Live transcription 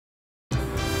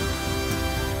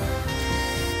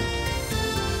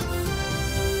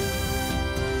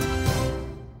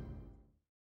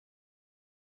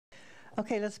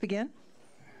Okay, let's begin.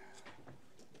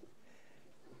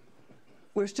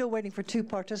 We're still waiting for 2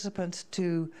 participants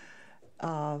to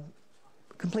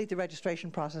complete the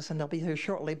registration process, and they'll be here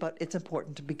shortly, but it's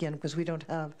important to begin because we don't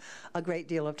have a great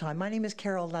deal of time. My name is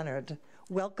Carol Leonard.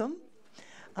 Welcome.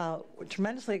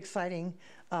 Tremendously exciting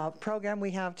program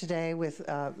we have today with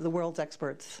the world's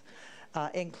experts,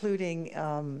 including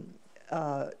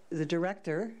the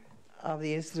director of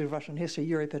the Institute of Russian History,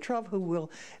 Yury Petrov, who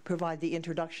will provide the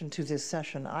introduction to this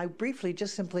session. I briefly,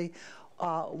 just simply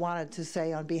wanted to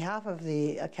say on behalf of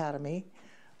the Academy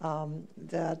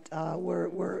that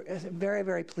we're very,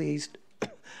 very pleased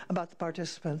about the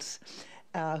participants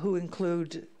who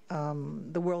include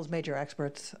the world's major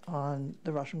experts on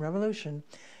the Russian Revolution,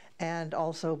 and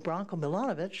also Branko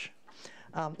Milanović,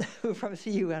 who from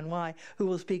CUNY, who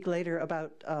will speak later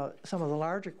about some of the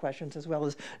larger questions, as well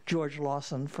as George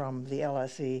Lawson from the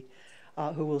LSE,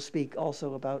 who will speak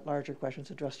also about larger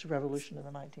questions addressed to revolution in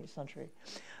the 19th century.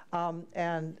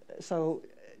 And so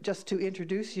just to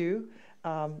introduce you,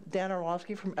 Dan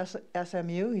Orlovsky from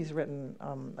SMU, he's written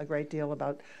a great deal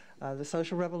about the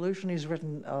social revolution. He's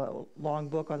written a long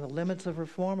book on the limits of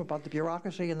reform, about the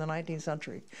bureaucracy in the 19th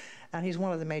century. And he's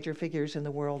one of the major figures in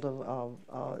the world of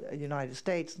the United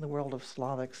States and the world of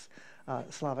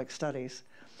Slavic studies.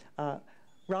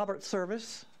 Robert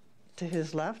Service, to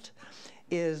his left,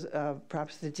 is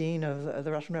perhaps the dean of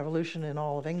the Russian Revolution in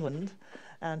all of England,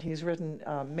 and he's written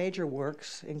major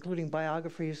works, including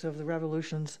biographies of the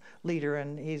revolution's leader,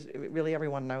 and he's really,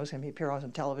 everyone knows him. He appears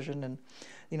on television in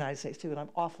the United States too, and I'm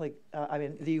awfully,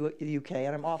 the UK,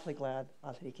 and I'm awfully glad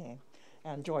that he came.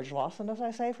 And George Lawson, as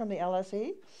I say, from the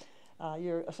LSE.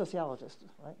 You're a sociologist,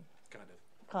 right?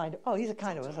 Kind of. Oh, he's a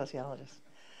kind of a sociologist.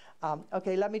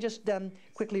 Okay, let me just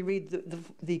quickly read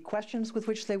the questions with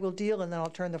which they will deal, and then I'll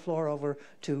turn the floor over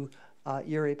to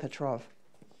Yury Petrov.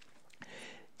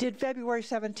 Did February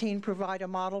 17 provide a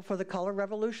model for the color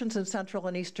revolutions in Central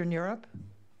and Eastern Europe?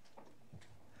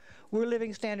 Were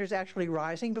living standards actually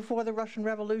rising before the Russian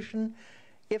Revolution?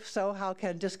 If so, how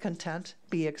can discontent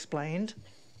be explained?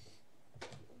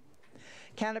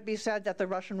 Can it be said that the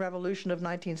Russian Revolution of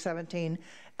 1917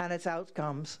 and its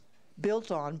outcomes built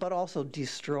on, but also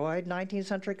destroyed 19th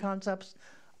century concepts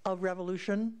of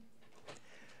revolution?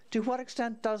 To what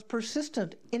extent does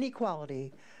persistent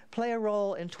inequality play a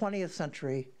role in 20th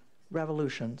century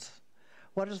revolutions?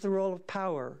 What is the role of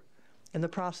power in the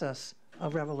process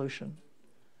of revolution?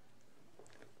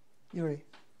 Yury.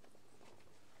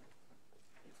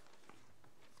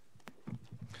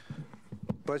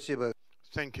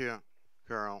 Thank you,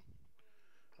 Carol.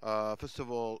 First of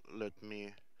all, let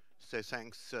me say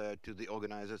thanks to the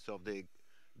organizers of the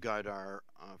Gaidar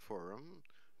Forum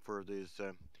for this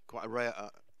quite rare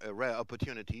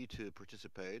opportunity to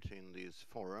participate in this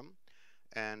forum,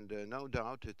 and no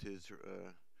doubt it is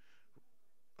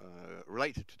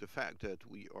related to the fact that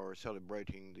we are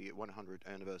celebrating the 100th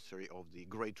anniversary of the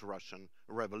Great Russian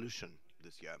Revolution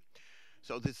this year.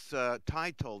 So this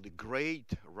title, The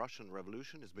Great Russian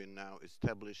Revolution, has been now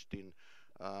established in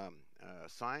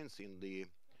science, in the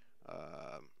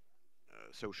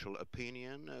social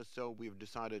opinion, so we've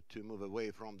decided to move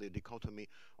away from the dichotomy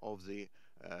of the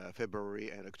February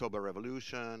and October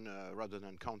Revolution. Rather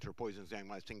than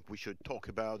counterpoising, I think we should talk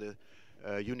about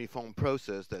a uniform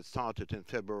process that started in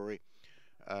February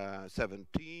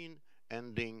 17,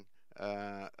 ending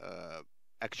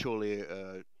actually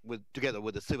together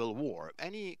with the Civil War.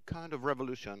 Any kind of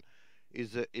revolution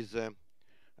is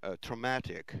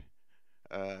traumatic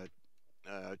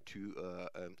to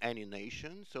any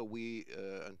nation. So we,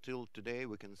 until today,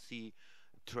 we can see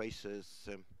traces,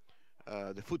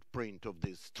 the footprint of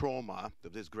this trauma,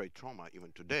 of this great trauma,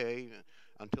 even today.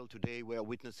 Until today, we are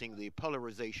witnessing the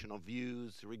polarization of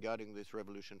views regarding this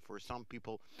revolution. For some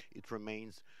people, it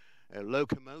remains a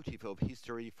locomotive of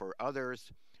history. For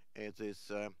others, it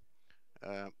is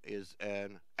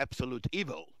an absolute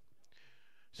evil.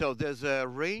 So there's a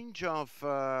range of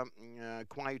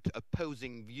quite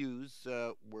opposing views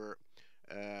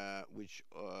which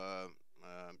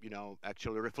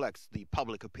actually reflects the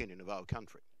public opinion of our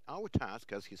country. Our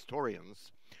task as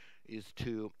historians is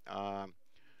to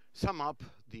sum up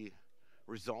the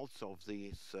results of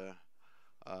this the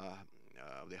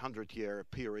 100-year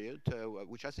period,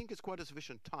 which I think is quite a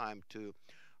sufficient time to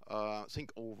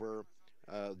think over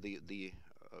the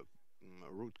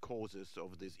root causes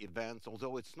of these events,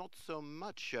 although it's not so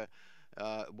much,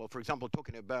 well, for example,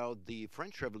 talking about the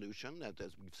French Revolution, that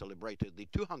as we've celebrated the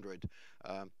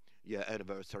 200-year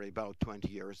anniversary about 20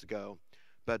 years ago.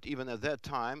 But even at that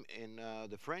time, in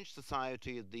the French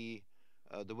society,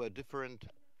 there were different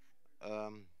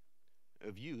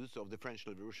views of the French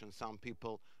Revolution. Some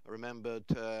people remembered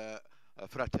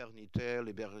Fraternité,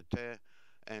 Liberté,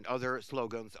 and other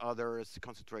slogans. Others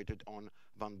concentrated on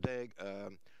Vendée,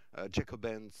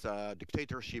 Jacobins,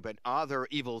 dictatorship, and other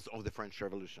evils of the French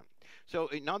Revolution. So,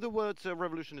 in other words, a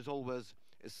revolution is always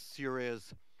a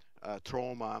serious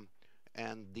trauma,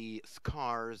 and the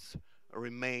scars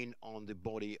remain on the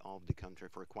body of the country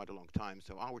for quite a long time.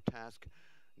 So, our task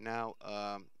now,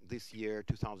 this year,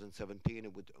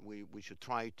 2017, we should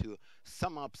try to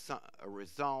sum up some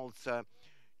results,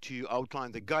 to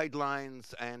outline the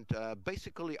guidelines, and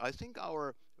basically, I think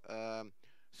our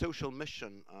social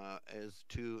mission is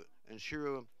to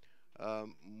ensure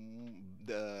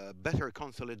the better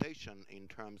consolidation in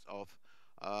terms of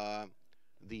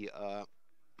the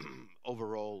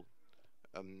overall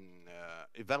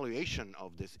evaluation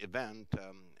of this event.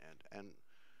 And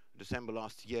December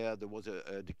last year, there was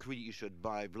a decree issued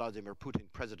by Vladimir Putin,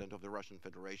 President of the Russian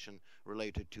Federation,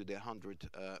 related to the 100th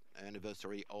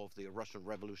anniversary of the Russian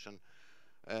Revolution,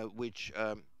 which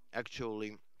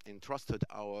actually entrusted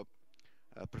our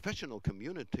professional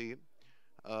community,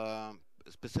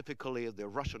 specifically the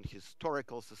Russian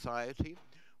Historical Society,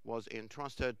 was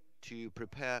entrusted to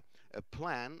prepare a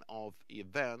plan of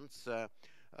events,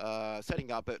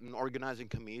 setting up an organizing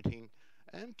committee,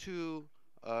 and to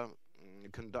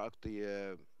conduct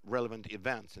the relevant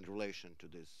events in relation to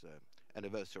this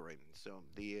anniversary. So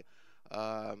the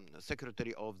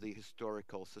Secretary of the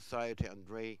Historical Society,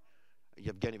 Andrey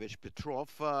Yevgenyevich Petrov,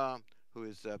 who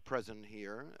is present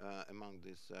here among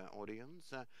this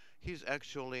audience, he's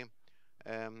actually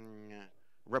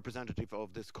representative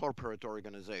of this corporate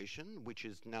organization, which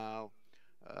is now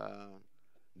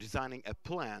designing a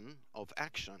plan of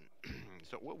action.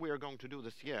 So what we are going to do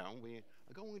this year, we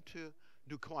are going to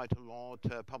do quite a lot,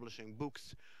 publishing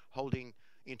books, holding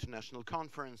international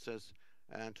conferences,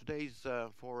 and today's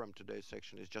forum, today's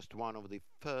section is just one of the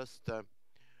first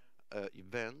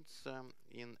events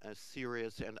in a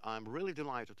series, and I'm really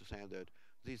delighted to say that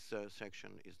this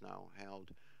section is now held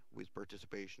with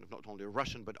participation of not only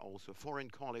Russian but also foreign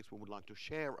colleagues who would like to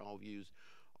share our views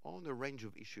on a range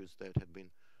of issues that have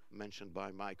been mentioned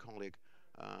by my colleague,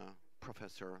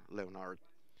 Professor Leonard.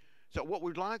 So what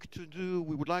we'd like to do,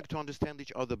 we would like to understand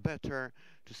each other better,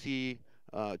 to see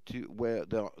where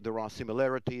there are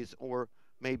similarities or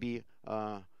maybe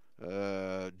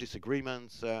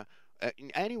disagreements.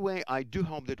 In any way, I do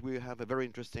hope that we have a very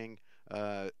interesting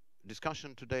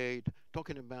discussion today,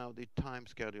 talking about the time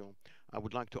schedule. I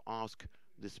would like to ask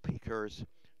the speakers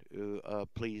to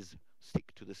please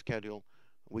stick to the schedule.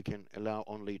 We can allow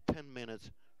only 10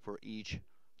 minutes for each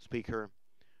speaker,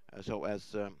 so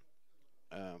as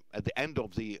at the end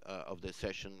of the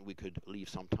session, we could leave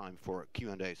some time for a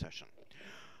Q&A session.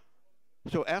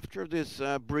 So after this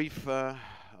brief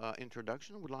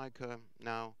introduction, I would like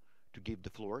now to give the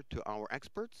floor to our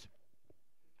experts.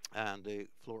 And the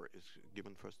floor is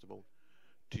given, first of all,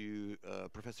 to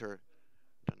Professor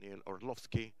Daniel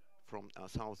Orlovsky from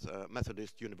South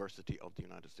Methodist University of the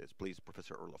United States. Please,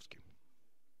 Professor Orlovsky.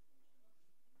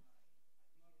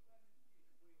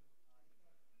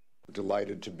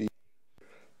 Delighted to be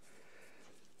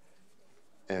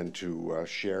and to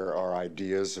share our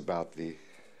ideas about the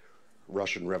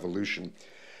Russian Revolution.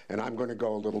 And I'm going to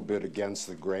go a little bit against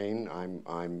the grain.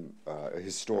 I'm a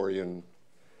historian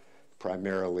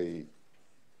primarily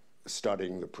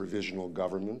studying the provisional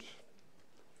government,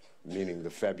 meaning the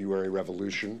February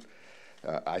Revolution.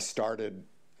 I started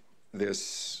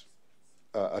this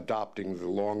adopting the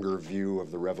longer view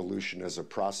of the revolution as a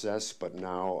process, but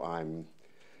now I'm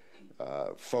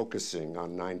focusing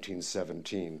on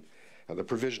 1917. The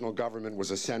provisional government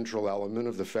was a central element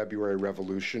of the February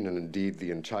Revolution and indeed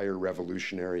the entire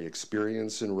revolutionary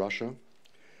experience in Russia.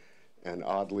 And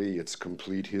oddly, its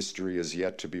complete history is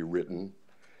yet to be written,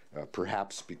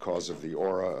 perhaps because of the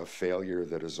aura of failure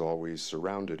that has always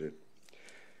surrounded it.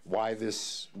 Why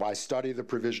study the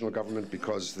provisional government?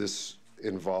 Because this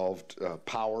involved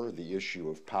power, the issue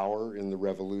of power in the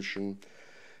revolution.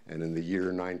 And in the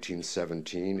year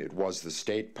 1917, it was the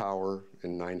state power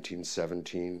in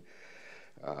 1917,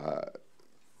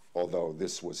 although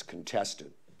this was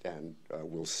contested. And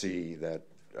we'll see that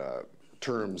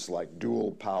terms like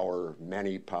dual power,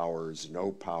 many powers,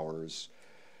 no powers,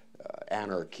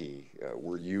 anarchy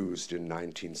were used in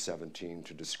 1917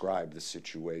 to describe the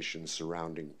situation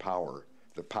surrounding power.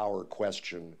 The power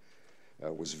question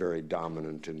was very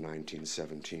dominant in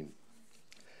 1917.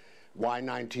 Why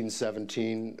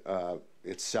 1917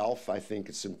 itself? I think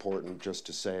it's important just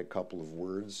to say a couple of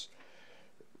words,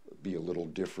 be a little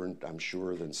different, I'm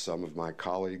sure, than some of my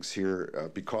colleagues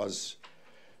here, because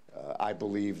I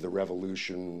believe the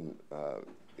revolution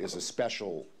is a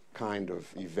special kind of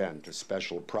event, a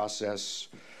special process.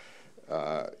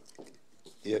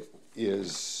 It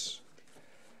is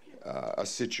a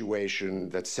situation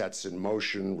that sets in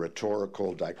motion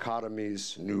rhetorical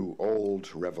dichotomies, new, old,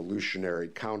 revolutionary,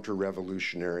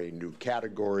 counter-revolutionary, new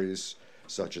categories,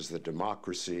 such as the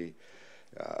democracy,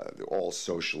 the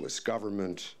all-socialist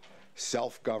government,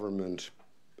 self-government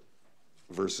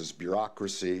versus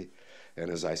bureaucracy, and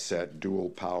as I said, dual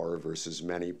power versus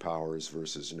many powers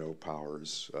versus no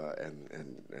powers,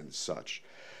 and such.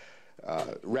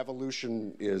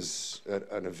 Revolution is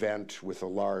an event with a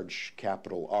large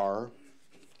capital R.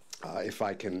 If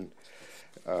I can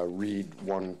read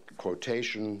one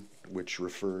quotation which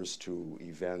refers to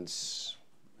events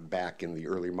back in the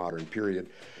early modern period.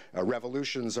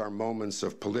 Revolutions are moments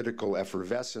of political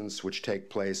effervescence which take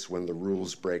place when the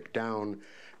rules break down,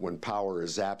 when power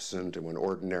is absent, and when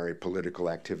ordinary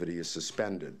political activity is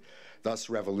suspended. Thus,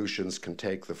 revolutions can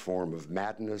take the form of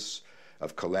madness,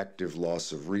 of collective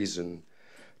loss of reason,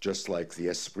 just like the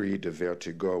esprit de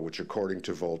vertigo, which, according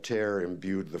to Voltaire,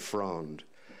 imbued the Fronde.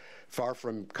 Far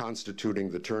from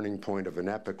constituting the turning point of an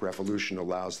epic, revolution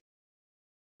allows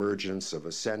the emergence of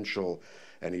essential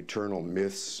and eternal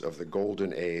myths of the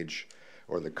Golden Age,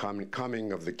 or the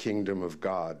coming of the kingdom of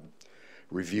God,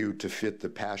 reviewed to fit the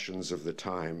passions of the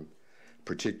time,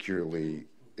 particularly,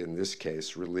 in this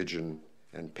case, religion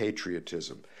and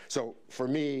patriotism. So, for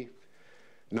me,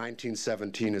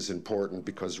 1917 is important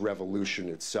because revolution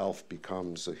itself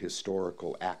becomes a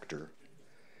historical actor.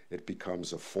 It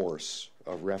becomes a force,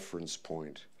 a reference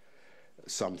point,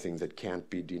 something that can't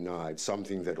be denied,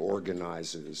 something that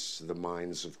organizes the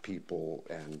minds of people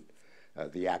and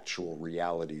the actual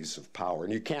realities of power.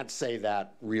 And you can't say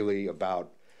that really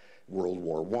about World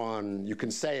War I. You can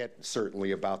say it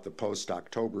certainly about the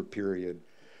post-October period,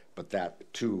 but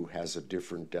that too has a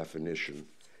different definition,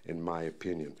 in my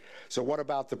opinion. So what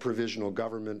about the provisional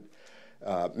government?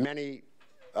 Many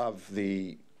of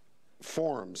the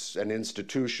forms and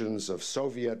institutions of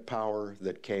Soviet power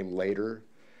that came later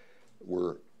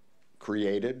were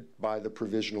created by the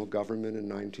provisional government in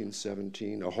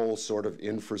 1917, a whole sort of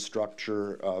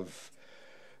infrastructure of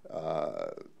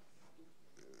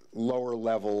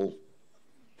lower-level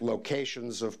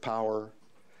locations of power,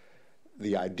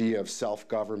 the idea of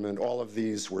self-government, all of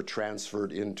these were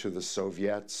transferred into the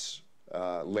Soviets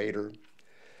later.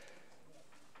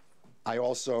 I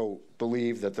also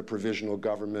believe that the provisional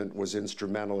government was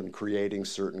instrumental in creating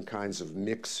certain kinds of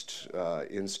mixed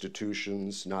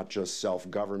institutions, not just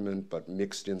self-government, but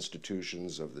mixed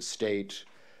institutions of the state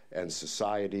and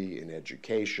society, in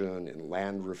education, in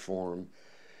land reform,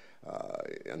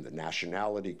 and the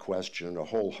nationality question, a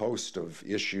whole host of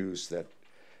issues that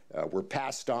were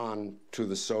passed on to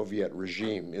the Soviet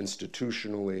regime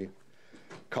institutionally,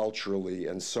 culturally,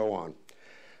 and so on.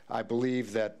 I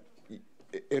believe that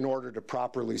in order to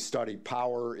properly study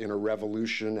power in a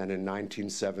revolution, and in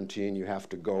 1917, you have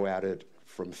to go at it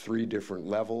from three different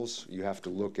levels. You have to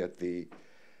look at the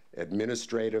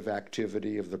administrative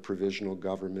activity of the provisional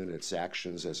government, its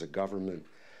actions as a government.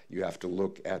 You have to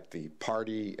look at the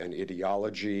party and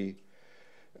ideology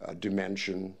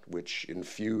dimension, which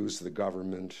infuse the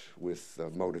government with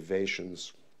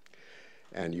motivations.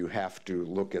 And you have to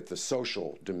look at the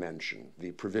social dimension.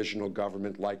 The provisional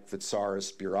government, like the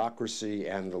Tsarist bureaucracy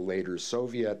and the later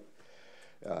Soviet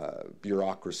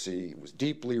bureaucracy, was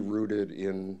deeply rooted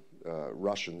in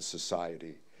Russian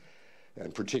society,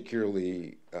 and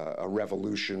particularly a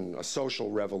revolution, a social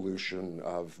revolution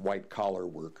of white-collar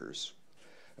workers,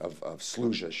 of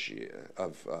sluzhashi,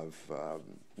 of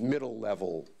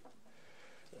middle-level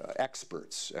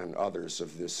experts and others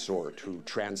of this sort who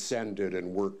transcended and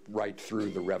worked right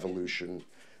through the revolution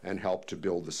and helped to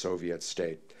build the Soviet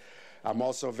state. I'm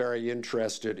also very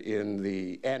interested in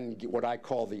the what I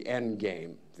call the end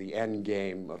game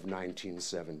of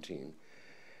 1917.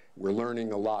 We're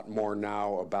learning a lot more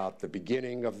now about the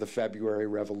beginning of the February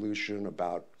Revolution,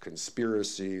 about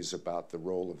conspiracies, about the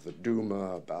role of the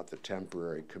Duma, about the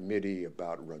temporary committee,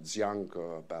 about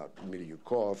Rodzianko, about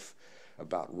Milyukov,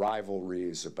 about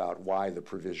rivalries, about why the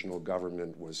provisional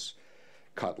government was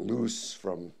cut loose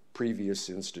from previous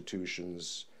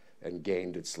institutions and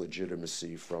gained its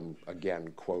legitimacy from,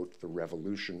 again, quote, the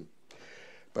revolution.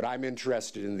 But I'm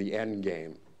interested in the end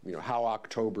game, you know, how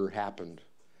October happened,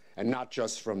 and not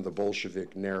just from the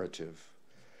Bolshevik narrative.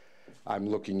 I'm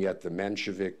looking at the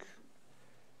Menshevik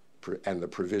and the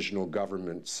provisional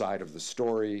government side of the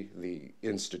story, the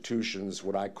institutions,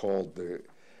 what I called the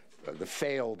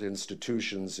failed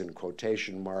institutions in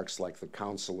quotation marks, like the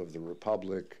Council of the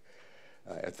Republic,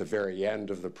 at the very end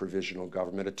of the provisional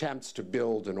government, attempts to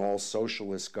build an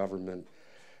all-socialist government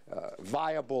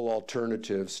viable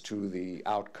alternatives to the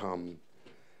outcome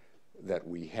that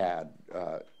we had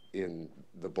in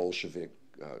the Bolshevik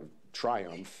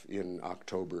triumph in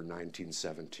October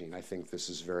 1917. I think this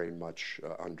is very much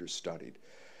understudied.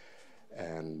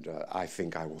 And I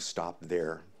think I will stop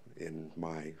there in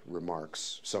my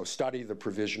remarks. So study the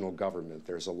provisional government.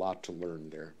 There's a lot to learn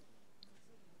there.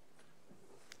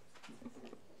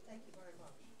 Thank you very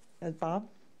much. And Bob?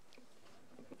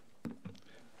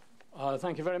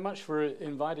 Thank you very much for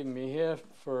inviting me here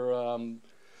for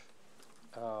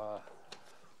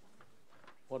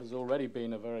what has already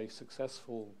been a very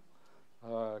successful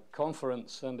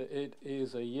conference, and it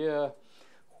is a year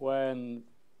when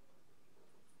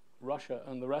Russia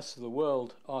and the rest of the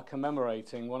world are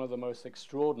commemorating one of the most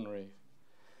extraordinary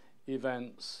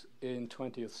events in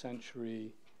 20th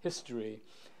century history,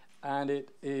 and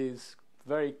it is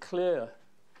very clear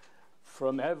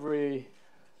from every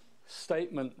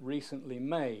statement recently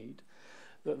made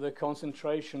that the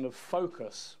concentration of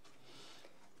focus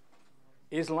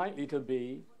is likely to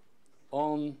be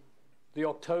on the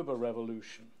October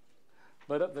Revolution.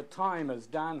 But at the time, as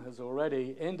Dan has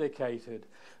already indicated,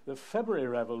 the February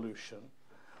Revolution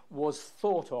was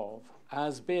thought of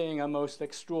as being a most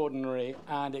extraordinary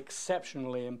and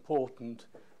exceptionally important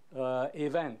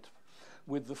event.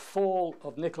 With the fall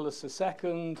of Nicholas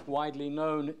II, widely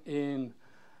known in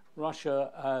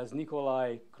Russia as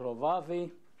Nikolai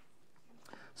Krovavy,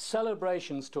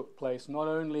 celebrations took place not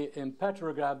only in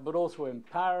Petrograd but also in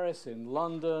Paris, in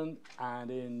London, and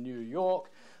in New York,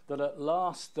 that at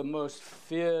last the most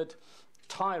feared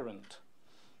tyrant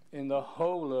in the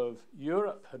whole of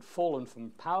Europe had fallen from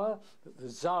power, that the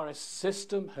Tsarist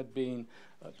system had been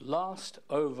at last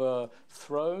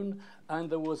overthrown, and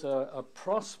there was a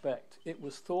prospect, it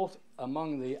was thought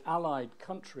among the Allied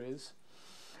countries,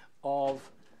 of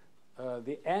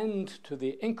the end to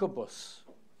the incubus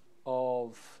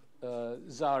of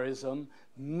Tsarism,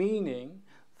 meaning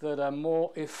that a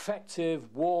more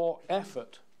effective war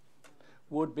effort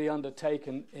would be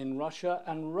undertaken in Russia,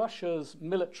 and Russia's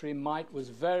military might was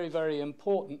very, very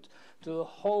important to the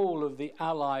whole of the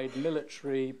Allied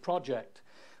military project.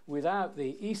 Without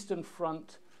the Eastern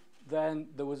Front, then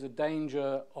there was a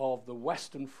danger of the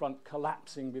Western Front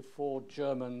collapsing before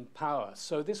German power.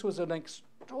 So this was an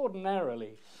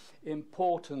extraordinarily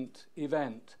important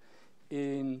event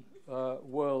in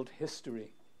world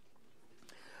history.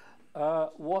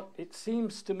 What it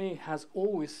seems to me, has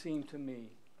always seemed to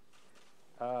me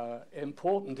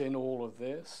important in all of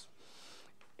this,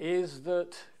 is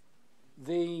that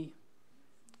the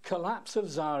collapse of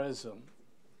Tsarism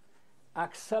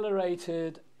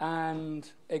accelerated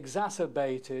and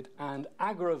exacerbated and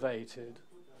aggravated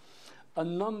a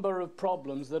number of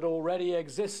problems that already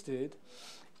existed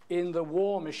in the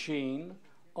war machine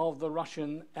of the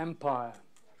Russian Empire.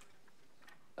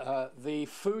 The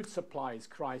food supplies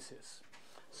crisis,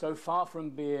 so far from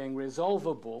being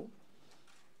resolvable,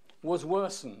 was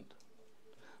worsened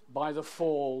by the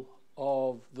fall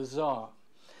of the Tsar.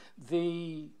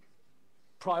 The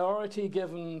priority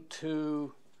given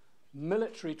to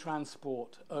military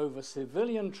transport over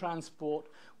civilian transport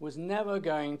was never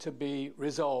going to be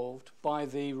resolved by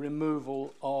the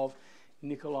removal of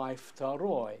Nikolai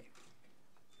II.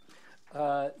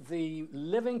 The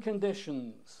living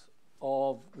conditions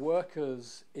of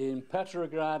workers in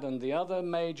Petrograd and the other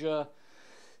major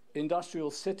industrial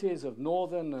cities of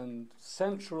northern and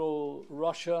central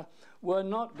Russia were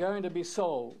not going to be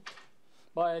solved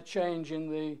by a change in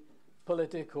the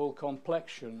political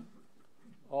complexion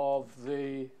of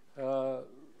the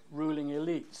ruling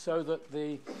elite, so that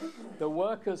the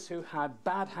workers who had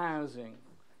bad housing,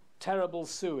 terrible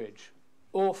sewage,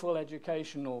 awful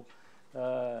educational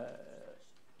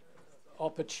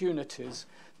opportunities,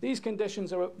 these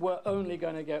conditions were only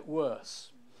going to get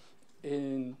worse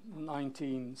in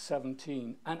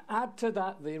 1917. And add to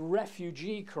that the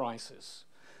refugee crisis,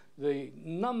 the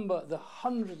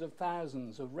hundreds of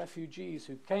thousands of refugees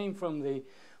who came from the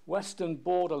western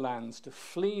borderlands to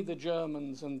flee the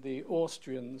Germans and the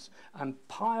Austrians and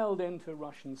piled into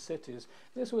Russian cities.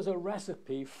 This was a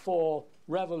recipe for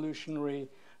revolutionary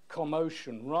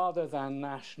commotion rather than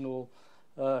national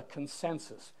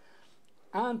consensus.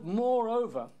 And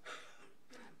moreover,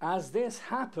 as this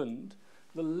happened,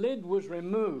 the lid was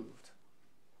removed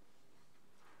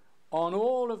on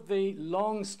all of the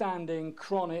long-standing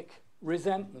chronic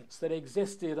resentments that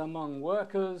existed among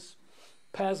workers,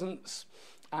 peasants,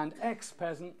 and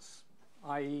ex-peasants,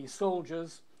 i.e.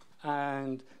 soldiers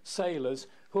and sailors,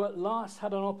 who at last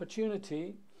had an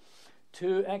opportunity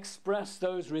to express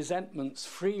those resentments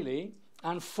freely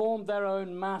and formed their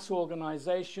own mass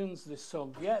organizations, the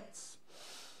Soviets,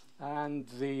 and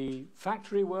the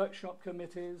factory workshop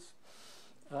committees.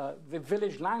 The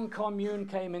village land commune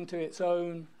came into its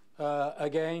own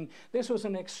again. This was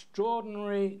an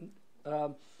extraordinary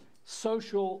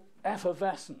social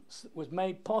effervescence that was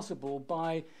made possible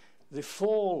by the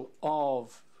fall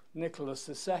of Nicholas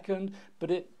II,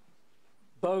 but it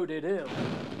boded ill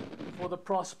for the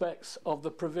prospects of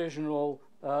the provisional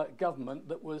government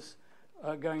that was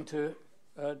going to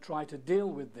try to deal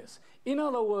with this. In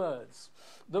other words,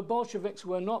 the Bolsheviks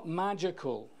were not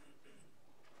magical,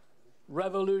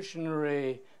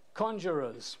 revolutionary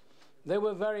conjurers. They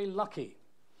were very lucky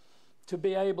to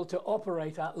be able to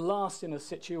operate at last in a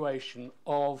situation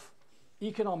of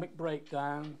economic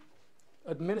breakdown,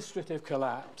 administrative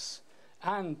collapse,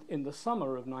 and in the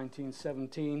summer of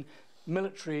 1917,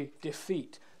 military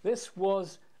defeat. This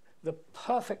was the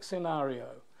perfect scenario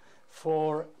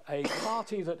for a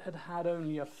party that had had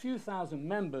only a few thousand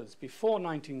members before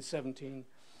 1917.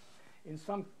 In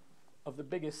some of the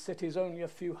biggest cities, only a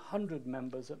few hundred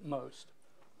members at most,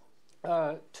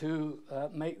 to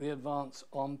make the advance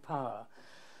on power.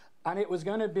 And it was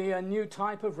going to be a new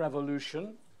type of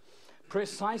revolution,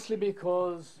 precisely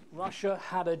because Russia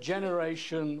had a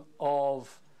generation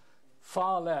of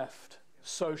far-left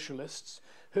socialists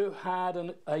who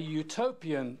had a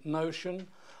utopian notion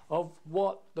of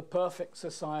what the perfect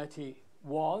society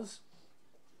was,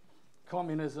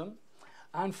 communism,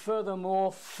 and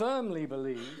furthermore firmly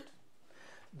believed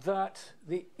that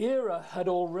the era had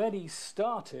already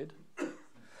started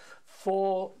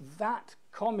for that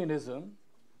communism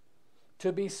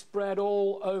to be spread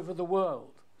all over the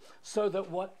world, so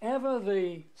that whatever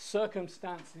the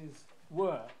circumstances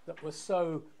were that were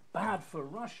so bad for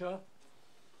Russia,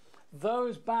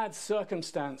 those bad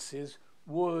circumstances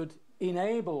would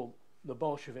enable the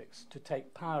Bolsheviks to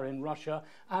take power in Russia,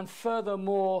 and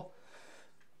furthermore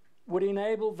would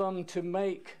enable them to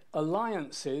make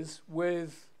alliances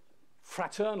with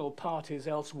fraternal parties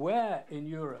elsewhere in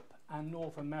Europe and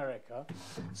North America,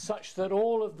 such that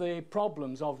all of the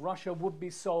problems of Russia would be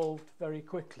solved very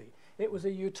quickly. It was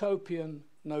a utopian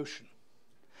notion.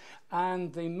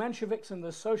 And the Mensheviks and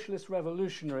the socialist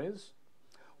revolutionaries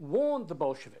warned the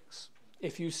Bolsheviks,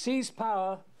 if you seize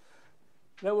power,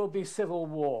 there will be civil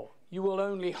war. You will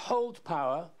only hold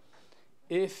power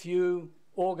if you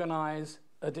organize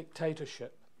a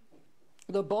dictatorship.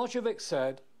 The Bolsheviks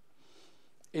said,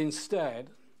 instead,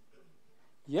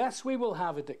 yes, we will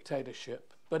have a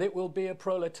dictatorship, but it will be a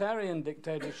proletarian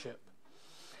dictatorship,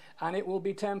 and it will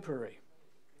be temporary.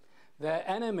 Their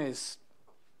enemies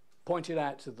pointed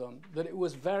out to them that it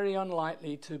was very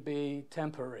unlikely to be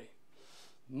temporary.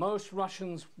 Most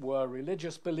Russians were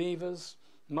religious believers.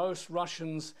 Most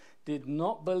Russians did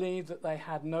not believe that they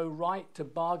had no right to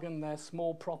bargain their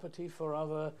small property for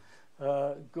other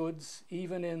goods,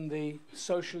 even in the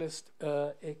socialist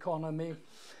economy.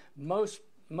 Most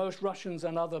Russians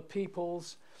and other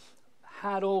peoples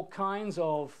had all kinds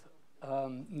of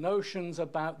notions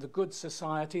about the good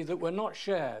society that were not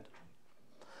shared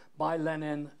by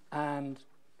Lenin and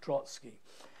Trotsky.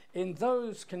 In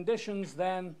those conditions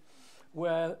then,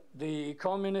 where the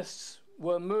communists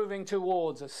were moving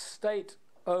towards a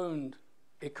state-owned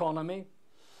economy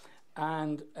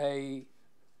and a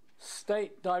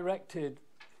state-directed,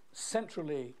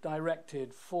 centrally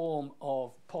directed form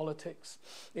of politics,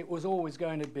 it was always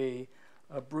going to be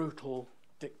a brutal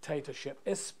dictatorship,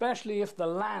 especially if the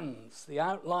lands, the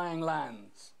outlying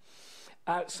lands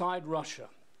outside Russia,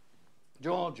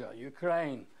 Georgia,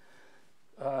 Ukraine,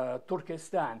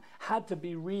 Turkestan, had to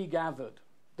be regathered.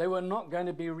 They were not going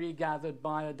to be regathered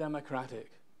by a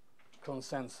democratic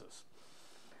consensus.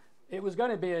 It was going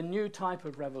to be a new type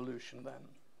of revolution then.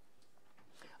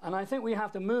 And I think we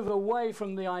have to move away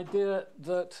from the idea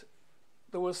that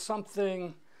there was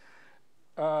something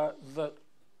that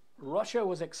Russia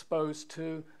was exposed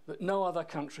to that no other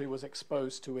country was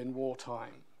exposed to in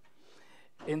wartime.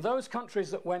 In those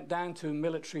countries that went down to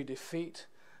military defeat,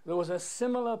 there was a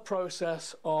similar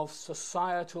process of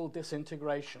societal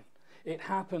disintegration. It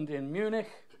happened in Munich.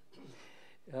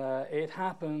 It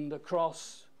happened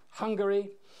across Hungary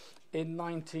in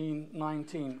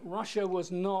 1919. Russia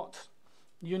was not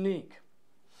unique,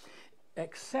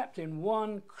 except in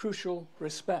one crucial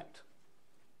respect.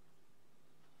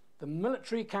 The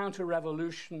military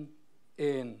counter-revolution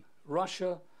in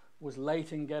Russia was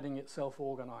late in getting itself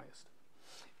organized.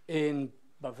 In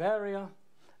Bavaria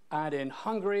and in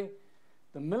Hungary,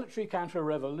 the military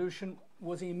counter-revolution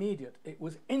was immediate. It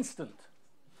was instant.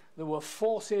 There were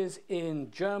forces in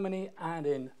Germany and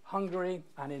in Hungary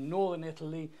and in northern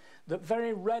Italy that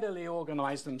very readily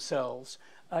organized themselves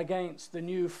against the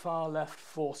new far-left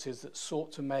forces that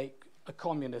sought to make a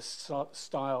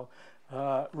communist-style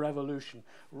revolution.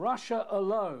 Russia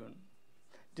alone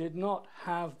did not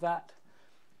have that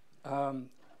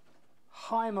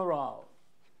high morale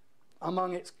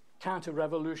among its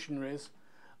counter-revolutionaries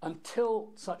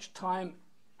until such time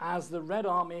as the Red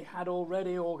Army had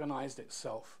already organized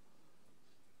itself.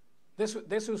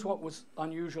 This was what was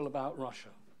unusual about Russia.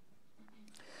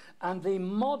 And the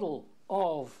model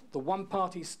of the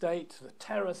one-party state, the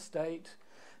terror state,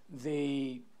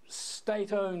 the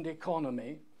state-owned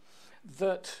economy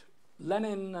that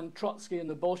Lenin and Trotsky and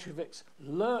the Bolsheviks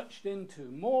lurched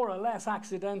into, more or less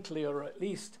accidentally, or at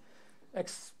least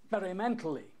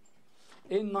experimentally,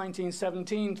 in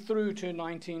 1917 through to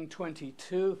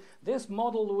 1922. This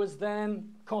model was then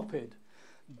copied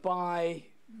by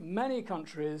many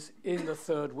countries in the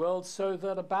Third World, so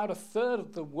that about a third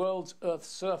of the world's Earth's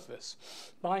surface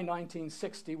by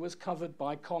 1960 was covered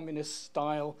by communist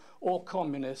style or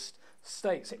communist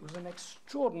states. It was an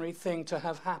extraordinary thing to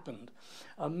have happened.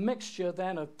 A mixture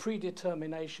then of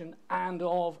predetermination and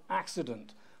of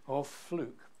accident, of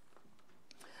fluke.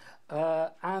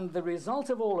 And the result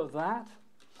of all of that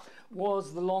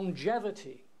was the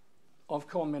longevity of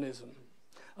communism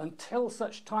until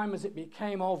such time as it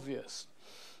became obvious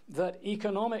that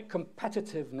economic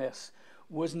competitiveness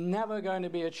was never going to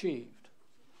be achieved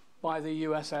by the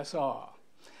USSR.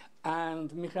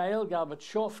 And Mikhail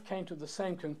Gorbachev came to the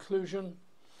same conclusion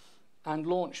and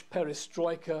launched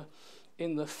perestroika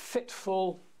in the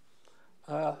fitful,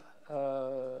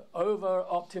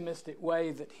 over-optimistic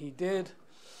way that he did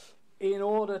in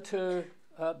order to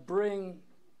bring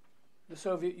the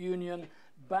Soviet Union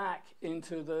back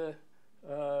into the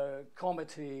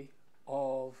comity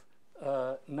of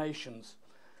nations,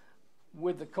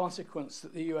 with the consequence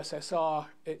that the USSR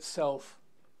itself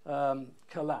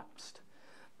collapsed.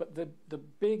 But the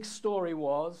big story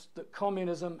was that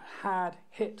communism had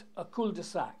hit a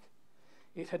cul-de-sac.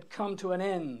 It had come to an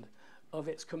end of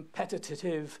its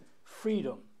competitive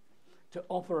freedom to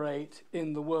operate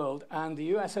in the world, and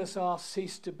the USSR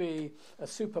ceased to be a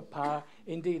superpower.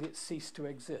 Indeed, it ceased to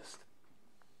exist.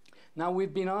 Now,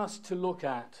 we've been asked to look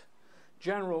at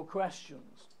general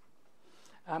questions,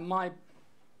 and my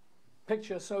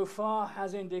picture so far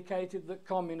has indicated that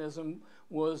communism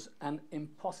was an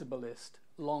impossibilist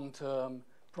long-term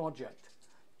project.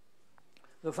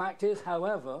 The fact is,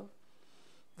 however,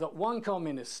 that one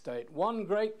communist state, one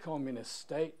great communist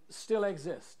state, still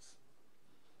exists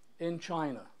in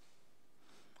China.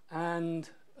 And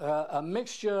a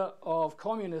mixture of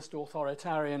communist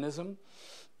authoritarianism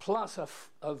plus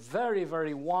a very,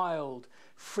 very wild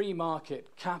free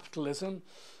market capitalism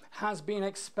has been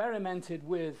experimented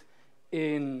with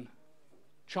in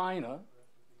China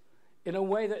in a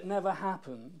way that never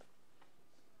happened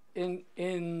in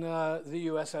the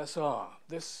USSR.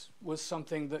 This was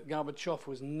something that Gorbachev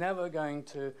was never going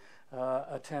to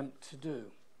attempt to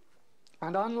do.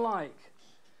 And unlike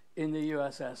in the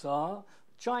USSR,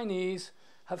 Chinese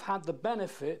have had the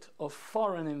benefit of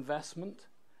foreign investment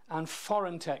and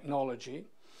foreign technology,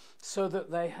 so that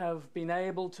they have been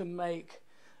able to make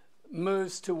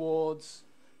moves towards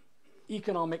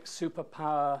economic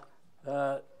superpower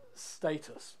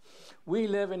status. We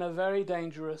live in a very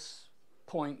dangerous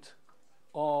point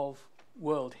of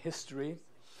world history.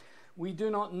 We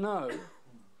do not know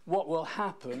what will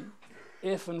happen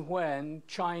if and when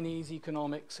Chinese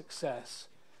economic success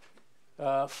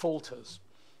falters.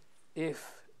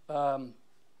 If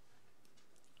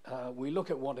we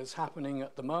look at what is happening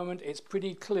at the moment, it's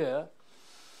pretty clear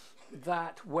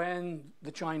that when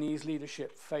the Chinese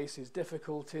leadership faces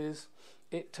difficulties,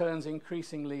 it turns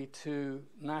increasingly to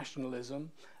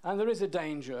nationalism, and there is a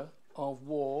danger of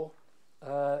war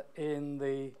in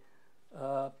the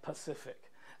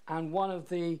Pacific. And one of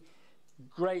the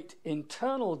great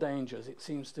internal dangers, it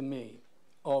seems to me,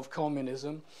 of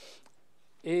communism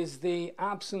is the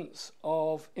absence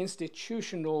of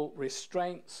institutional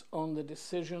restraints on the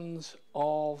decisions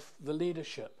of the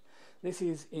leadership. This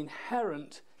is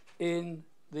inherent in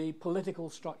the political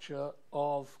structure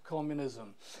of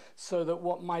communism, so that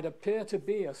what might appear to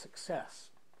be a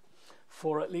success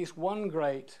for at least one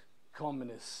great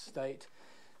communist state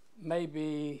may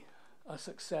be a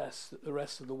success that the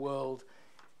rest of the world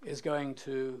is going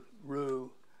to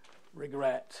rue,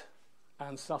 regret,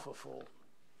 and suffer for.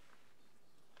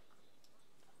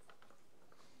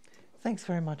 Thanks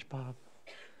very much, Bob.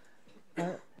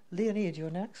 Leonid, you're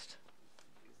next.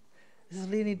 This is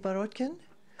Leonid Borodkin,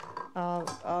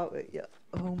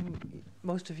 whom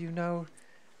most of you know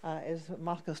is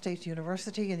Moscow State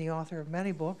University and the author of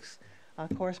many books, a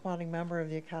corresponding member of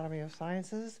the Academy of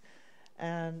Sciences,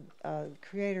 and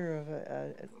creator of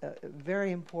a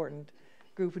very important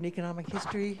group in economic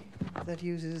history that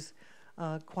uses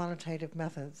quantitative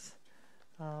methods.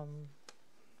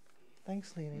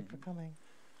 Thanks, Leonid, for coming.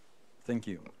 Thank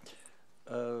you.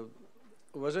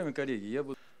 Уважаемые коллеги, я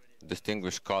буду...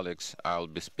 Distinguished colleagues, I'll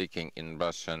be speaking in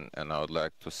Russian, and I would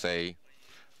like to say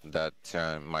that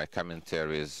my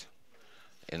commentaries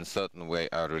in certain way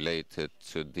are related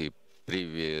to the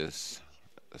previous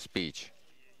speech.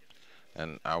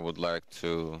 And I would like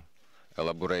to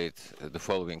elaborate the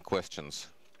following questions.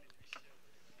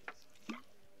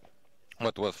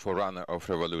 What was forerunner of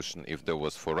revolution, if there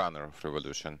was forerunner of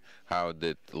revolution? How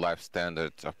did life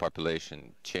standards of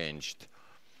population changed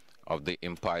of the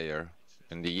empire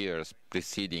in the years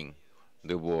preceding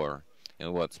the war?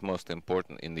 And what's most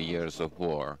important in the years of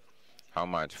war? How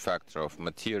much factor of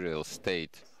material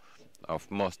state of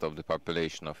most of the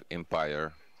population of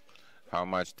empire, how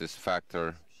much this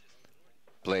factor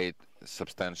played a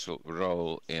substantial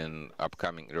role in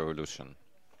upcoming revolution?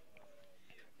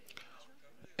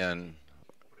 And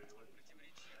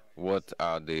what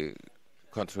are the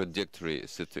contradictory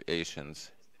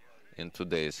situations in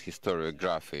today's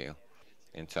historiography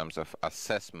in terms of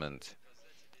assessment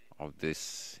of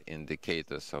these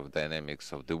indicators of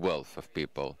dynamics of the wealth of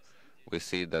people? We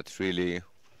see that really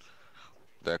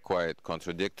they're quite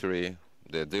contradictory,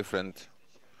 they're different,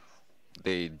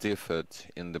 they differed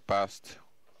in the past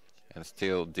and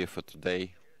still differ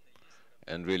today,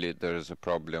 and really there is a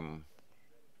problem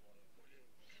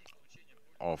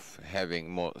of having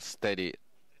more steady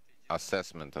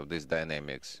assessment of these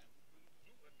dynamics.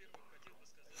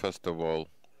 First of all,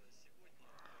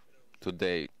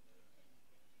 today,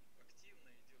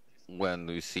 when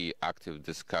we see active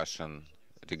discussion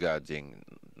regarding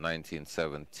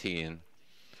 1917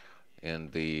 in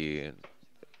the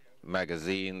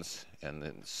magazines and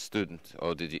in student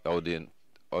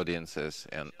audiences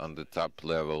and on the top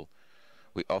level,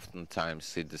 we oftentimes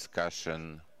see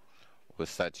discussion with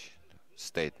such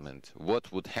statement: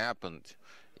 what would happen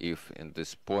if in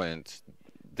this point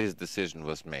this decision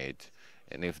was made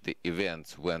and if the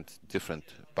events went different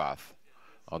path?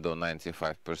 Although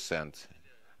 95%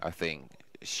 I think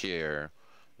share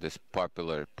this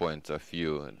popular point of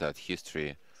view that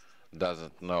history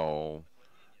doesn't know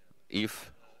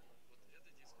if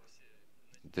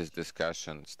this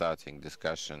discussion, starting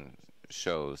discussion,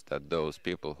 shows that those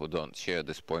people who don't share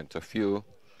this point of view,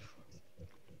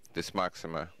 this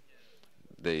maxima,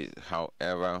 they,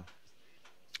 however,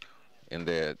 in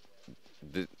their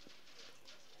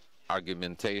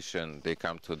argumentation, they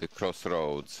come to the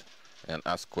crossroads and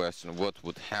ask question, what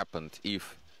would happen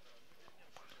if?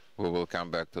 We will come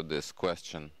back to this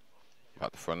question,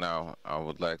 but for now I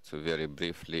would like to very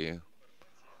briefly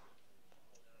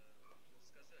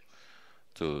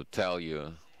to tell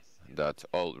you that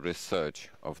all research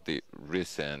of the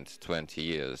recent 20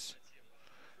 years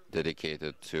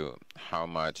dedicated to how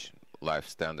much life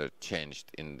standard changed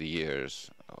in the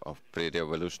years of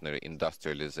pre-revolutionary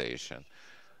industrialization,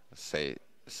 say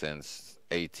since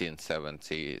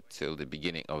 1870 till the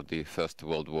beginning of the First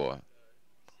World War.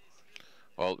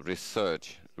 All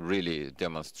research really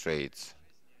demonstrates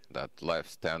that life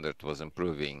standard was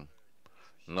improving,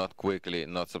 not quickly,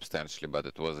 not substantially, but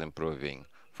it was improving.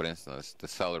 For instance, the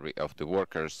salary of the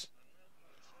workers,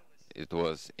 it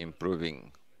was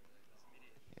improving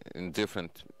in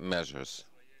different measures.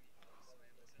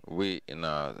 We in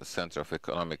our Center of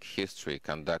Economic History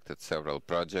conducted several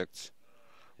projects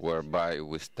whereby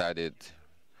we studied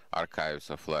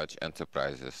archives of large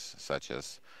enterprises such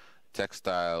as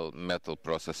textile, metal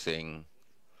processing,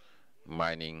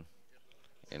 mining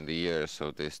in the years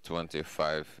of this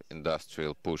 25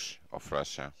 industrial push of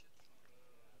Russia.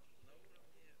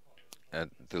 At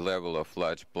the level of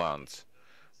large plants,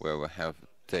 where we have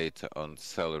data on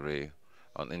salary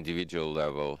on individual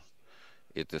level,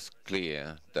 it is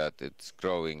clear that it's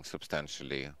growing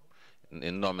substantially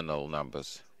in nominal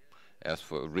numbers. As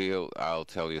for real, I'll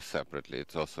tell you separately,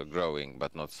 it's also growing,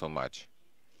 but not so much.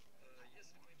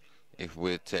 If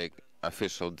we take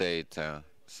official data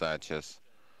such as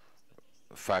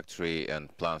factory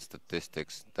and plant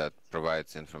statistics that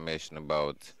provides information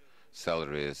about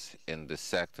salaries in the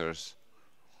sectors,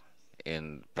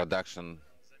 in production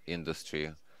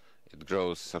industry, it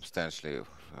grows substantially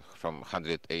from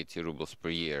 180 rubles per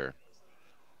year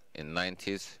in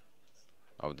 90s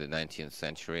of the 19th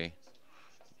century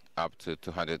up to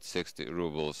 260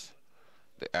 rubles,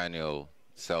 the annual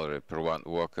salary per one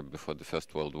worker before the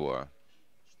First World War.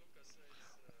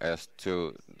 As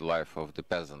to the life of the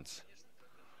peasants,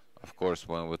 of course,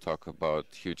 when we talk about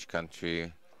huge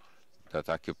country that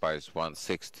occupies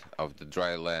 1/6 of the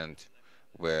dry land,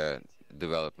 where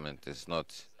development is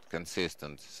not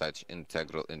consistent. Such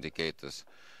integral indicators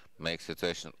make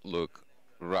situation look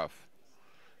rough.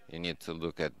 You need to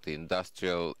look at the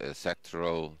industrial,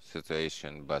 sectoral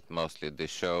situation, but mostly they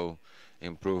show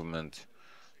improvement,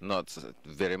 not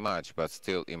very much, but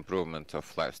still improvement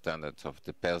of life standards of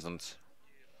the peasants.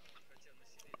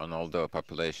 And although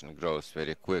population grows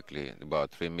very quickly,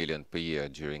 about 3 million per year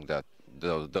during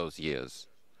those years,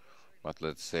 but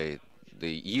let's say the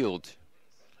yield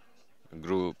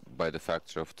grew by the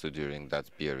factor of 2 during that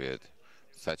period.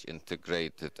 Such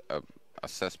integrated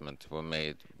assessment were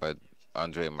made by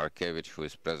Andrey Markevich, who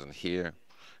is present here,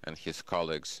 and his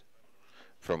colleagues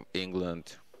from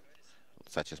England,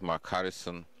 such as Mark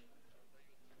Harrison.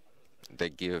 They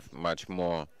give much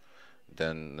more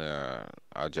than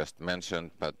I just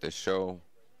mentioned, but they show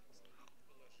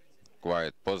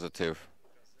quite positive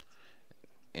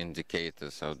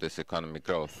indicators of this economic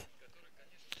growth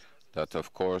that,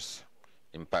 of course,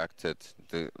 impacted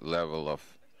the level of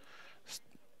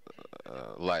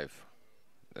life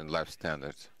and life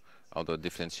standards, although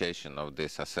differentiation of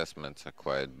these assessments are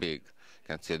quite big,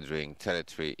 considering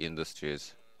territory,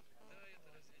 industries.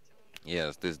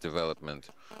 Yes, this development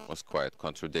was quite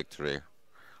contradictory.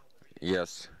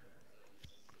 Yes,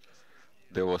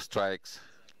 there were strikes,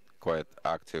 quite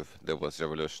active. There was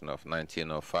revolution of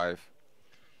 1905.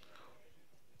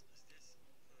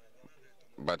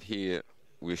 But here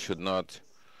we should not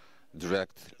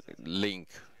direct link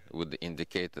with the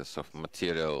indicators of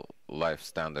material life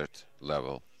standard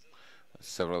level.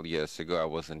 Several years ago I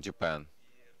was in Japan,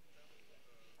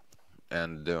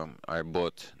 and I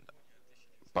bought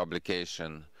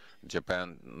publication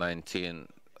Japan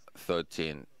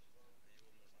 1913.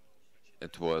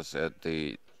 It was at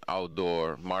the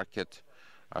outdoor market.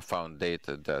 I found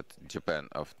data that Japan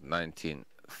of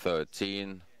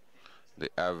 1913,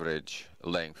 the average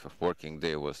length of working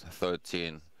day was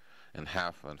 13 and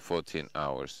half and 14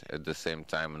 hours. At the same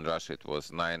time in Russia it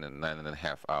was 9 and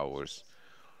 9.5 hours.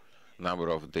 Number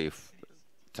of the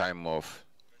time of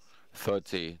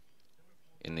 30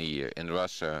 in a year. In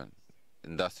Russia,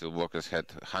 industrial workers had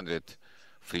 100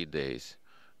 free days,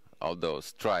 although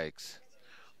strikes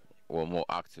were more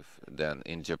active than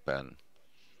in Japan,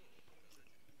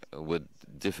 with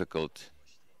difficult,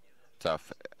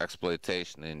 tough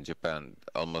exploitation in Japan,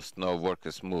 almost no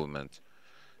workers' movement.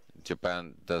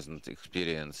 Japan doesn't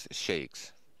experience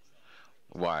shakes.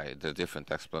 Why? There are different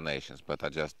explanations, but I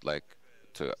just like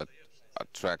to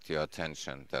attract your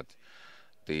attention that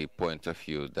the point of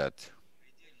view that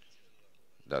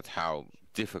how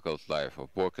difficult life of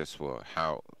workers were,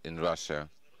 how in Russia,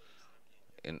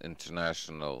 in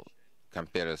international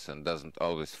comparison, doesn't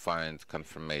always find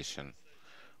confirmation.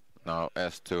 Now,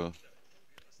 as to,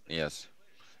 yes,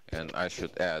 and I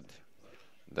should add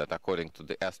that according to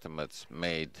the estimates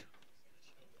made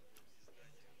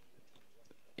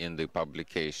in the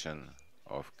publication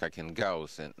of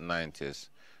Kakin-Gauss in the 90s,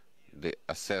 the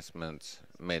assessments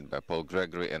made by Paul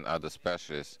Gregory and other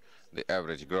specialists, the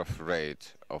average growth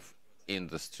rate of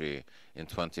industry in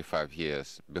 25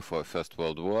 years before First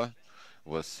World War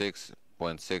was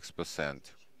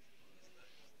 6.6%.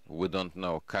 We don't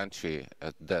know a country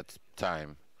at that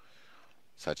time,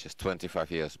 such as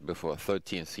 25 years before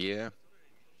 13th year,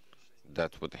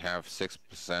 that would have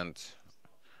 6%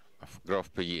 of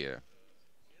growth per year.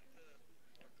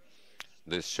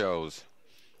 This shows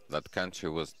that country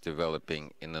was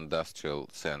developing in industrial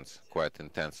sense quite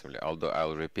intensively. Although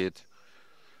I'll repeat,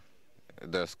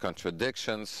 there's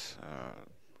contradictions,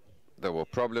 there were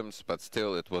problems, but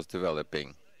still it was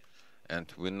developing.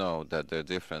 And we know that there are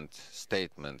different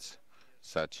statements,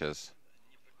 such as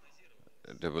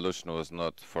the revolution was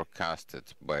not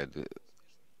forecasted by the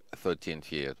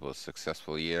 13th year. It was a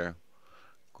successful year,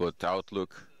 good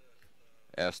outlook.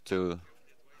 As to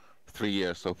 3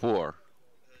 years of war,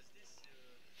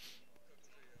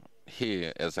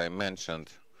 here, as I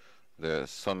mentioned, there are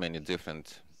so many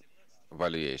different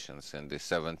valuations. In the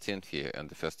 17th year and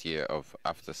the first year of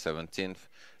after 17th,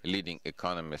 leading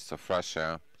economists of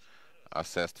Russia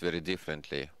assessed very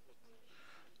differently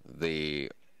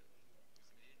the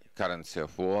currency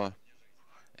of war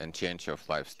and change of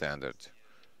life standard.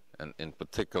 And in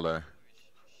particular,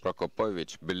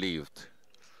 Prokopovich believed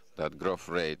that growth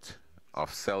rate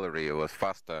of salary was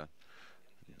faster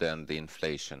than the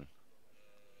inflation.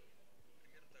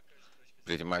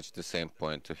 Pretty much the same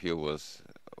point of view was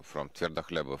from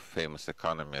Tverdokhlyebov, famous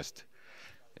economist.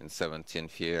 In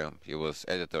 17th year, he was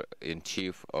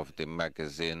editor-in-chief of the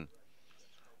magazine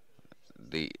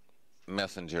The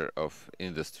Messenger of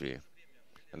Industry.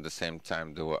 At the same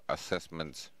time, there were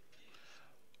assessments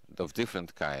of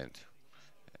different kind.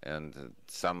 and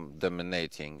some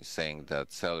dominating, saying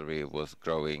that salary was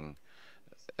growing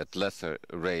at lesser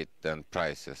rate than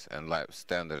prices, and life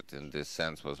standard in this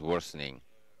sense was worsening.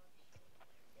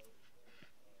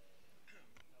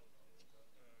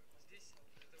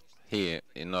 Here,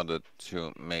 in order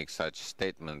to make such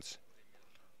statements,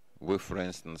 we, for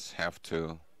instance, have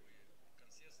to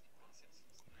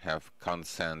have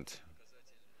consent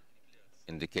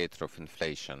indicator of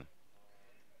inflation.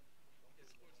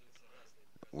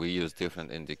 We use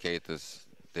different indicators,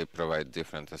 they provide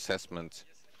different assessments,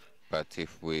 but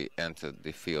if we enter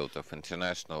the field of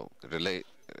international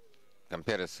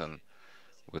comparison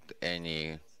with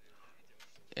any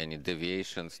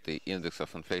deviations, the index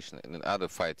of inflation in other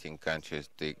fighting countries,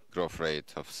 the growth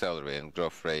rate of salary and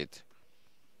growth rate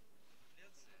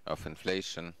of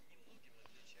inflation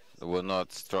were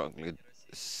not strongly,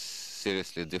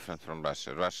 seriously different from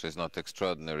Russia. Russia is not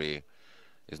extraordinary,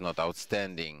 is not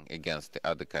outstanding against the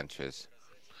other countries.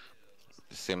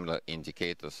 Similar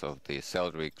indicators of the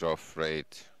salary growth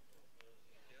rate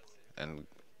and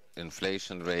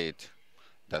inflation rate,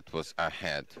 that was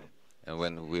ahead. And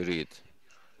when we read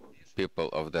people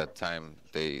of that time,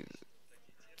 they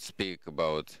speak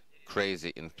about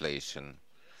crazy inflation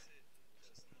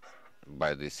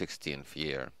by the 16th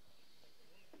year.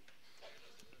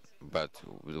 But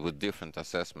with different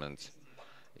assessments,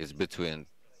 it's between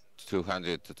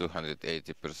 200 to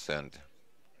 280%.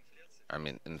 I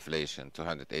mean, inflation,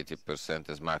 280%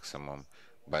 is maximum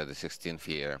by the 16th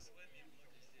year.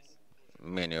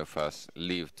 Many of us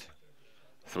lived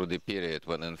through the period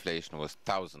when inflation was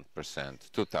 1,000%,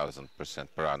 2,000%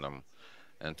 per annum,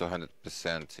 and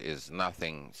 200% is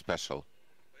nothing special.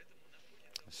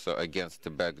 So against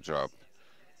the backdrop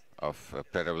of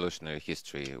pre-revolutionary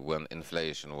history, when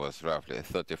inflation was roughly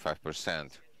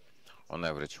 35%, on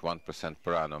average 1%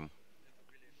 per annum,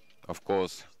 of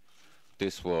course,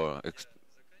 these were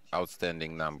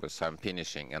outstanding numbers. I'm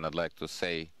finishing, and I'd like to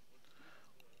say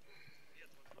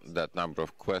that number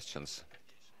of questions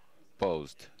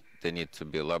posed, they need to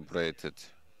be elaborated.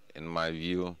 In my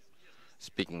view,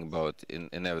 speaking about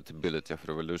inevitability of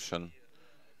revolution,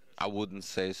 I wouldn't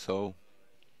say so.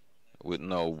 We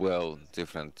know well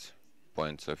different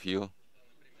points of view.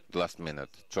 Last minute,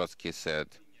 Trotsky said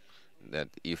that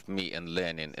if me and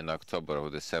Lenin in October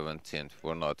of the 17th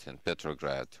were not in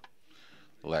Petrograd,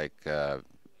 like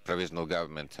provisional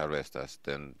government arrest us,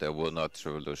 then there will not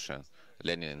revolution.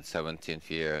 Lenin in 17th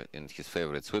year, in his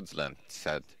favorite Switzerland,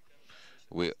 said,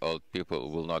 we old people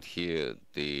will not hear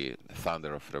the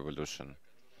thunder of revolution.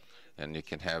 And you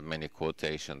can have many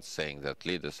quotations saying that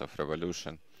leaders of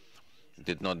revolution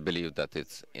did not believe that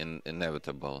it's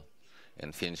inevitable,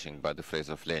 and finishing by the phrase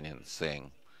of Lenin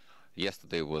saying,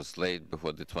 yesterday was late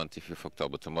before the 25th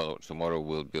October, tomorrow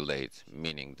will be late,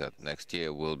 meaning that next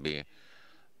year will be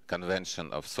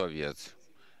convention of Soviets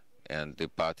and the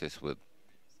parties with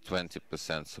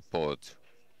 20% support.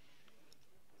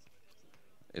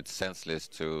 It's senseless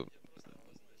to,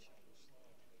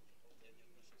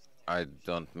 I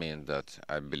don't mean that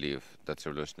I believe that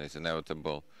revolution is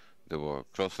inevitable. There were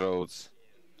crossroads,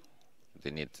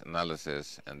 they need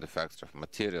analysis, and the facts of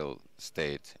material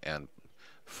state and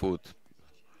food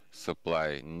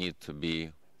supply need to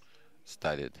be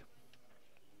studied.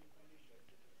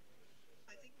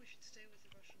 I think we should stay with the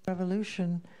Russian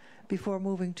Revolution before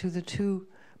moving to the two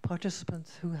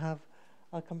participants who have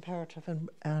a comparative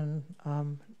and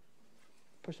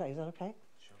perspective. Is that okay?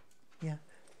 Sure.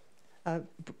 Yeah.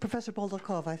 Professor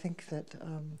Buldakov, I think that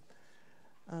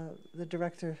the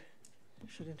director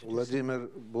should introduce. Vladimir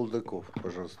Buldakov,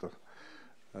 пожалуйста.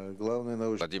 Главный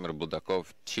научный. Vladimir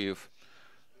Buldakov, Chief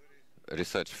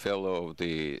Research Fellow of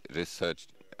the Research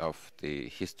of the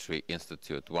History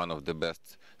Institute, one of the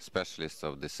best specialists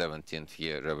of the 17th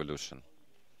year revolution.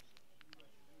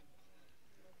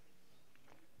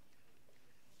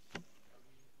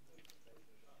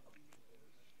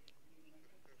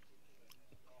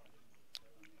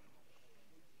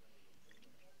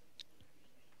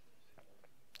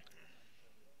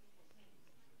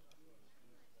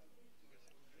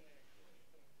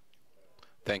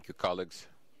 Thank you, colleagues.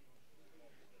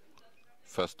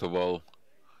 First of all,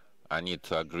 I need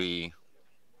to agree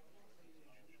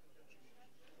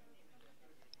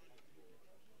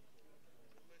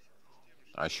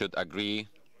I should agree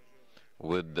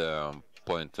with the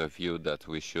point of view that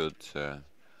we should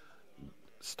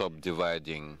stop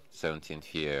dividing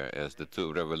 17th year as the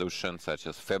two revolutions, such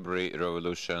as February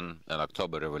Revolution and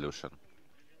October Revolution.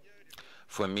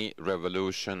 For me,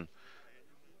 revolution,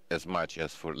 as much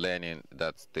as for Lenin,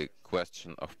 that's the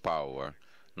question of power,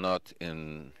 not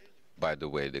in, by the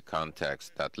way, the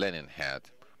context that Lenin had,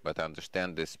 But I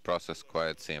understand this process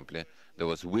quite simply. There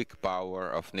was weak power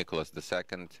of Nicholas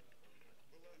II.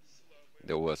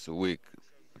 There was weak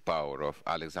power of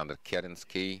Alexander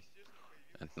Kerensky.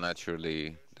 And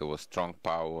naturally, there was strong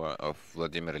power of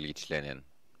Vladimir Ilyich Lenin.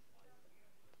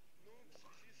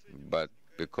 But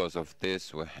because of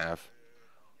this, we have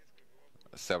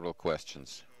several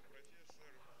questions.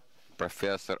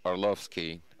 Professor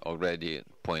Orlovsky already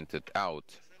pointed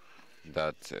out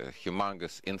that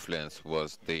humongous influence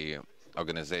was the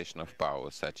organization of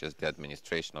power, such as the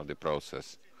administration of the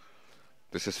process.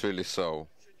 This is really so.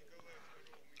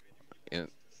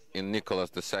 In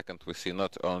Nicholas II, we see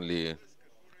not only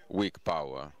weak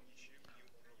power.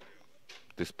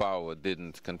 This power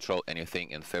didn't control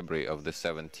anything in February of the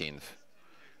 17th.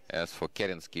 As for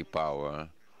Kerensky power,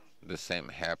 the same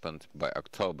happened by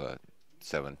October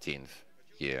 17th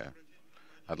year.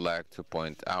 I'd like to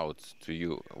point out to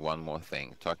you one more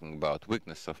thing. Talking about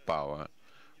weakness of power,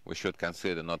 we should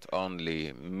consider not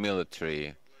only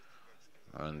military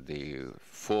and the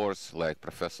force, like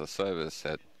Professor Service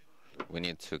said, we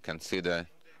need to consider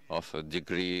also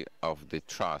degree of the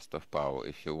trust of power,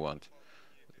 if you want,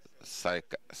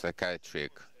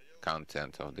 psychiatric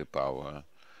content of the power.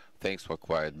 Things were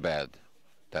quite bad,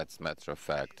 that's matter of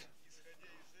fact.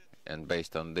 And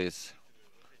based on this,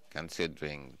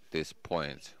 considering this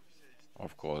point,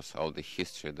 of course, all the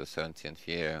history of the 17th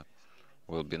year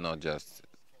will be not just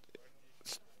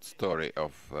story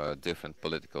of different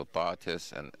political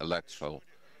parties and electoral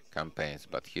campaigns,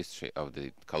 but history of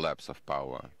the collapse of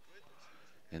power.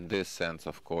 In this sense,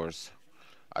 of course,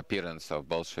 appearance of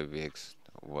Bolsheviks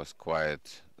was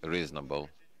quite reasonable.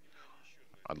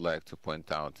 I'd like to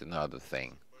point out another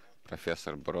thing.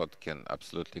 Professor Borodkin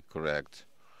absolutely correct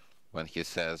when he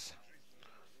says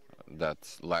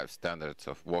that life standards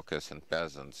of workers and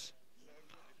peasants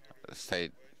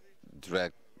stayed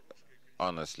direct.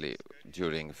 Honestly,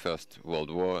 during First World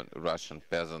War, Russian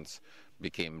peasants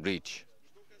became rich.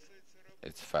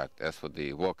 It's fact. As for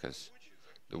the workers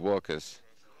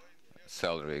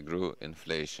salary grew,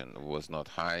 inflation was not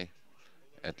high.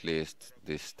 At least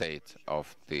the state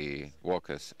of the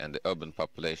workers and the urban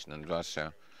population in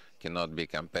Russia cannot be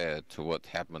compared to what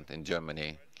happened in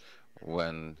Germany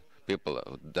when people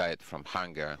died from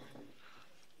hunger,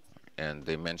 and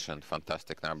they mentioned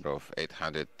fantastic number of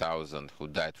 800,000 who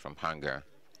died from hunger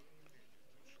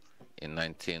in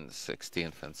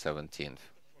 1916th and 17th.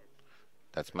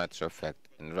 That's matter of fact.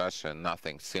 In Russia,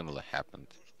 nothing similar happened.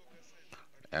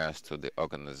 As to the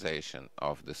organization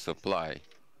of the supply,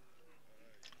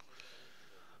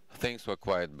 things were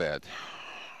quite bad,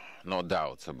 no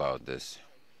doubts about this.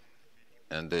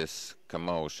 And this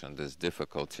commotion, this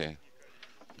difficulty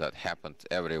that happened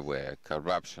everywhere,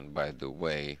 corruption, by the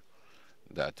way,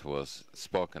 that was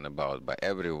spoken about by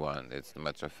everyone. It's a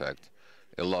matter of fact,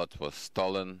 a lot was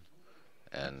stolen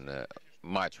and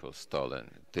much was stolen.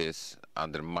 This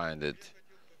undermined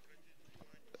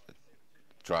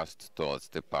trust towards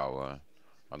the power.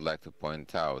 I'd like to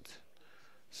point out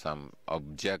some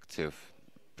objective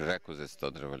prerequisites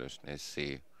to the revolution. You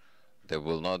see, there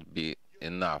will not be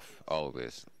enough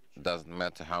always. Doesn't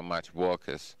matter how much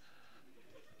workers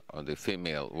or the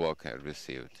female worker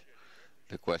received.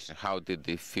 The question, how did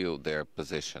they feel their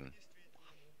position?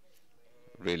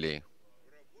 Really,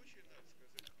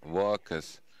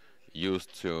 workers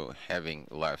used to having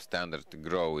life standard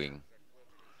growing,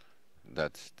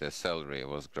 that their salary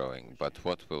was growing. But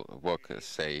what will workers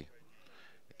say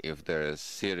if there is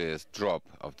serious drop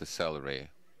of the salary?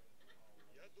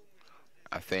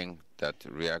 I think that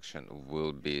reaction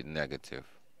will be negative.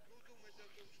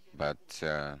 But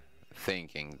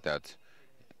thinking that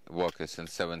workers in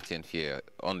 17th year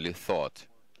only thought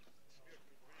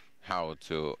how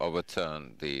to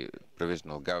overturn the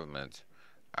provisional government,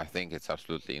 I think it's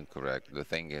absolutely incorrect. The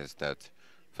thing is that,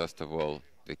 first of all,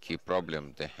 the key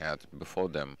problem they had before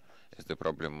them is the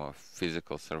problem of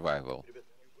physical survival.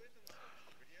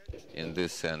 In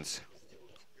this sense,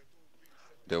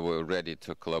 they were ready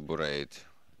to collaborate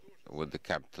with the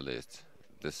capitalists,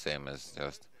 the same as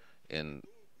just in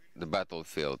the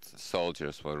battlefield,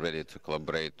 soldiers were ready to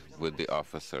collaborate with the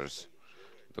officers.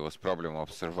 There was problem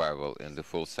of survival in the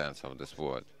full sense of this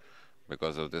word.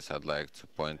 Because of this, I'd like to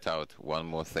point out one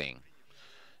more thing.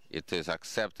 It is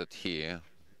accepted here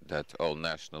that all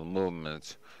national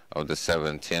movements of the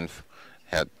 17th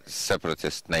had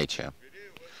separatist nature.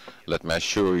 Let me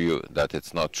assure you that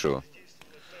it's not true.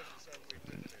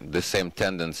 The same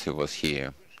tendency was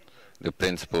here, the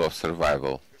principle of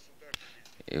survival.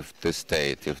 If the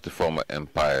state, if the former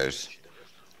empires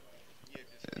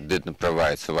didn't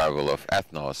provide survival of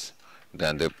ethnos,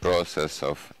 then the process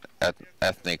of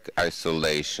ethnic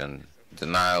isolation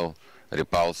denial,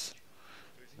 repulse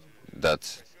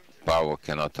that power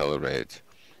cannot tolerate,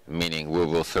 meaning we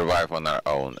will survive on our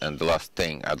own. And the last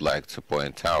thing I'd like to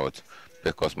point out,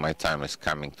 because my time is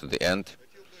coming to the end,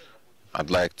 I'd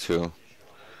like to...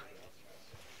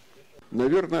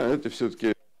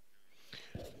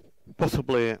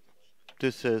 Possibly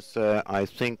this is, I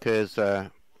think, is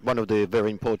one of the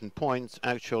very important points.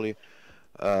 Actually,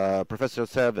 Professor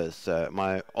Service,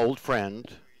 my old friend,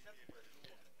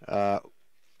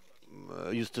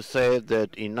 used to say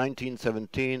that in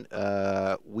 1917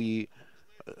 there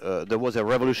was a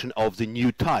revolution of the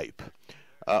new type.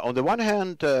 On the one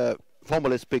hand,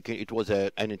 formally speaking, it was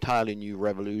an entirely new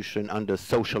revolution under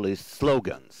socialist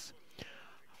slogans.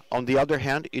 On the other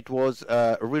hand, it was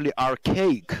a really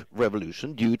archaic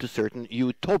revolution due to certain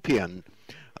utopian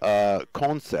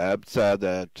concepts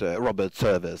that Robert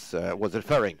Service was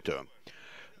referring to.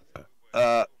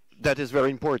 That is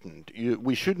very important.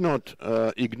 We should not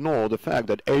ignore the fact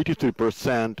that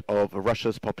 83% of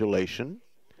Russia's population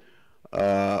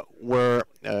were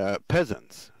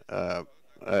peasants.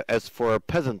 As for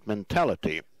peasant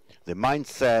mentality, the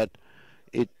mindset,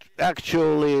 it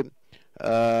actually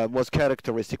was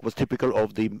typical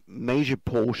of the major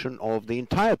portion of the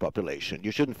entire population.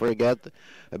 You shouldn't forget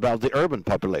about the urban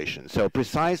population. So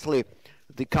precisely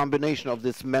the combination of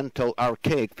this mental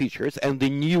archaic features and the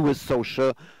newest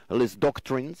socialist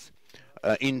doctrines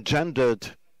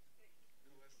engendered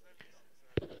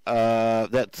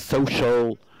that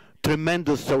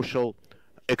tremendous social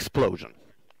explosion.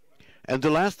 And the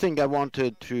last thing I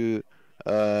wanted to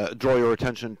draw your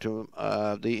attention to,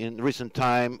 in recent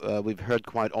time we've heard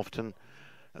quite often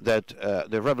that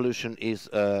the revolution is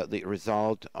the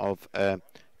result of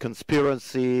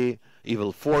conspiracy,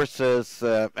 evil forces,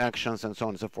 actions, and so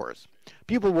on and so forth.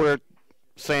 People were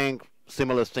saying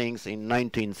similar things in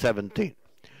 1917,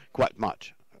 quite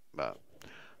much.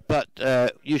 But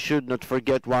you should not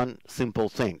forget one simple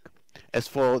thing. As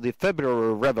for the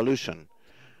February Revolution,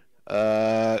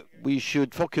 we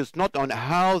should focus not on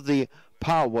how the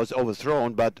power was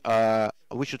overthrown, but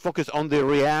we should focus on the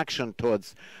reaction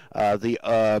towards the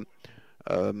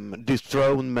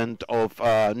dethronement of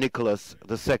Nicholas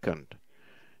II.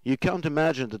 You can't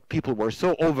imagine that people were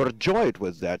so overjoyed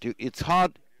with that. It's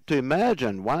hard to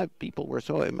imagine why people were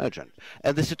so imagined.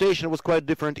 And the situation was quite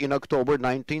different in October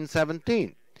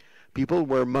 1917. People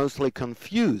were mostly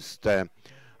confused at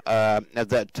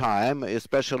that time,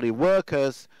 especially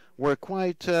workers were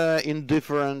quite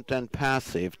indifferent and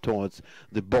passive towards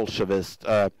the Bolshevist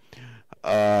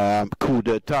coup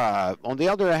d'etat. On the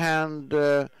other hand,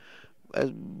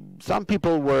 some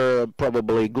people were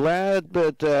probably glad,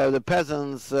 but the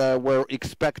peasants were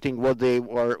expecting what they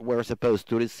were supposed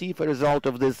to receive as a result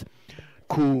of this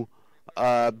coup.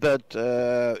 But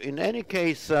in any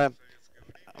case,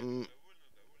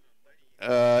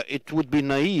 it would be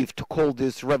naive to call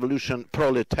this revolution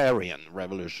proletarian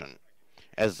revolution,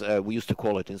 as we used to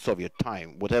call it in Soviet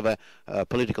time, whatever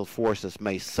political forces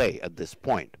may say at this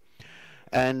point.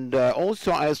 And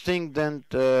also I think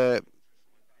that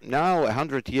now,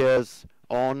 100 years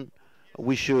on,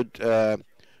 we should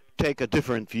take a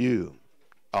different view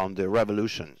on the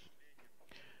revolution.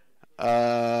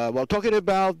 Well, talking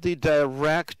about the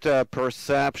direct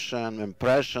perception,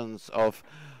 impressions of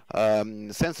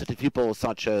sensitive people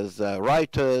such as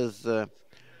writers,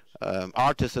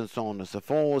 artists, and so on and so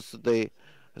forth, they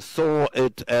saw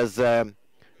it as a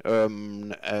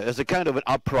kind of an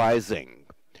uprising,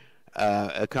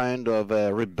 a kind of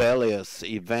a rebellious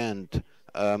event.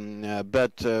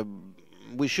 But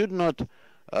we should not.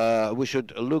 We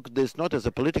should look this not as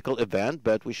a political event,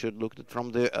 but we should look at it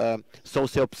from the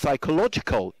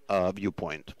socio-psychological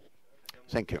viewpoint.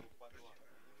 Thank you.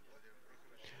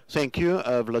 Thank you,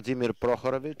 Vladimir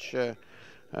Prokhorovich.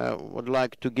 Would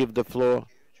like to give the floor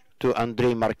to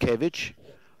Andrei Markevich,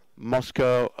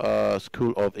 Moscow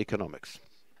School of Economics.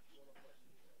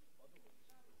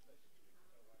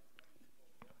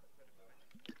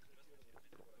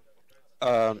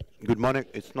 Good morning.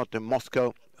 It's not the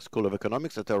Moscow School of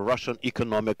Economics, it's a Russian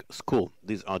economic school.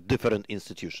 These are different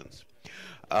institutions.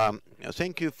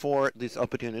 Thank you for this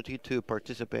opportunity to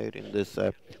participate in this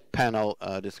panel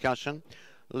discussion.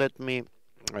 Let me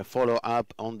follow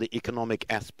up on the economic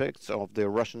aspects of the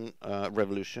Russian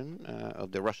revolution,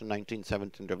 of the Russian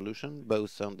 1917 revolution,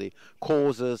 both on the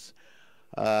causes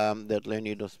that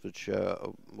Leonid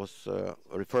was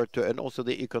referred to, and also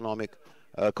the economic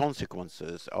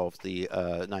consequences of the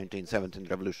 1917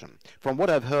 revolution. From what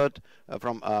I've heard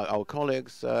from our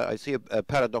colleagues, I see a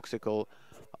paradoxical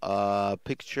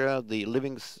picture. The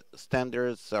living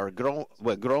standards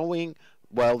were growing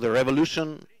while the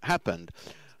revolution happened.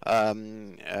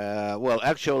 Well,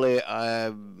 actually,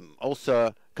 I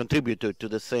also contributed to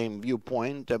the same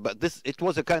viewpoint, but it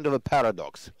was a kind of a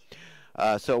paradox.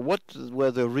 So what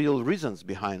were the real reasons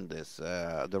behind this,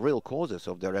 the real causes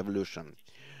of the revolution?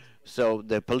 So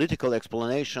the political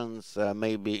explanations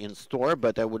may be in store,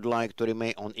 but I would like to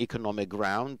remain on economic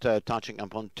ground, touching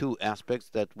upon two aspects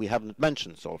that we haven't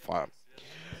mentioned so far.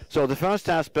 So the first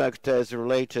aspect is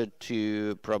related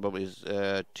to probably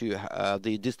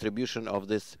the distribution of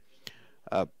this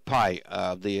pie,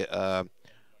 the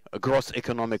gross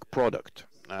economic product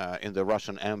in the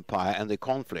Russian Empire, and the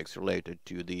conflicts related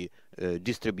to the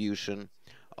distribution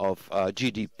of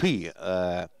GDP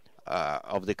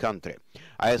of the country.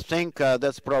 I think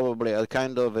that's probably a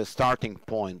kind of a starting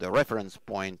point, a reference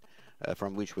point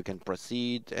from which we can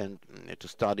proceed and to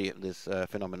study this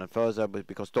phenomenon further, but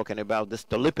because talking about the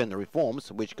Stolypin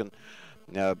reforms, which can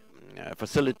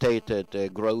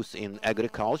facilitated growth in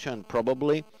agriculture and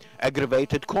probably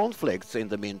aggravated conflicts in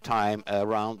the meantime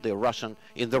around the Russian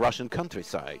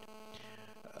countryside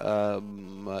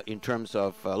in terms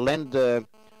of land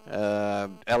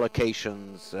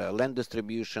allocations, land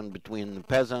distribution between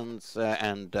peasants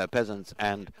and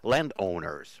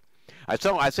landowners.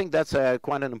 So I think that's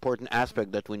quite an important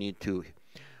aspect that we need to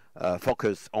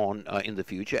focus on in the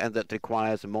future, and that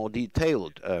requires more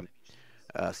detailed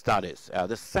studies.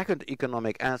 The second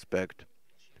economic aspect,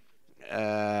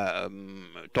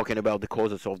 talking about the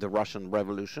causes of the Russian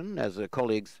Revolution, as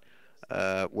colleagues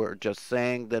were just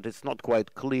saying, that it's not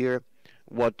quite clear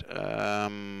what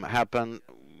happened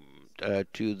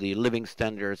to the living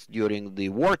standards during the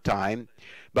wartime,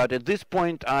 but at this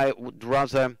point I would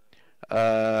rather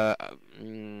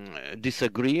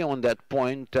disagree on that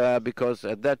point because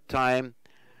at that time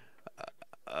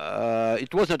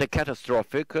it wasn't a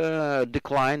catastrophic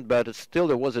decline, but still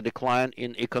there was a decline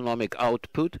in economic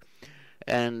output.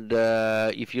 And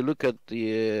if you look at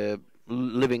the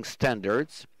living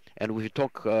standards, and we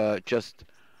talk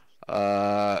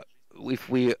if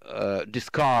we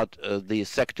discard the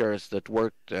sectors that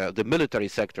worked, the military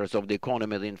sectors of the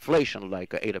economy, the inflation like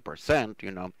 80%,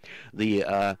 you know, the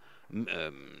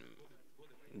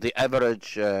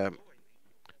average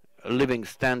living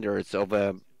standards of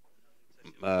a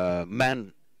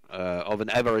man, of an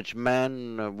average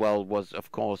man, well, was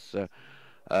of course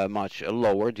much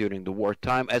lower during the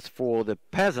wartime. As for the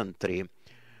peasantry,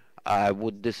 I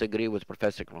would disagree with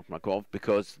Professor Markov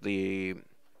because the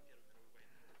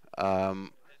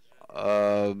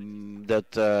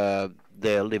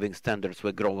their living standards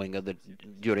were growing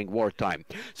during wartime.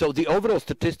 So the overall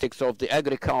statistics of the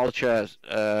agriculture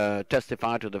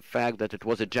testify to the fact that it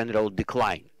was a general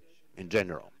decline in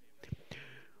general.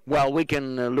 Well, we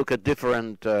can look at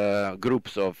different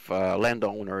groups of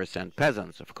landowners and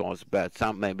peasants, of course, but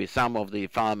maybe some of the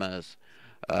farmers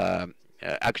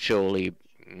actually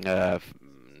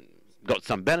got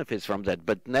some benefits from that,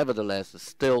 but nevertheless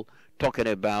still talking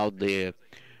about the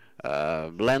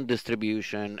land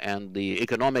distribution and the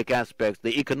economic aspects,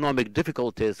 the economic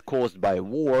difficulties caused by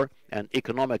war and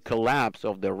economic collapse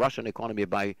of the Russian economy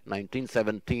by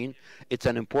 1917. It's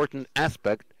an important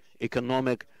aspect,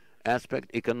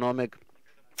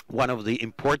 one of the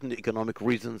important economic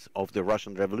reasons of the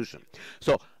Russian Revolution.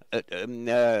 So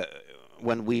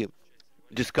when we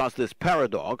discuss this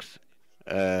paradox,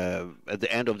 at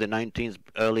the end of the 19th,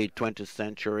 early 20th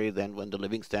century, then when the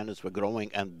living standards were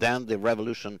growing, and then the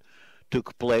revolution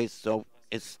took place. So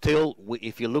it's still,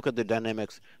 if you look at the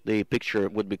dynamics, the picture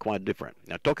would be quite different.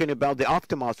 Now, talking about the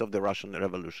aftermath of the Russian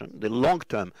Revolution, the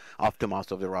long-term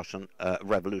aftermath of the Russian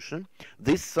Revolution,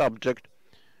 this subject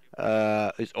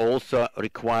is also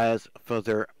requires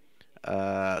further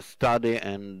study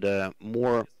and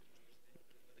more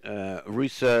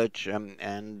research,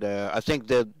 and I think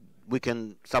that we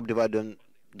can subdivide them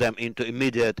into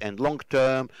immediate and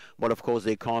long-term, but of course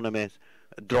the economy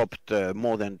dropped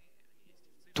more than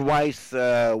twice.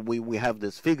 We have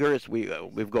these figures,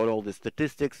 we've got all the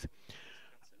statistics,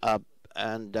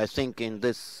 and I think in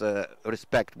this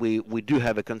respect we do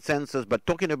have a consensus. But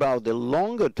talking about the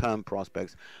longer-term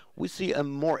prospects, we see a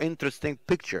more interesting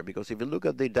picture, because if you look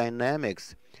at the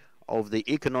dynamics of the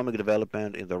economic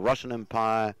development in the Russian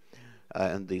Empire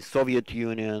and the Soviet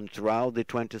Union throughout the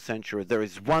 20th century, there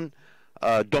is one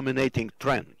dominating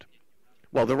trend.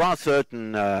 Well, there are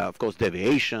certain, of course,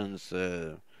 deviations,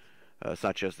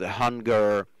 such as the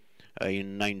hunger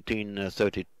in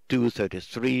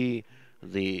 1932-33,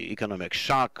 the economic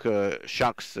shocks in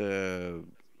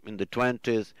the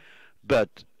 20s,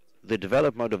 but the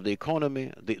development of the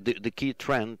economy, the key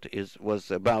trend was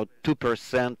about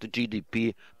 2%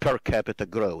 GDP per capita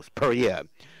growth per year.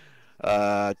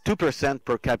 2%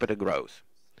 per capita growth.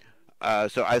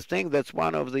 So I think that's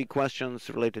one of the questions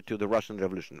related to the Russian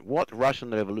Revolution. What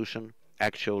Russian Revolution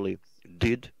actually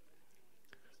did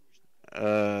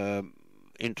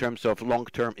in terms of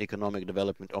long-term economic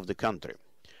development of the country.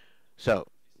 So,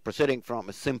 proceeding from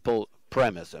a simple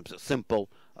premise, a simple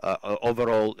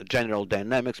overall general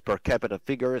dynamics, per capita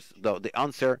figures, though the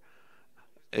answer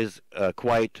is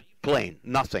quite plain: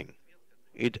 nothing.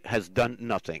 It has done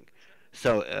nothing.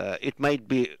 So it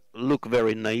might look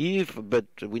very naive, but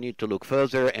we need to look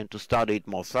further and to study it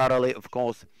more thoroughly, of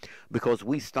course, because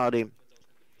we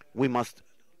must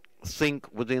think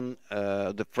within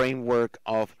the framework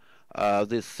of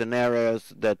these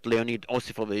scenarios that Leonid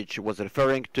Osifovich was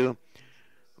referring to.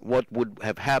 What would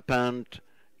have happened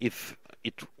if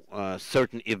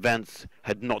certain events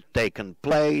had not taken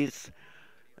place?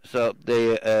 So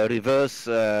the reverse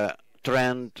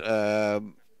trend,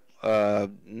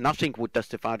 nothing would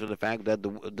testify to the fact that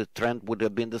the trend would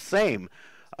have been the same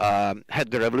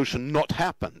had the revolution not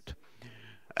happened.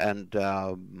 And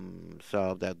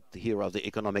so that here are the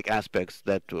economic aspects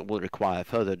that will require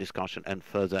further discussion and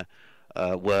further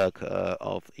work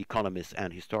of economists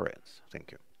and historians.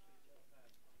 Thank you.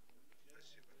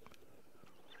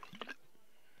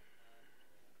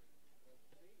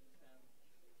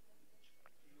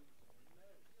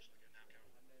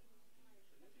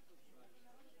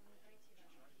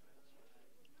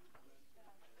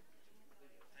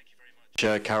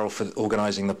 Carol, for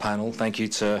organising the panel. Thank you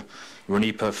to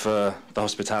RANEPA for the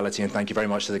hospitality, and thank you very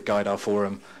much to the Gaidar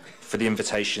Forum for the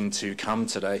invitation to come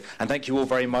today. And thank you all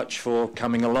very much for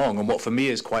coming along on what for me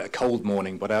is quite a cold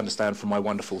morning, but I understand from my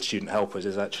wonderful student helpers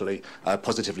is actually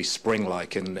positively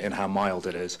spring-like in how mild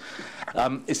it is.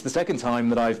 It's the second time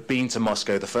that I've been to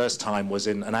Moscow. The first time was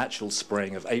in an actual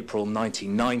spring of April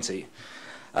 1990.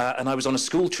 And I was on a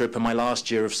school trip in my last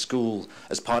year of school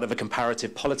as part of a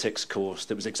comparative politics course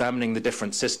that was examining the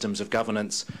different systems of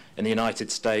governance in the United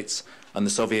States and the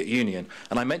Soviet Union.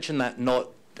 And I mention that not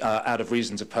out of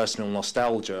reasons of personal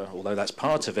nostalgia, although that's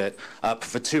part of it, but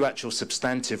for two actual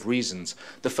substantive reasons.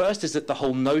 The first is that the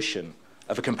whole notion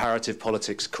of a comparative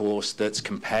politics course that's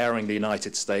comparing the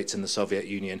United States and the Soviet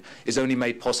Union is only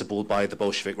made possible by the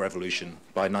Bolshevik Revolution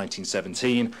by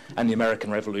 1917 and the American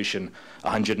Revolution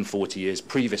 140 years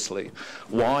previously.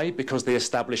 Why? Because they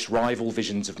established rival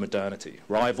visions of modernity,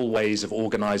 rival ways of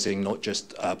organizing not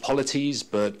just polities,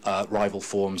 but rival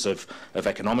forms of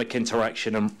economic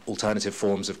interaction and alternative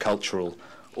forms of cultural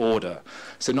order.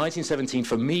 So 1917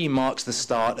 for me marks the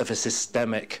start of a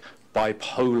systemic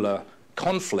bipolar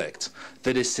conflict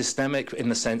that is systemic in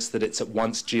the sense that it's at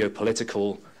once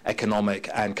geopolitical, economic,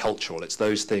 and cultural. It's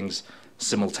those things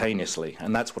simultaneously.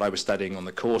 And that's what I was studying on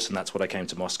the course, and that's what I came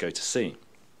to Moscow to see.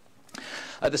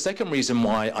 The second reason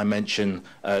why I mention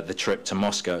the trip to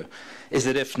Moscow is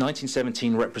that if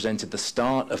 1917 represented the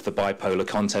start of the bipolar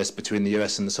contest between the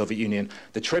US and the Soviet Union,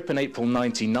 the trip in April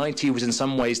 1990 was in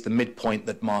some ways the midpoint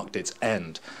that marked its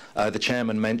end. The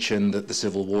chairman mentioned that the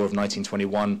Civil War of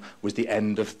 1921 was the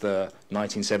end of the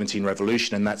 1917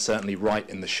 revolution, and that's certainly right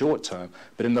in the short term.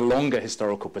 But in the longer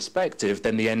historical perspective,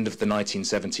 then the end of the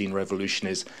 1917 revolution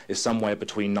is somewhere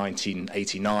between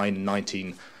 1989 and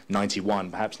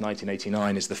 1991. Perhaps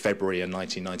 1989 is the February and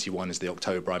 1991 is the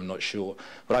October, I'm not sure.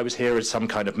 But I was here as some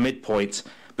kind of midpoint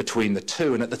between the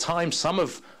two, and at the time some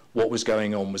of what was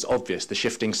going on was obvious. The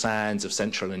shifting sands of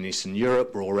Central and Eastern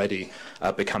Europe were already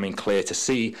becoming clear to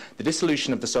see. The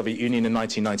dissolution of the Soviet Union in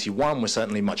 1991 was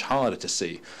certainly much harder to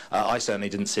see. I certainly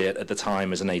didn't see it at the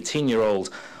time as an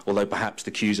 18-year-old, although perhaps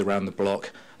the queues around the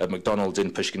block at McDonald's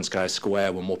in Pushkinskaya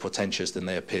Square were more portentous than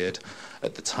they appeared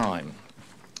at the time.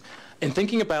 In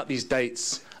thinking about these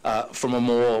dates from a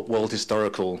more world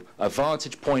historical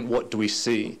vantage point, what do we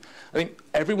see? I think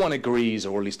everyone agrees,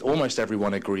 or at least almost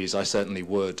everyone agrees, I certainly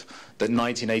would, that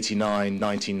 1989,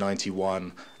 1991,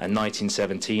 and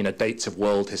 1917 are dates of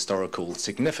world historical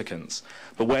significance.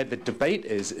 But where the debate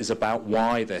is about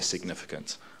why they're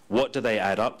significant. What do they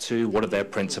add up to? What are their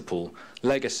principal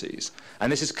legacies?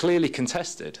 And this is clearly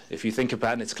contested. If you think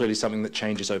about it, it's clearly something that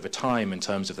changes over time in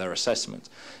terms of their assessment.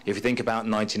 If you think about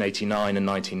 1989 and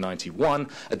 1991,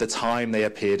 at the time they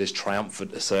appeared as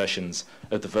triumphant assertions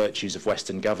of the virtues of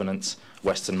Western governance,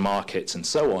 Western markets, and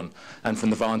so on. And from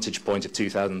the vantage point of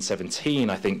 2017,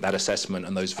 I think that assessment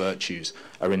and those virtues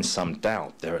are in some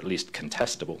doubt. They're at least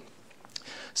contestable.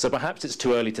 So perhaps it's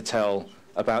too early to tell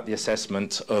about the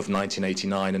assessment of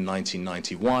 1989 and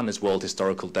 1991 as world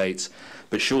historical dates,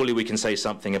 but surely we can say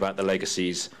something about the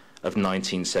legacies of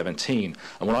 1917.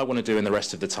 And what I want to do in the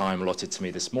rest of the time allotted to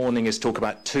me this morning is talk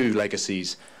about two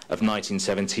legacies of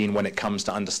 1917 when it comes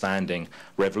to understanding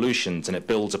revolutions, and it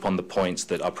builds upon the points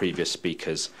that our previous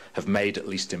speakers have made, at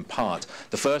least in part.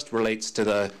 The first relates to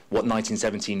what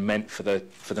 1917 meant for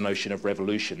the notion of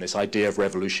revolution, this idea of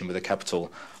revolution with a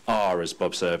capital R, as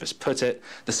Bob Service put it.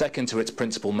 The second to its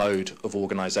principal mode of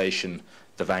organization,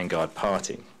 the Vanguard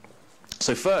Party.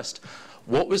 So first,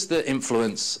 what was the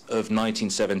influence of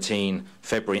 1917,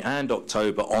 February and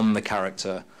October, on the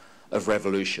character of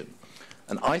revolution?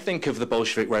 And I think of the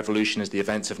Bolshevik Revolution as the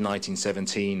events of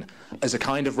 1917 as a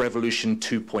kind of revolution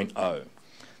 2.0,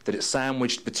 that it's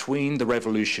sandwiched between the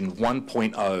revolution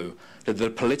 1.0, the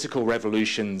political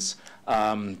revolutions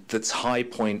that's high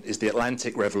point is the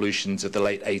Atlantic revolutions of the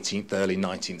late 18th, early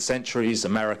 19th centuries,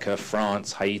 America,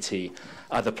 France, Haiti,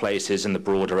 other places in the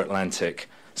broader Atlantic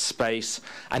space,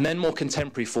 and then more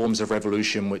contemporary forms of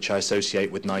revolution which I associate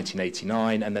with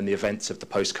 1989, and then the events of the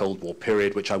post-Cold War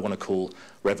period, which I want to call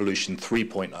Revolution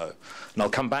 3.0. And I'll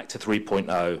come back to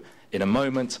 3.0 in a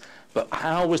moment, but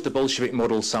how was the Bolshevik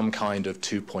model some kind of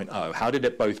 2.0? How did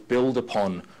it both build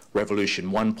upon Revolution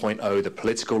 1.0, the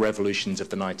political revolutions of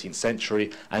the 19th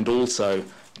century, and also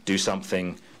do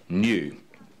something new?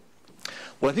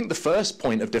 Well, I think the first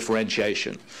point of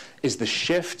differentiation is the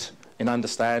shift in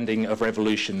understanding of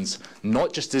revolutions,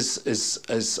 not just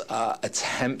as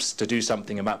attempts to do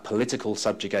something about political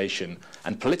subjugation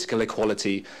and political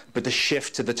equality, but the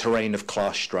shift to the terrain of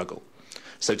class struggle.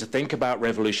 So to think about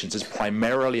revolutions as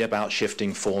primarily about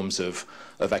shifting forms of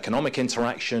economic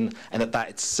interaction, and that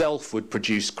itself would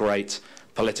produce great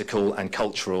political and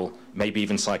cultural, maybe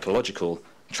even psychological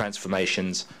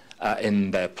transformations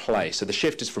in their place. So the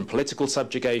shift is from political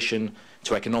subjugation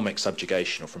to economic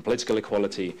subjugation, or from political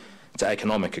equality to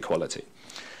economic equality.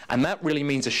 And that really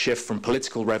means a shift from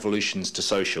political revolutions to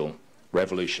social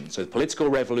revolutions. So the political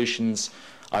revolutions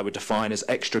I would define as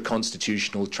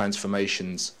extra-constitutional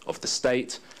transformations of the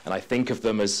state, and I think of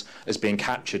them as being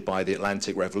captured by the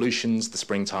Atlantic revolutions, the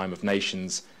springtime of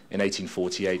nations in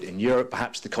 1848 in Europe,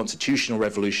 perhaps the constitutional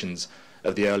revolutions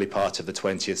of the early part of the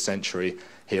 20th century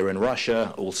here in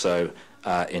Russia, also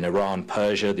in Iran,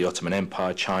 Persia, the Ottoman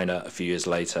Empire, China, a few years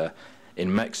later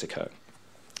in Mexico.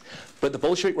 But the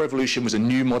Bolshevik Revolution was a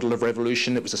new model of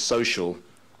revolution. It was a social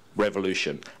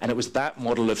revolution. And it was that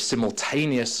model of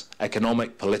simultaneous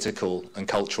economic, political, and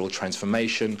cultural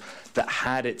transformation that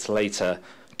had its later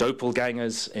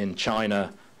doppelgangers in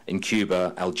China, in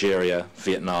Cuba, Algeria,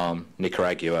 Vietnam,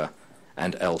 Nicaragua,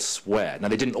 and elsewhere. Now,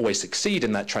 they didn't always succeed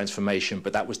in that transformation,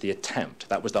 but that was the attempt.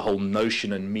 That was the whole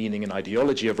notion and meaning and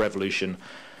ideology of revolution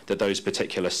that those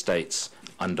particular states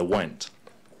underwent.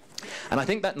 And I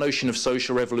think that notion of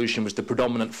social revolution was the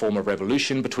predominant form of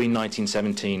revolution between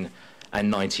 1917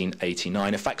 and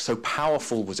 1989. In fact, so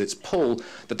powerful was its pull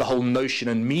that the whole notion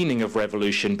and meaning of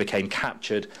revolution became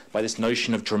captured by this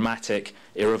notion of dramatic,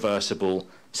 irreversible,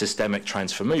 systemic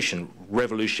transformation,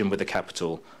 revolution with a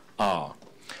capital R.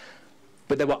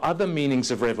 But there were other meanings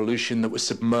of revolution that were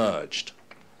submerged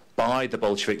by the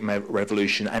Bolshevik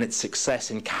Revolution and its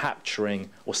success in capturing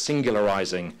or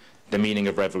singularizing the meaning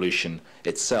of revolution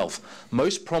itself.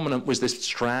 Most prominent was this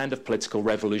strand of political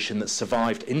revolution that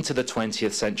survived into the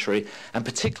 20th century, and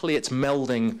particularly its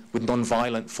melding with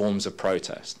non-violent forms of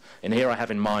protest. And here I have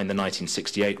in mind the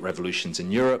 1968 revolutions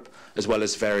in Europe, as well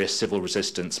as various civil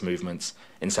resistance movements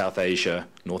in South Asia,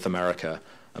 North America,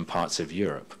 and parts of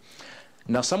Europe.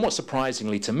 Now, somewhat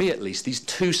surprisingly, to me at least, these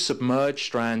two submerged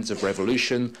strands of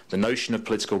revolution, the notion of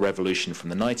political revolution from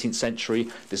the 19th century,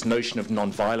 this notion of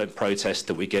non-violent protest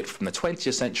that we get from the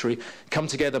 20th century, come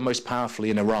together most powerfully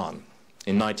in Iran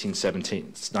in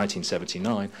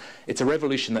 1979. It's a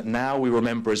revolution that now we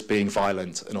remember as being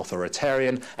violent and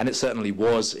authoritarian, and it certainly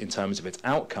was in terms of its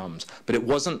outcomes, but it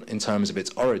wasn't in terms of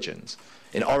its origins.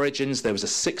 In origins, there was a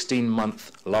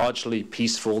 16-month, largely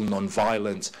peaceful,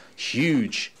 non-violent,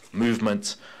 huge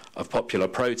movement of popular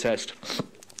protest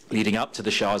leading up to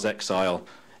the Shah's exile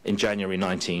in January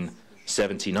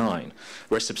 1979,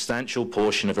 where a substantial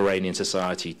portion of Iranian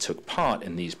society took part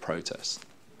in these protests.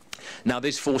 Now,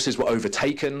 these forces were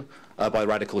overtaken by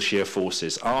radical Shia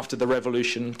forces. After the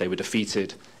revolution, they were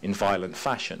defeated in violent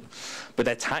fashion. But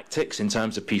their tactics in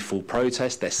terms of peaceful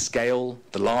protest, their scale,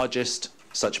 the largest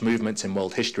such movements in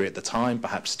world history at the time,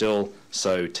 perhaps still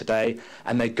so today,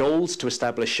 and their goals to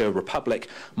establish a republic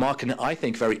mark an, I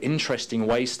think, very interesting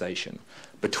way station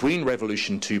between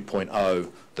Revolution 2.0,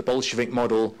 the Bolshevik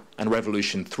model, and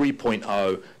Revolution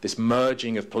 3.0, this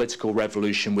merging of political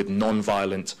revolution with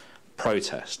non-violent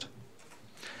protest.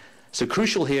 So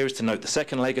crucial here is to note the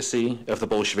second legacy of the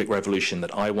Bolshevik Revolution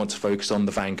that I want to focus on,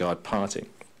 the Vanguard Party.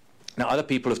 Now, other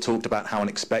people have talked about how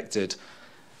unexpected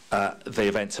the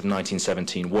events of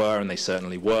 1917 were, and they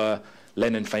certainly were.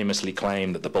 Lenin famously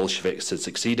claimed that the Bolsheviks had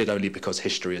succeeded only because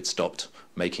history had stopped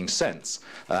making sense.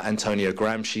 Antonio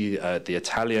Gramsci, the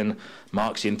Italian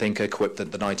Marxian thinker, quipped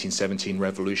that the 1917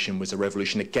 revolution was a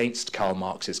revolution against Karl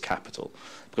Marx's capital,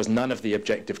 because none of the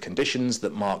objective conditions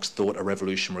that Marx thought a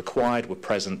revolution required were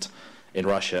present in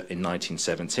Russia in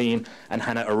 1917. And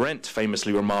Hannah Arendt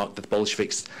famously remarked that the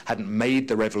Bolsheviks hadn't made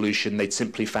the revolution, they'd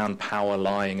simply found power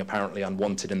lying apparently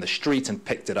unwanted in the street and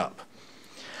picked it up.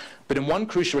 But in one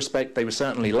crucial respect, they were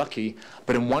certainly lucky,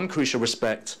 but in one crucial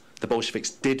respect, the Bolsheviks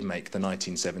did make the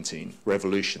 1917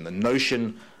 revolution. The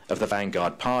notion of the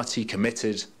vanguard party,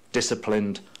 committed,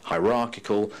 disciplined,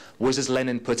 hierarchical, was, as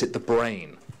Lenin put it, the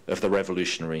brain of the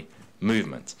revolutionary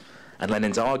movement. And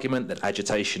Lenin's argument that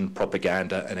agitation,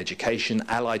 propaganda, and education,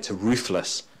 allied to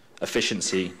ruthless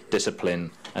efficiency,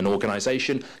 discipline, and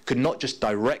organization, could not just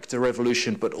direct a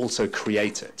revolution, but also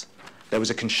create it. There was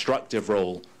a constructive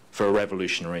role for a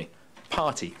revolutionary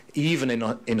party, even in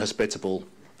inhospitable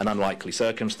and unlikely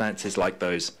circumstances like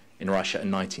those in Russia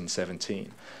in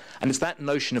 1917. And it's that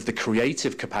notion of the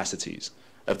creative capacities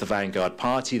of the vanguard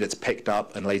party that's picked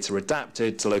up and later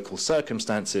adapted to local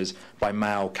circumstances by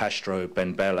Mao, Castro,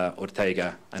 Ben Bella,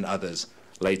 Ortega, and others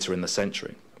later in the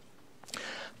century.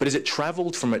 But as it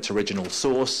traveled from its original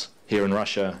source here in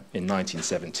Russia in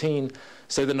 1917,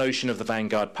 so the notion of the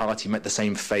vanguard party met the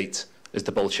same fate as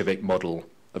the Bolshevik model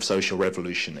of social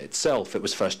revolution itself. It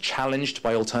was first challenged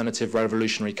by alternative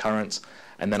revolutionary currents,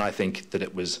 and then I think that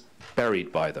it was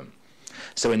buried by them.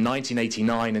 So in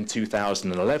 1989 and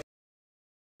 2011,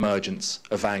 emergence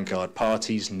of vanguard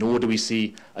parties, nor do we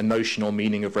see a notion or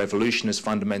meaning of revolution as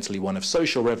fundamentally one of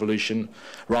social revolution.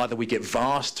 Rather, we get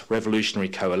vast revolutionary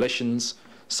coalitions,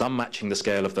 some matching the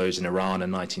scale of those in Iran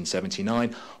in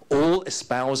 1979, all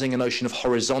espousing a notion of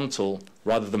horizontal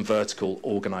rather than vertical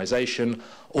organization,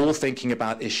 all thinking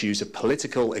about issues of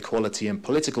political equality and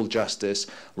political justice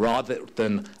rather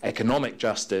than economic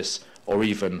justice or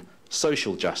even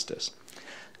social justice.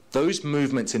 Those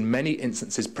movements in many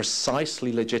instances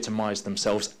precisely legitimize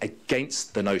themselves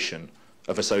against the notion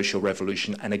of a social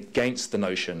revolution and against the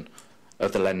notion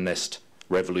of the Leninist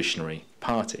Revolutionary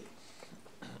Party.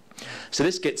 So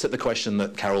this gets at the question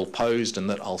that Carol posed and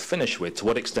that I'll finish with. To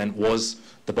what extent was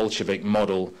the Bolshevik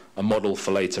model a model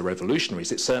for later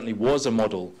revolutionaries? It certainly was a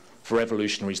model for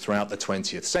revolutionaries throughout the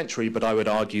 20th century, but I would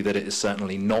argue that it is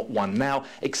certainly not one now,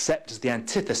 except as the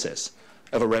antithesis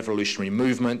of a revolutionary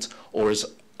movement, or as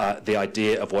the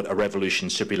idea of what a revolution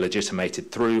should be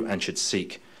legitimated through and should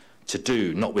seek to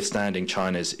do, notwithstanding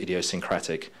China's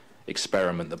idiosyncratic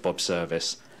experiment that Bob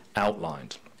Service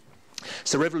outlined.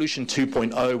 So Revolution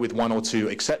 2.0, with one or two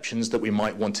exceptions that we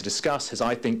might want to discuss, has,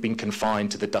 I think, been confined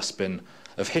to the dustbin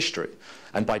of history.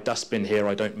 And by dustbin here,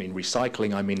 I don't mean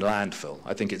recycling, I mean landfill.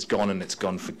 I think it's gone, and it's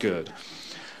gone for good.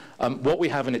 What we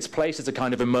have in its place is a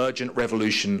kind of emergent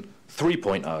Revolution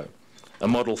 3.0, a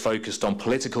model focused on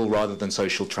political rather than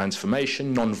social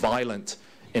transformation, non-violent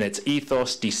in its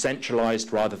ethos,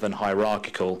 decentralized rather than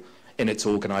hierarchical in its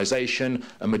organization,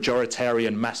 a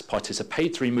majoritarian mass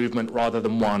participatory movement rather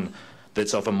than one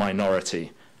that's of a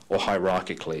minority or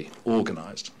hierarchically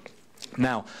organized.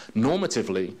 Now,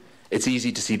 normatively, it's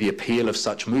easy to see the appeal of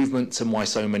such movements and why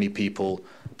so many people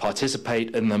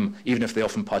participate in them, even if they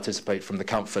often participate from the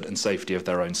comfort and safety of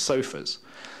their own sofas.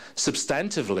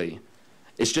 Substantively,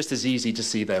 it's just as easy to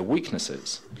see their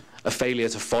weaknesses: a failure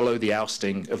to follow the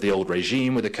ousting of the old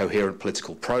regime with a coherent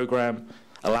political program,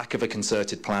 a lack of a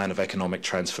concerted plan of economic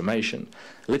transformation,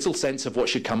 little sense of what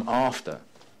should come after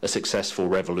a successful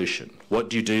revolution. What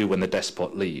do you do when the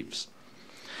despot leaves?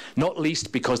 Not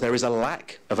least because there is a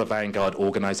lack of a vanguard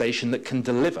organization that can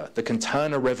deliver, that can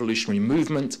turn a revolutionary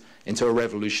movement into a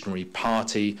revolutionary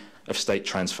party of state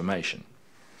transformation.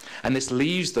 And this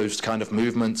leaves those kind of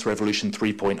movements, Revolution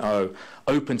 3.0,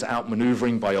 open to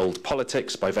outmaneuvering by old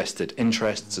politics, by vested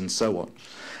interests, and so on.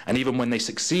 And even when they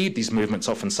succeed, these movements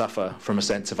often suffer from a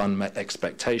sense of unmet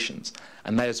expectations.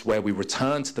 And there's where we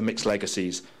return to the mixed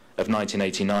legacies of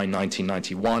 1989,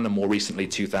 1991, and more recently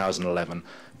 2011.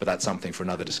 But that's something for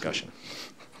another discussion.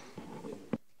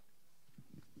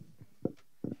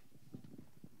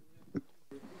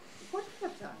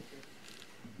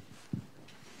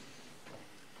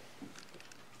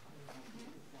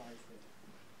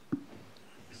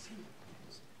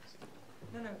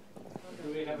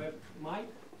 Do we have a mic?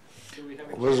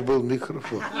 У вас был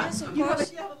микрофон. Yes, of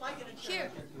course.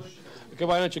 Here. Okay,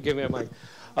 why don't you give me a mic?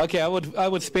 Okay, I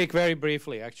would speak very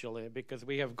briefly, actually, because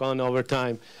we have gone over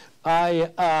time.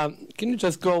 Can you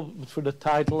just go through the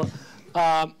title?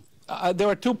 there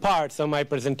are two parts of my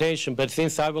presentation, but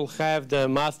since I will have the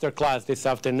master class this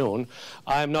afternoon,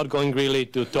 I'm not going really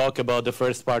to talk about the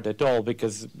first part at all,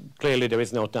 because clearly there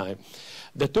is no time.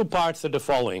 The two parts are the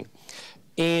following.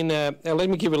 Let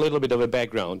me give you a little bit of a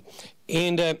background.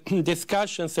 In the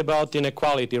discussions about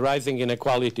inequality, rising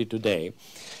inequality today,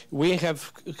 we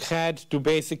have had to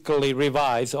basically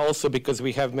revise, also because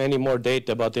we have many more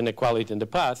data about inequality in the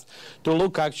past, to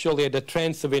look actually at the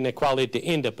trends of inequality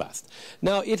in the past.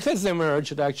 Now, it has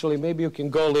emerged, actually, maybe you can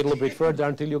go a little bit further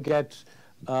until you get,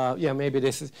 yeah, maybe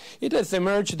this is, it has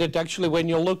emerged that actually when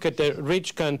you look at the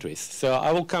rich countries, so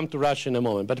I will come to Russia in a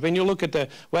moment, but when you look at the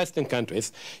Western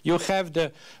countries, you have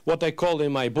what I call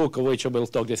in my book, of which I will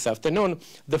talk this afternoon,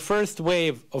 the first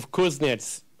wave of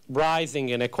Kuznets rising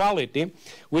inequality,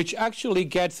 which actually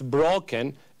gets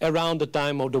broken around the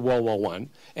time of the World War I.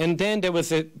 And then there was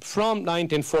from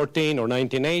 1914 or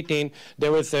 1918,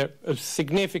 there was a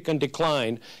significant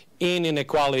decline in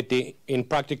inequality in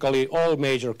practically all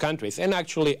major countries, and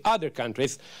actually other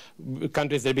countries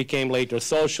that became later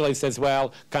socialist as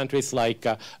well, countries like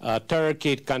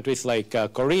Turkey, countries like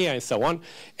Korea, and so on.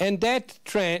 And that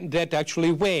trend, that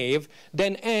actually wave,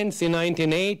 then ends in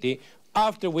 1980,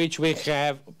 after which we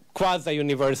have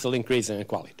quasi-universal increase in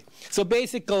inequality. So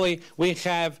basically, we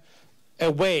have a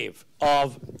wave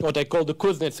of what I call the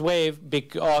Kuznets wave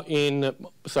in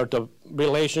sort of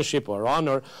relationship or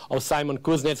honor of Simon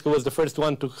Kuznets, who was the first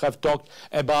one to have talked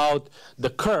about the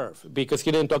curve, because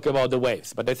he didn't talk about the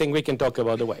waves. But I think we can talk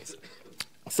about the waves.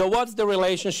 So what's the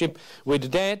relationship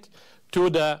with that to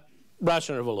the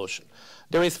Russian Revolution?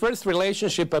 There is first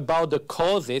relationship about the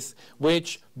causes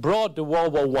which brought the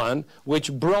World War I, which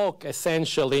broke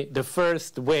essentially the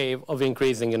first wave of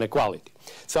increasing inequality.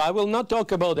 So I will not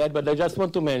talk about that, but I just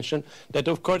want to mention that,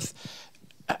 of course,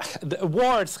 the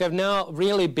wars have now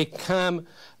really become,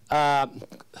 how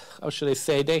should I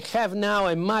say, they have now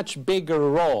a much bigger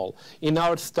role in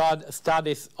our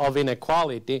studies of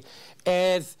inequality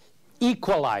as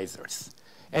equalizers.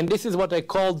 And this is what I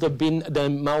call the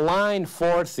malign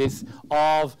forces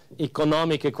of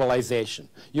economic equalization.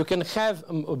 You can have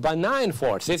benign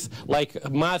forces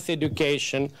like mass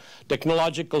education,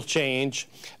 technological change,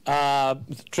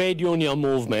 trade union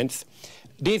movements.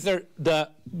 These are the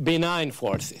benign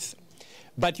forces.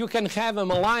 But you can have a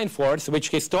malign force, which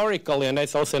historically, and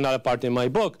that's also another part in my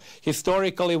book,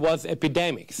 historically was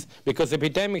epidemics. Because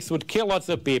epidemics would kill lots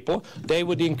of people, they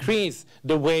would increase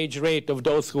the wage rate of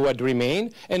those who had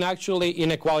remained, and actually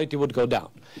inequality would go down.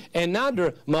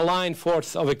 Another malign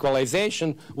force of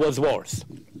equalization was wars.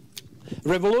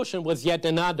 Revolution was yet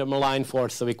another malign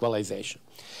force of equalization.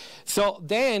 So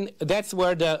then that's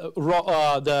where the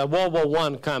World War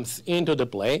I comes into the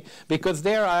play, because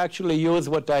there I actually use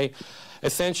what I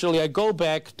go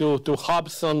back to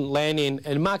Hobson, Lenin,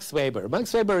 and Max Weber.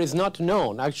 Max Weber is not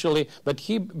known, actually, but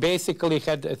he basically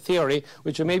had a theory,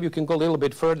 which maybe you can go a little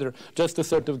bit further, just to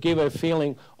sort of give a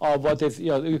feeling of what is,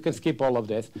 you can skip all of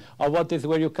this, of what is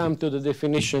where you come to the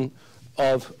definition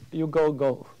of, you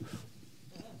go.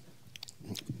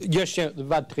 Jeszcze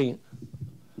dwa, trzy.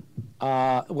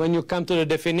 When you come to the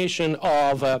definition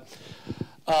of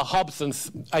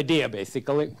Hobson's idea,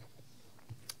 basically.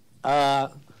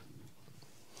 Это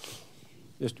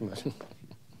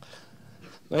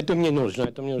мне нужно,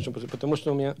 потому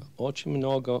что у меня очень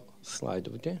много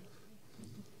слайдов. Где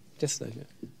слайды?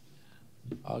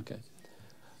 Okay.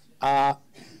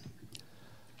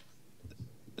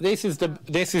 This is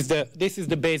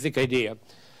the basic idea.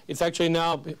 It's actually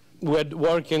now we're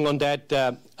working on that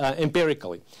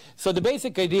empirically. So the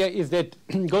basic idea is that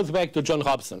goes back to John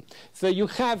Hobson. So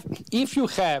if you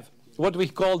have what we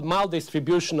call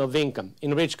maldistribution of income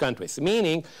in rich countries,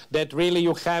 meaning that really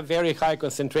you have very high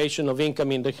concentration of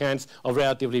income in the hands of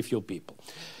relatively few people.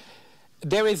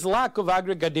 There is lack of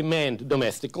aggregate demand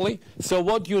domestically, so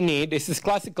what you need, this is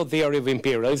classical theory of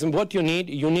imperialism, what you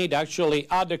need actually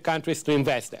other countries to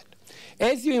invest that.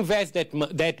 As you invest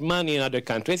that money in other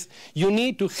countries, you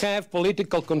need to have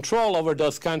political control over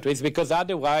those countries, because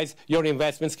otherwise your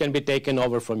investments can be taken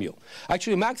over from you.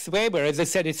 Actually, Max Weber, as I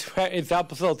said, it's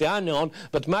absolutely unknown,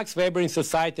 but Max Weber in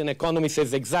Society and Economy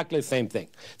says exactly the same thing.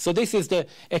 So this is the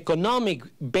economic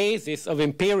basis of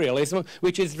imperialism,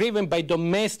 which is driven by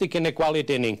domestic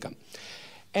inequality in income.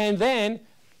 And then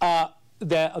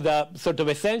the sort of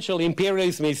essential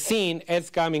imperialism is seen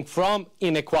as coming from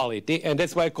inequality, and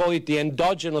that's why I call it the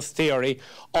endogenous theory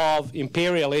of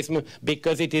imperialism,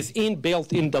 because it is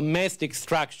inbuilt in domestic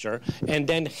structure and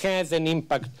then has an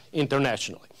impact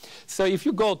internationally. So if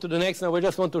you go to the next one, we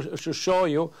just want to show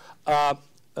you, want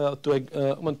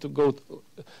to go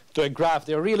to a graph.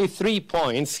 There are really 3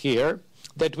 points here.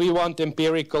 that we want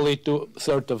empirically to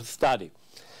sort of study.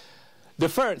 The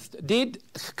first, did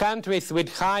countries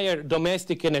with higher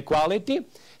domestic inequality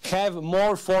have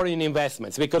more foreign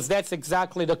investments? Because that's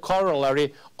exactly the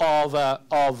corollary of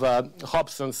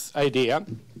Hobson's idea.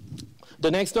 The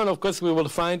next one, of course, we will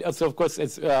find, so of course,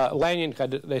 Lenin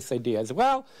had this idea as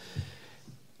well.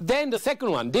 Then the second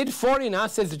one, did foreign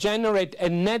assets generate a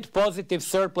net positive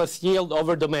surplus yield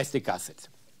over domestic assets?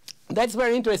 That's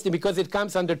very interesting because it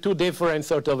comes under two different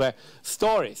sort of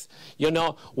stories. You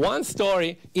know, one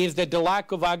story is that the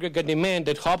lack of aggregate demand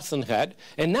that Hobson had.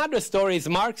 Another story is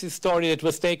Marx's story that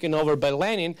was taken over by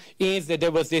Lenin, is that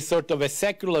there was this sort of a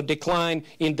secular decline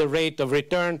in the rate of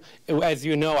return, as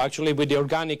you know, actually with the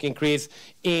organic increase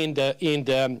in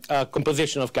the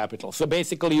composition of capital. So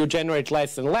basically you generate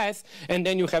less and less, and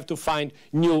then you have to find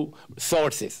new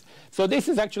sources. So this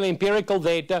is actually empirical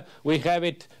data. We have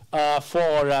it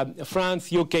for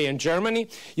France, UK, and Germany.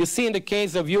 You see in the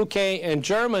case of UK and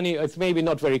Germany, it's maybe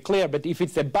not very clear, but if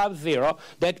it's above zero,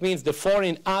 that means the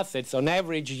foreign assets on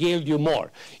average yield you more.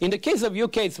 In the case of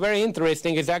UK, it's very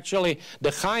interesting. It's actually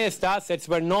the highest assets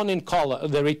were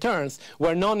the returns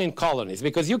were non in colonies,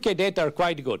 because UK data are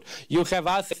quite good. You have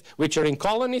assets which are in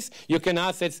colonies, you can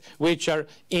assets which are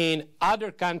in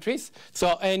other countries.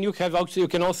 So, and you have also, you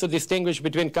can also distinguish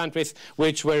between countries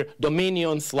which were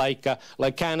dominions like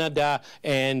Canada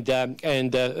and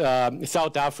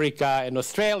South Africa and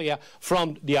Australia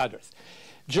from the others.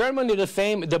 Germany the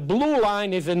same. The blue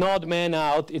line is an odd man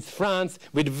out. It's France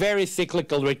with very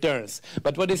cyclical returns.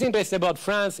 But what is interesting about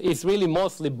France is really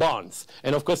mostly bonds.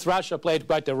 And of course Russia played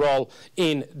quite a role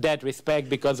in that respect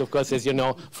because of course, as you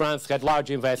know, France had large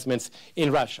investments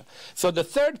in Russia. So the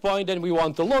third point that we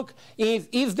want to look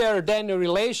is there then a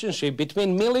relationship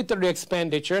between military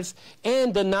expenditures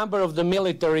and the number of the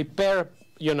military per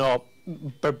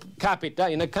capita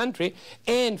in a country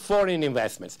and foreign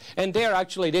investments. And there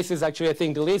actually, this is actually I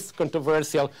think the least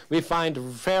controversial. We find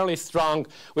fairly strong,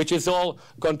 which is all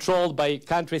controlled by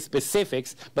country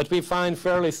specifics, but we find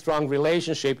fairly strong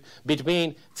relationship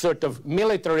between sort of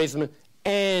militarism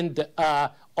and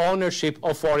ownership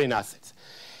of foreign assets.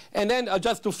 And then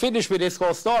just to finish with this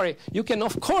whole story, you can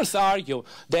of course argue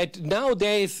that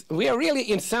nowadays we are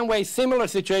really in some way similar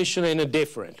situation and a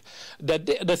different.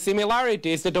 The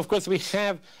similarity is that of course we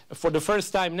have, for the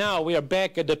first time now, we are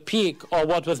back at the peak of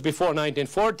what was before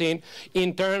 1914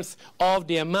 in terms of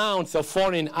the amounts of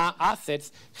foreign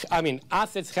assets,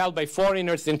 assets held by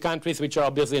foreigners in countries which are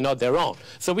obviously not their own.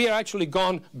 So we are actually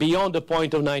gone beyond the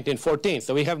point of 1914,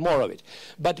 so we have more of it.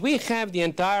 But we have the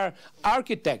entire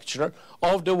architecture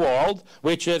of the world,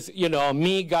 which is,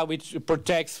 MIGA, which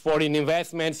protects foreign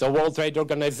investments, the World Trade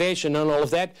Organization, and all of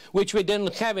that, which we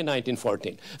didn't have in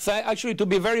 1914. So actually, to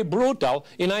be very brutal,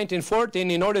 in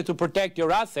 1914, in order to protect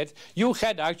your assets, you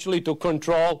had actually to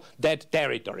control that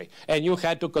territory. And you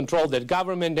had to control that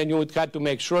government, and you had to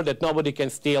make sure that nobody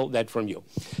can steal that from you.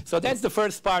 So that's the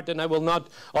first part, and I will not,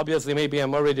 obviously, maybe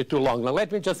I'm already too long. Now,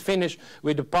 let me just finish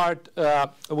with the part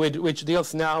which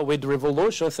deals now with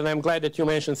revolutions, and I'm glad that you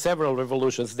mentioned several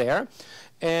revolutions there.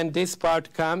 And this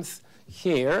part comes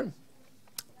here.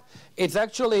 It's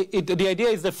actually, the idea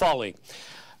is the following.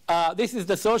 This is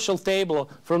the social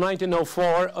table from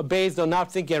 1904 based on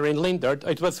Nafziger and Leonard.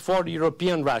 It was for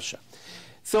European Russia.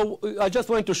 So I just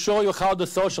want to show you how the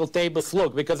social tables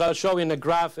look, because I'll show in a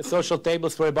graph social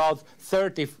tables for about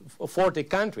 30, 40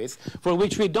 countries for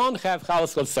which we don't have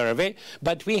household survey,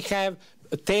 but we have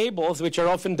tables which are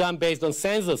often done based on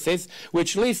censuses,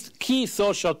 which list key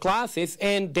social classes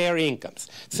and their incomes.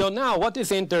 So now what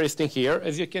is interesting here,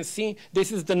 as you can see,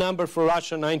 this is the number for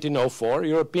Russia 1904,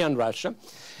 European Russia.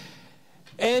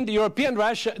 And European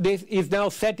Russia, this is now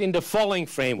set in the following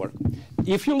framework.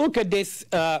 If you look at this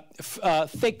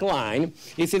thick line,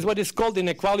 this is what is called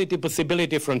inequality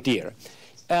possibility frontier.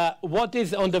 What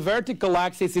is on the vertical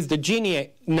axis is the Gini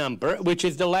number, which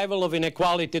is the level of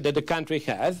inequality that the country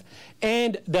has,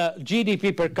 and the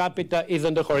GDP per capita is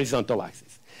on the horizontal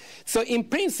axis. So in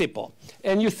principle,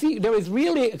 and you see there is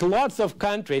really lots of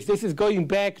countries, this is going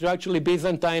back to actually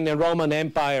Byzantine and Roman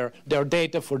Empire, there are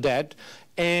data for that,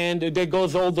 and that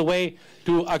goes all the way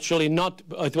to actually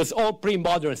it was all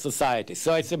pre-modern society.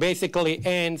 So it basically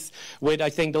ends with, I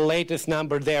think the latest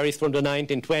number there is from the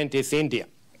 1920s, India.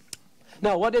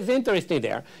 Now, what is interesting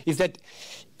there is that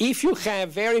if you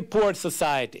have very poor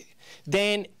society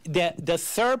then the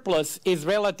surplus is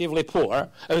relatively poor,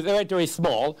 very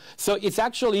small. So it's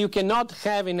actually, you cannot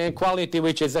have inequality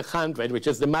which is 100, which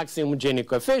is the maximum Gini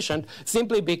coefficient,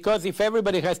 simply because if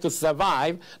everybody has to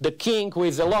survive, the king who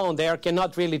is alone there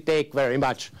cannot really take very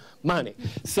much money.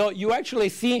 So you actually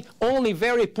see only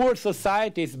very poor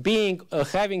societies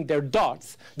having their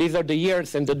dots, these are the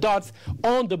years and the dots,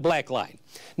 on the black line.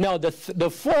 Now the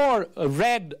four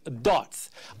red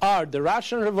dots are the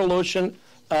Russian Revolution,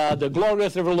 the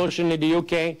Glorious Revolution in the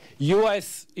UK,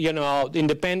 US,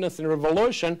 independence and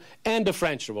revolution, and the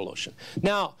French Revolution.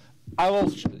 Now,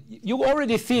 you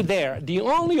already see there, the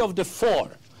only of the four,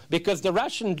 because the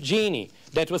Russian Gini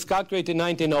that was calculated in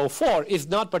 1904 is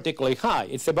not particularly high.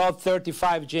 It's about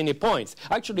 35 Gini points.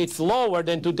 Actually, it's lower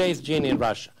than today's Gini in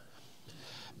Russia.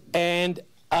 And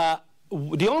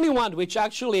the only one which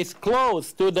actually is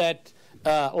close to that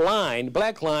line,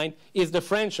 black line, is the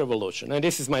French Revolution. And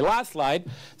this is my last slide.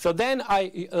 So then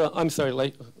I'm sorry,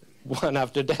 like one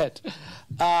after that.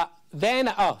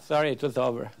 Oh, sorry, it was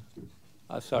over.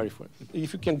 Sorry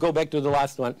if you can go back to the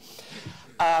last one.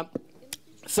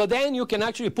 So then you can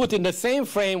actually put in the same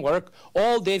framework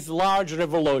all these large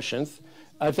revolutions.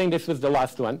 I think this was the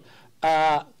last one,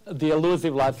 the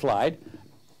elusive last slide.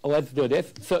 Let's do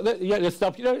this. So let's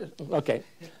stop here. Okay.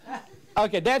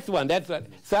 Okay, that's one.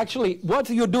 So actually, what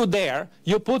you do there,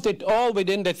 you put it all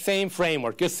within the same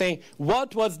framework. You're saying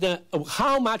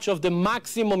how much of the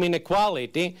maximum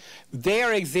inequality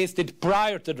there existed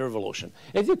prior to the revolution.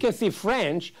 As you can see,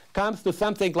 French comes to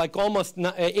something like almost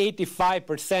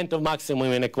 85% of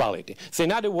maximum inequality. So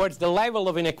in other words, the level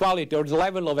of inequality or the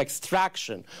level of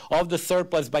extraction of the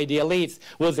surplus by the elites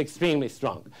was extremely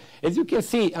strong. As you can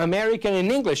see, American and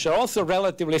English are also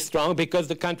relatively strong because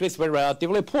the countries were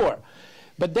relatively poor.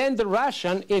 But then the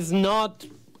Russian is not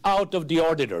out of the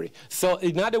ordinary. So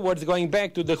in other words, going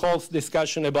back to the whole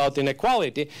discussion about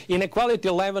inequality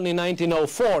level in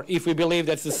 1904, if we believe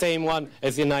that's the same one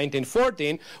as in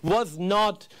 1914, was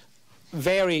not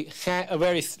very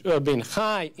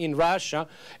high in Russia,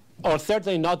 or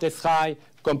certainly not as high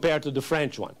compared to the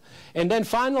French one. And then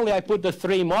finally, I put the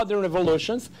three modern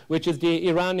revolutions, which is the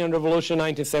Iranian Revolution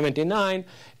 1979,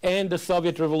 and the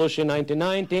Soviet Revolution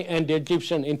 1990, and the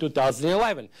Egyptian in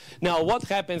 2011. Now, what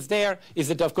happens there is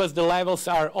that, of course, the levels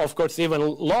are, of course, even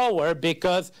lower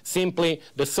because simply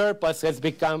the surplus has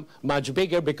become much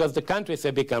bigger because the countries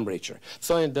have become richer.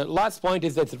 So in the last point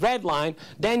is that red line,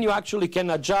 then you actually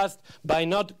can adjust by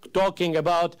not talking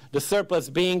about the surplus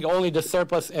being only the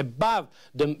surplus above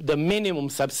the minimum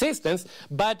subsistence,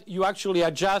 but you actually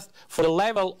adjust for the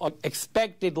level of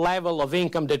expected level of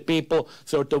income that people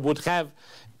sort of would have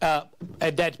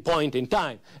at that point in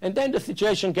time. And then the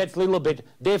situation gets a little bit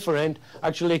different.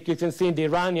 Actually, you can see the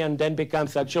Iranian then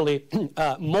becomes actually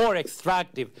more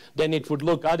extractive than it would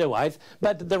look otherwise,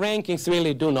 but the rankings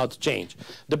really do not change.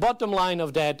 The bottom line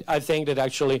of that, I think that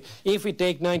actually, if we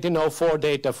take 1904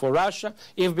 data for Russia,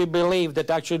 if we believe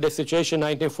that actually the situation in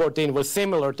 1914 was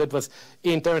similar that was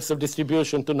in terms of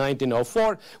distribution to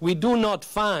 1904, we do not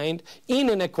find in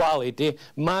inequality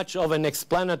much of an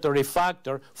explanatory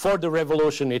factor for the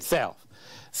revolution itself.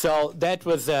 So that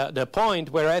was the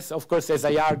point, whereas, of course, as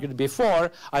I argued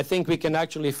before, I think we can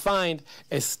actually find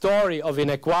a story of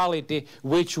inequality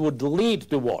which would lead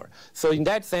to war. So in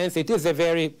that sense, it is a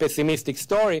very pessimistic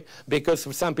story, because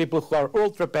for some people who are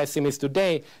ultra-pessimist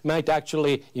today might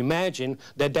actually imagine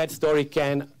that that story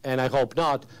can, and I hope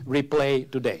not,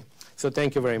 replay today. So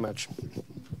thank you very much.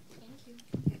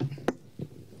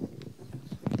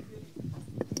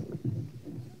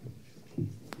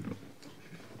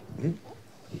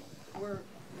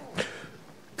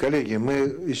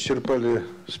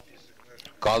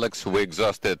 Colleagues, we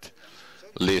exhausted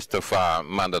list of our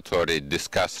mandatory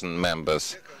discussion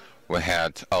members. We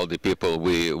had all the people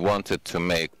we wanted to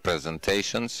make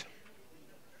presentations.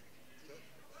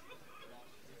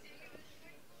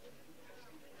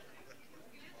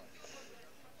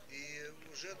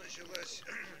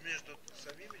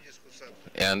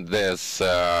 And there's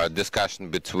discussion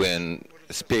between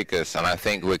speakers, and I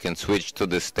think we can switch to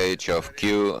the stage of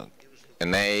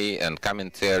Q&A and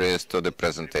commentaries to the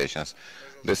presentations.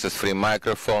 This is free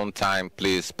microphone time.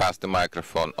 Please pass the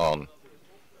microphone on.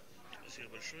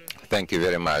 Thank you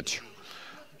very much.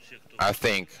 I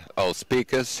think all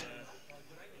speakers,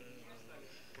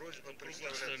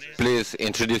 please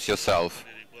introduce yourself.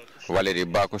 Valery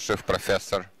Bakushev,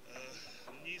 professor,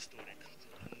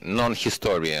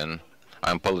 non-historian.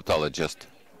 I'm politologist.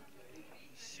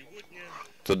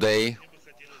 Today,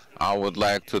 I would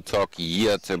like to talk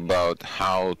yet about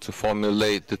how to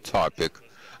formulate the topic.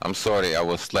 I'm sorry I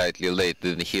was slightly late,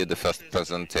 didn't hear the first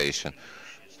presentation.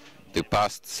 the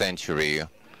past century.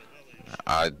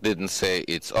 I didn't say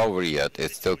it's over yet,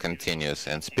 it still continues.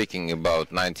 And speaking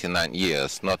about 99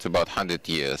 years, not about 100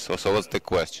 years. So what's the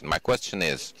question? My question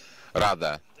is,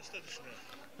 rather,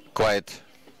 quite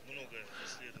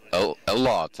a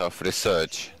lot of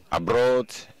research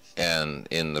abroad and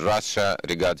in Russia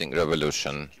regarding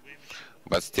revolution.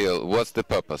 But still, what's the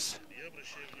purpose?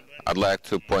 I'd like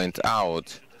to point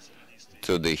out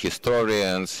to the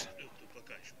historians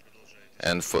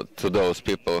and to those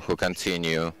people who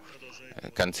continue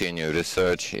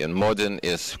research in modern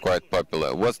is quite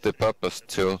popular. What's the purpose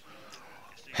to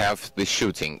have the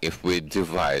shooting if we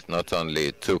divide not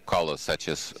only two colors such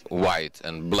as white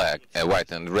and black,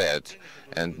 white and red,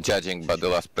 and judging by the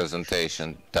last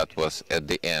presentation that was at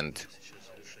the end,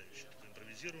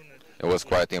 it was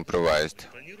quite improvised.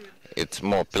 It's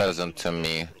more pleasant to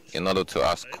me in order to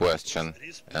ask question,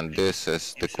 and this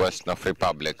is the question of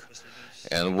republic.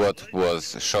 And what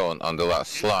was shown on the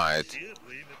last slide,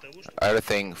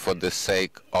 everything for the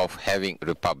sake of having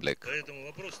republic.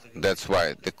 That's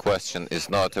why the question is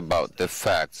not about the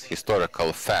facts,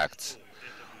 historical facts.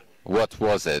 What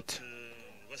was it?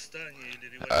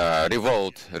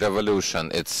 Revolt,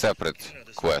 revolution, it's separate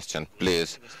question.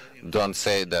 Please don't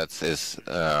say that is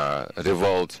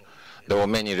revolt. There were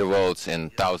many revolts in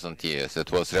 1,000 years.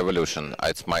 It was revolution.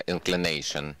 It's my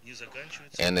inclination.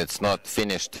 And it's not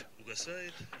finished.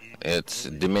 It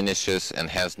diminishes and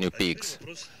has new peaks.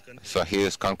 So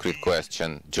here's concrete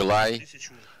question. July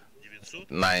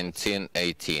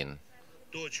 1918.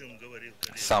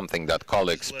 Something that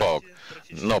colleague spoke.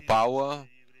 No power,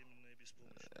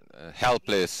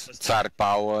 helpless Tsar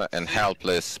power and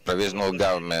helpless provisional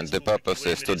government. The purpose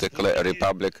is to declare a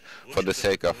republic for the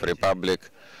sake of republic.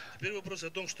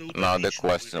 Now the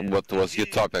question, what was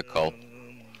utopical?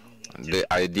 The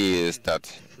idea is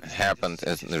that happened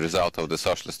as a result of the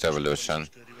socialist revolution.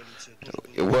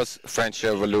 It was French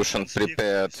Revolution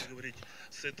prepared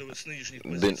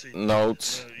the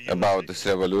notes about this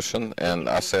revolution and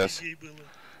assess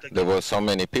there were so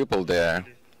many people there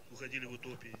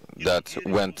that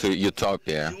went to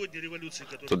utopia,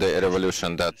 to the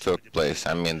revolution that took place.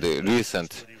 I mean, the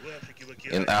recent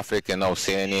in Africa and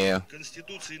Oceania,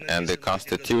 and the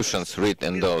constitutions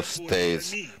written in those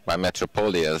states by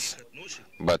metropolias,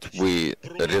 but we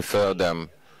refer them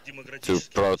to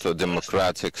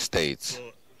proto-democratic states,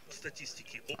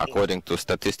 according to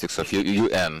statistics of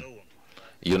UN,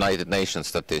 United Nations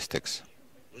statistics.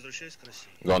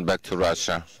 Going back to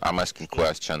Russia, I'm asking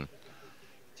question.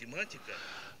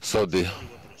 So the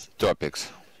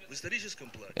topics,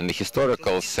 in the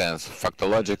historical sense,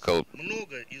 factological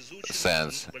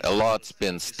sense, a lot's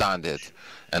been studied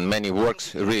and many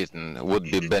works written would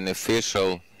be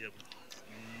beneficial.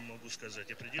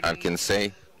 I can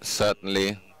say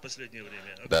certainly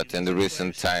that in the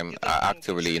recent time are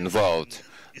actively involved.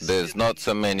 There's not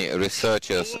so many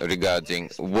researchers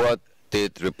regarding what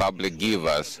did Republic give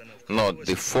us, not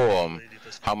the form,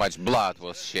 how much blood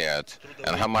was shed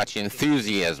and how much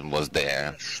enthusiasm was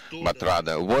there, but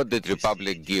rather what did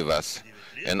Republic give us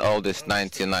in all this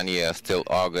 99 years till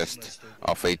August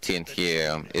of 18th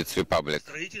year, its Republic.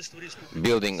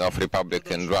 Building of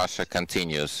Republic in Russia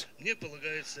continues.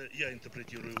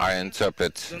 I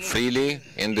interpret freely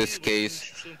in this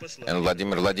case, and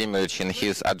Vladimir Vladimirovich in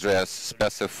his address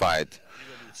specified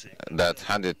that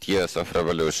 100 years of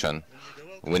revolution.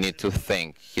 We need to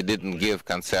think. He didn't give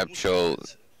conceptual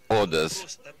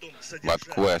orders, but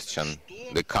question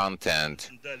the content.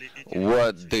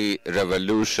 What the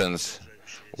revolutions,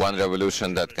 one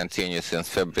revolution that continues since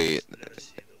February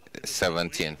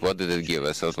 17th, what did it give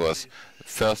us? It was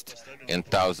first in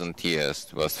 1,000 years,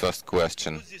 it was first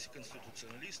question.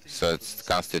 So it's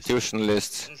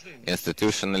constitutionalists,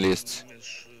 institutionalists.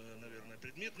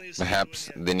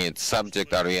 Perhaps they need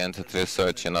subject-oriented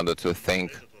research in order to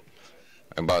think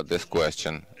about this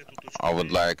question. I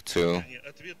would like to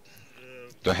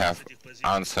have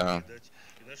answer.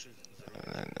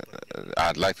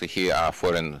 I'd like to hear our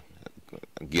foreign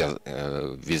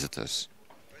visitors.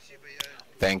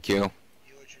 Thank you.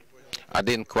 I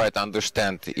didn't quite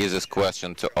understand, is this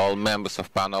question to all members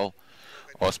of panel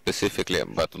or specifically,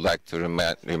 but would like to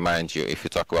remind you, if you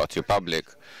talk about republic,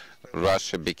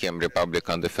 Russia became republic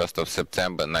on the 1st of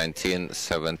September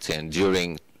 1917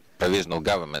 during provisional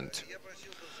government.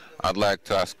 I'd like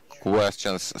to ask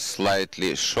questions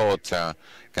slightly shorter,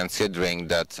 considering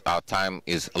that our time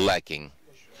is lacking.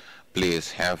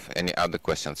 Please have any other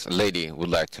questions. Lady would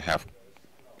like to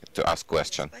ask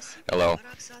question. Hello.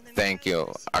 Thank you.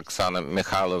 Oksana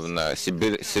Mikhailovna,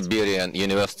 Siberian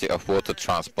University of Water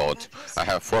Transport. I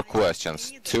have 4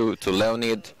 questions. 2 to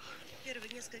Leonid.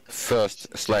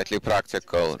 First, slightly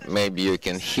practical. Maybe you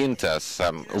can hint us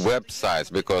some websites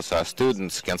because our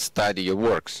students can study your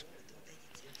works.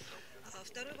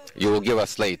 You will give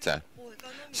us later.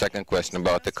 Second question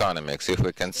about economics. If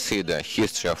we consider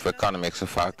history of economics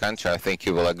of our country, I think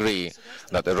you will agree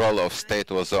that the role of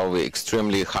state was always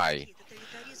extremely high,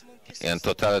 and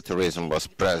totalitarianism was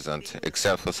present,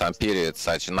 except for some periods,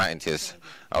 such 90s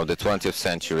of the 20th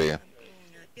century.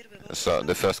 So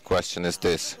the first question is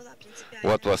this: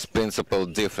 what was principal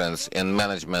difference in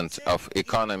management of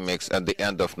economics at the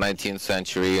end of 19th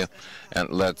century and,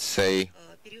 let's say,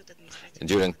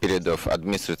 during period of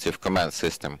administrative command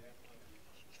system?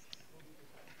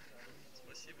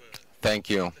 Thank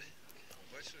you.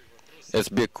 It's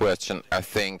a big question. I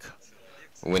think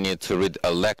we need to read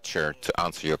a lecture to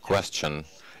answer your question.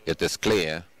 It is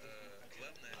clear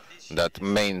that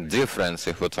main difference,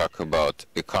 if we talk about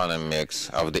economics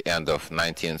of the end of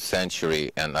 19th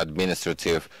century and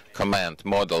administrative command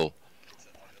model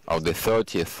of the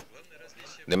 30th,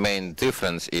 the main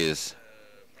difference is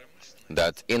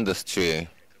that industry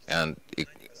and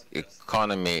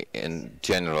economy in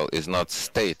general is not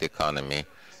state economy.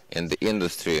 In the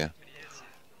industry,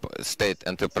 state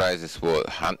enterprises were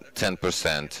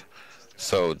 10%.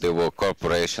 So there were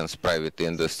corporations, private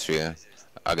industry,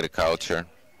 agriculture.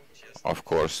 Of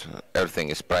course, everything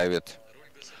is private.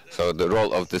 So the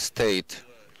role of the state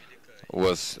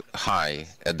was high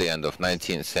at the end of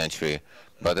 19th century,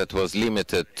 but it was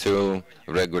limited to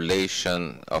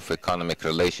regulation of economic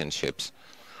relationships.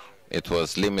 It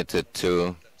was limited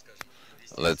to,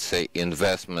 let's say,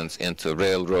 investments into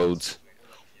railroads.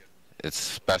 It's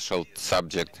a special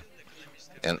subject,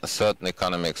 and a certain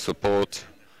economic support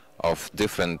of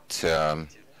different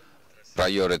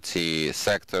priority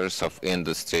sectors of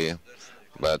industry,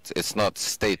 but it's not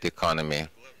state economy.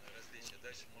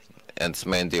 And it's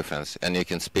main difference. And you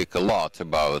can speak a lot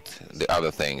about the other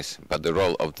things, but the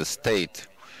role of the state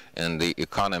in the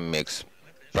economics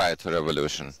prior to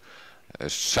revolution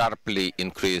sharply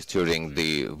increased during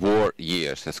the war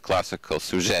years as classical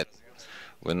sujet.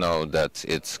 We know that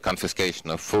it's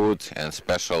confiscation of food and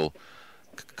special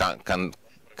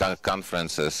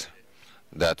conferences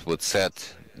that would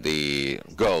set the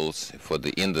goals for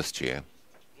the industry.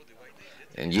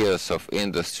 In years of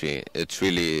industry, it's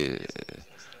really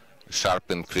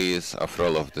sharp increase of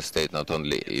role of the state, not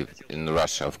only in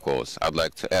Russia, of course. I'd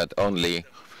like to add only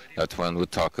that when we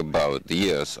talk about the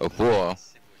years of war,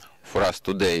 for us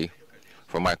today,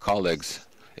 for my colleagues,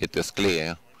 it is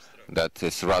clear that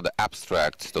it's rather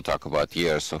abstract to talk about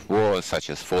years of war, such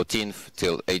as 14th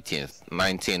till 18th,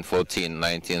 1914,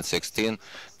 1916,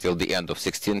 till the end of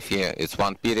 16th year. It's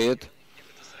one period,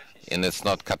 and it's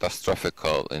not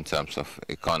catastrophical in terms of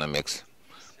economics.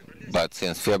 But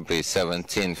since February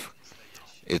 17th,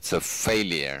 it's a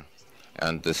failure,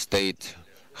 and the state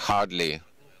hardly,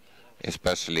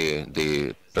 especially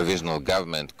the provisional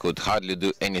government, could hardly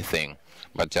do anything.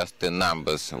 But just the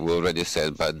numbers, we already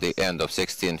said by the end of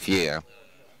 16th year,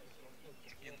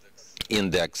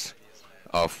 index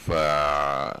of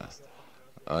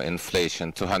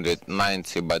inflation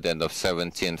 290, by the end of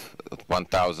 17th,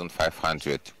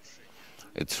 1,500.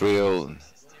 It's real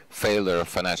failure of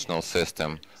financial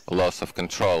system, loss of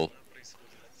control.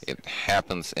 It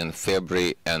happens in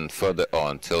February and further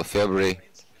on till February.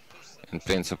 In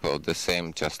principle, the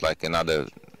same, just like in other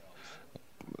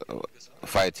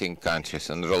fighting countries,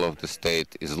 and the role of the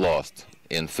state is lost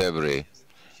in February.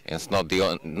 It's not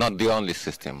the only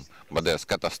system, but there's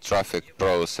catastrophic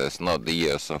process, not the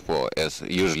years of war, as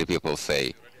usually people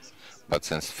say. But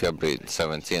since February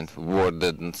 17th, war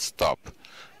didn't stop,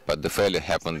 but the failure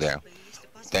happened there.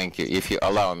 Thank you. If you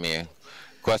allow me,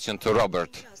 question to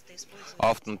Robert.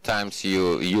 Oftentimes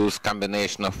you use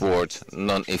combination of words,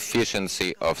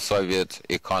 non-efficiency of Soviet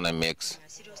economics,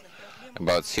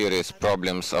 about serious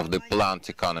problems of the plant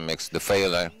economics, the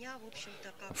failure.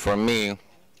 For me,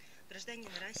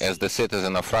 as the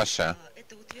citizen of Russia,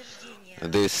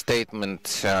 this statement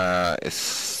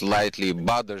slightly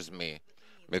bothers me,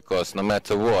 because no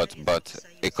matter what, but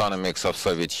economics of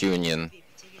Soviet Union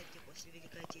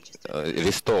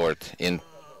restored in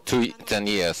 10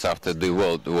 years after the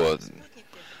World War,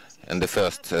 and the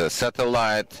first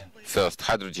satellite, first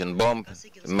hydrogen bomb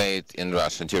made in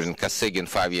Russia. During Kosygin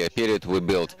 5-year period, we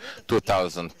built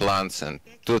 2,000 plants and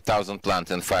 2,000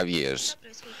 plants in 5 years.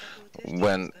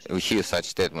 When we hear such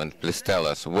statement, please tell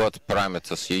us what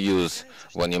parameters you use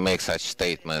when you make such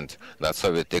statement that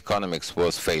Soviet economics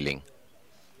was failing.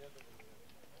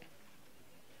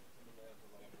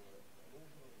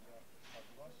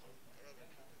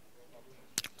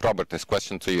 Robert, this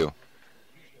question to you.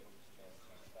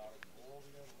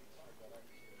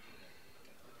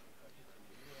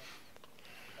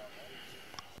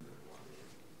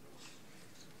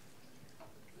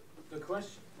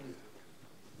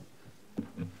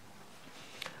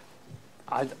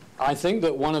 I think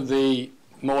that one of the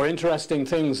more interesting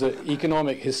things that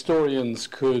economic historians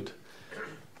could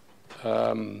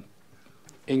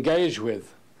engage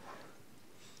with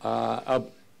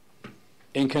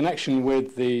in connection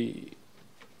with the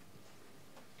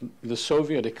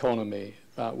Soviet economy,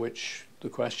 about which the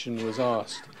question was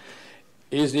asked,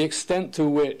 is the extent to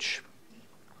which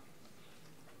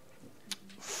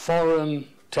foreign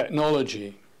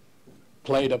technology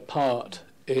played a part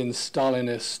in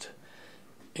Stalinist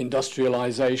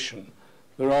industrialization.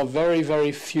 There are very,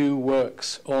 very few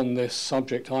works on this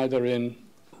subject, either in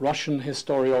Russian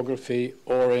historiography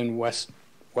or in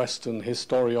Western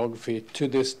historiography to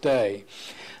this day.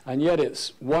 And yet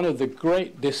it's one of the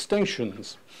great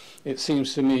distinctions, it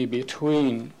seems to me,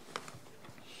 between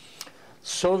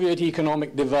Soviet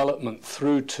economic development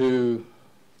through to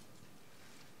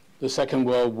the Second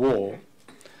World War,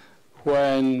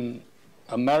 when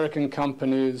American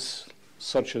companies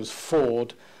such as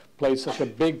Ford played such a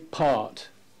big part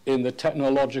in the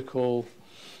technological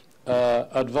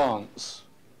advance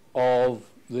of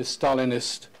the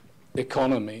Stalinist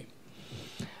economy.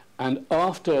 And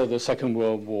after the Second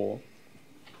World War,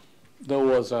 there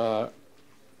was a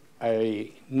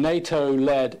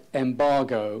NATO-led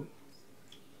embargo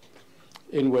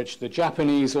in which the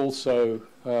Japanese also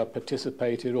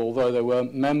participated, although they were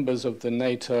members of the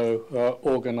NATO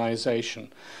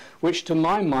organization, which to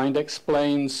my mind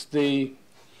explains the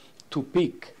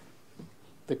tupik,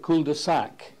 the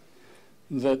cul-de-sac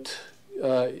that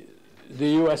the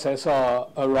USSR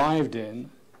arrived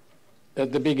in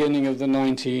at the beginning of the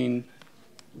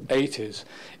 1980s.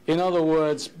 In other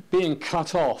words, being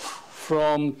cut off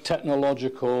from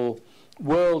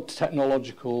world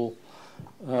technological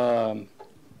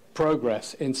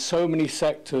progress in so many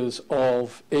sectors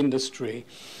of industry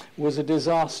was a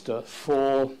disaster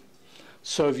for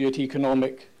Soviet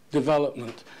economic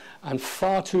development. And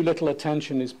far too little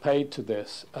attention is paid to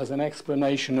this as an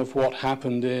explanation of what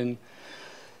happened in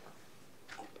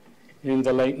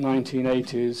the late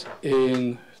 1980s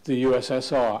in the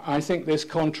USSR. I think this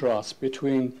contrast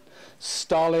between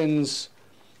Stalin's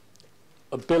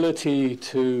ability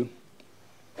to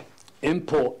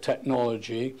import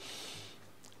technology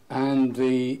and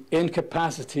the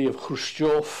incapacity of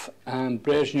Khrushchev and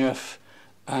Brezhnev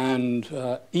and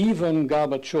even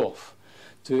Gorbachev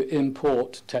to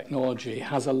import technology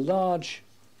has a large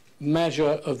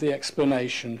measure of the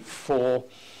explanation for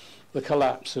the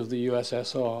collapse of the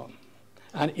USSR.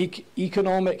 And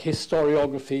economic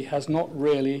historiography has not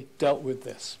really dealt with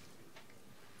this.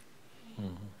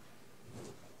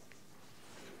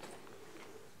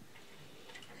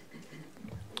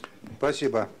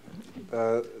 Спасибо.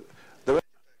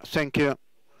 Thank you.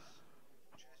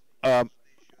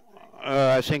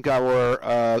 I think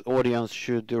our audience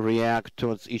should react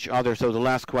towards each other. So the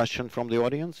last question from the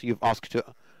audience, you've asked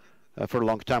for a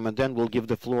long time, and then we'll give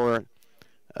the floor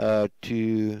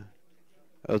to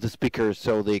the speakers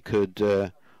so they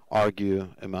could argue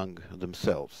among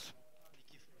themselves.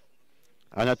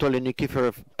 Anatoly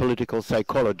Nikiforov, political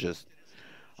psychologist.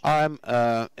 I'm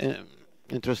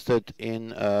interested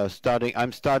in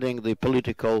I'm studying the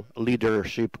political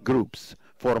leadership groups,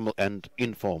 formal and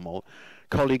informal.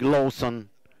 Colleague Lawson,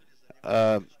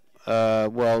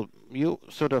 well, you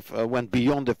sort of went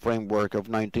beyond the framework of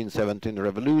 1917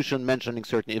 revolution, mentioning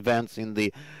certain events in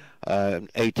the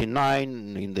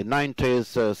 89, in the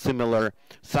 90s, similar.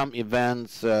 Some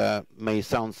events may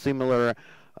sound similar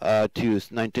to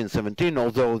 1917,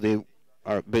 although they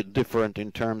are a bit different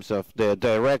in terms of their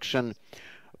direction.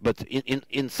 But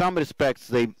in some respects,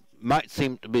 they might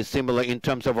seem to be similar in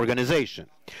terms of organization.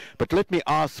 But let me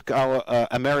ask our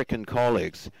American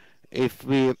colleagues, if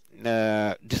we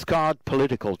discard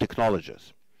political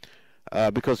technologies,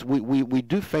 because we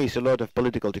do face a lot of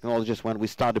political technologies when we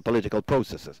start the political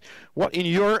processes. What, in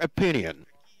your opinion,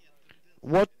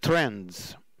 what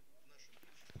trends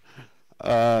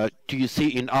do you see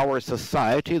in our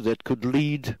society that could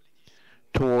lead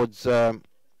towards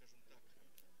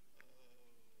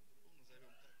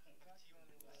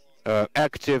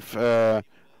active,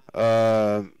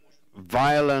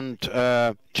 violent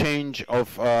change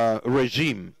of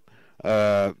regime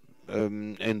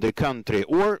in the country?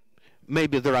 Or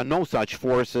maybe there are no such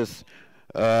forces.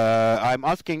 I'm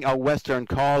asking our Western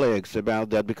colleagues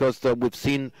about that because we've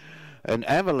seen an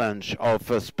avalanche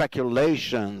of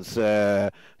speculations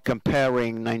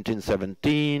comparing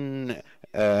 1917,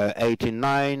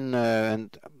 89,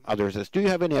 and others. Do you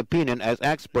have any opinion as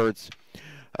experts?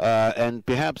 And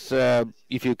perhaps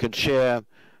if you could share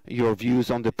your views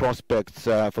on the prospects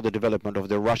for the development of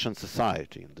the Russian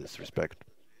society in this respect.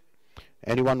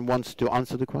 Anyone wants to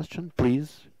answer the question?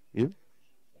 Please. You?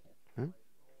 Huh?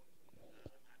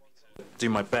 do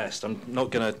my best. I'm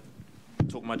not going to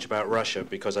talk much about Russia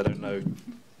because I don't know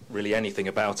really anything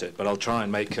about it, but I'll try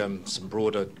and make some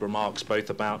broader remarks both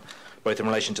in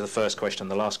relation to the first question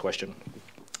and the last question.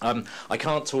 I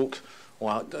can't talk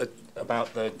about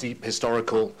the deep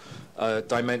historical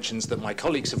dimensions that my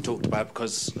colleagues have talked about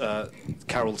because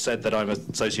Carol said that I'm a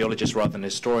sociologist rather than a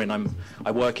historian.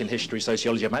 I work in history,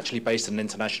 sociology. I'm actually based in an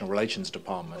international relations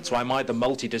department, so I'm either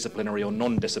multidisciplinary or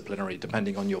non-disciplinary,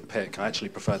 depending on your pick. I actually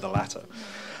prefer the latter.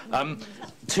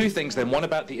 Two things then, one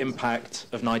about the impact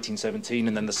of 1917,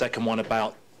 and then the second one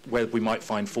about where we might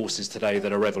find forces today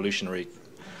that are revolutionary.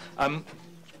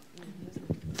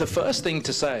 The first thing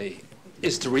to say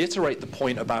is to reiterate the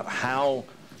point about how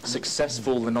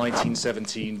successful the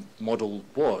 1917 model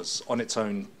was on its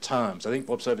own terms. I think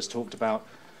Bob Service talked about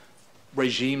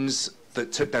regimes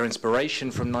that took their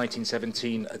inspiration from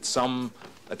 1917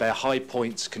 at their high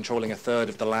points, controlling a third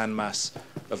of the landmass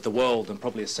of the world and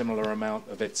probably a similar amount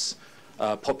of its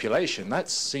population. That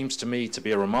seems to me to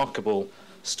be a remarkable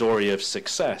story of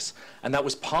success. And that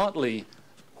was partly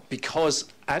because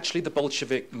actually the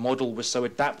Bolshevik model was so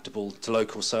adaptable to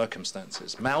local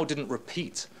circumstances. Mao didn't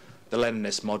repeat the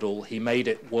Leninist model. He made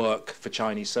it work for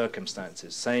Chinese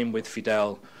circumstances. Same with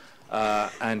Fidel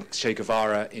and Che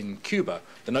Guevara in Cuba.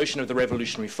 The notion of the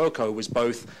revolutionary foco was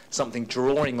both something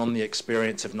drawing on the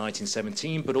experience of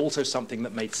 1917, but also something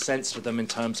that made sense to them in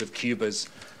terms of Cuba's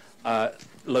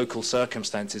local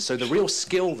circumstances. So the real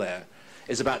skill there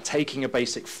is about taking a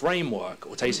basic framework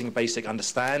or taking a basic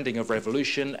understanding of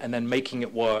revolution and then making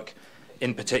it work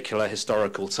in particular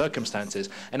historical circumstances.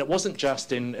 And it wasn't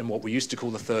just in what we used to call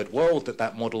the Third World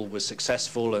that model was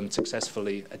successful and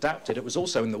successfully adapted. It was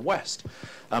also in the West.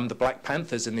 The Black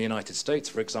Panthers in the United States,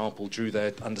 for example, drew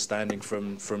their understanding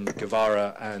from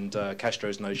Guevara and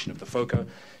Castro's notion of the foco.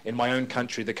 In my own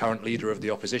country, the current leader of the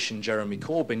opposition, Jeremy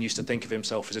Corbyn, used to think of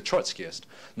himself as a Trotskyist,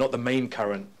 not the main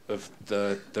current of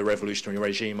the revolutionary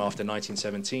regime after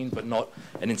 1917, but not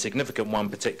an insignificant one,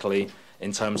 particularly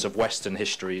in terms of Western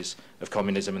histories of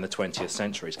communism in the 20th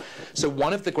centuries. So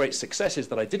one of the great successes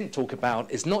that I didn't talk about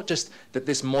is not just that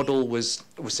this model was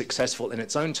successful in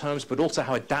its own terms, but also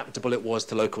how adaptable it was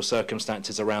to local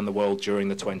circumstances around the world during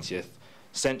the 20th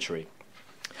century.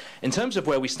 In terms of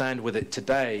where we stand with it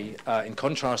today, in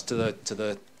contrast to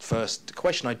the first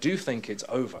question, I do think it's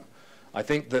over. I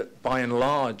think that by and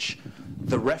large,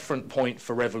 the referent point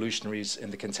for revolutionaries in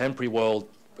the contemporary world,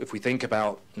 if we think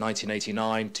about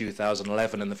 1989,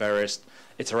 2011, and the various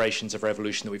iterations of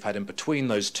revolution that we've had in between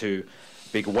those two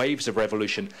big waves of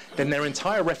revolution, then their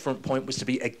entire referent point was to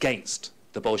be against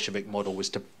the Bolshevik model, was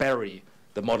to bury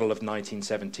the model of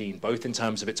 1917, both in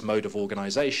terms of its mode of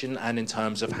organization and in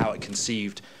terms of how it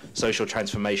conceived social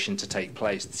transformation to take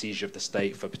place, the seizure of the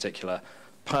state for particular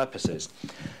purposes.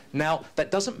 Now, that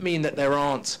doesn't mean that there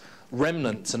aren't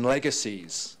remnants and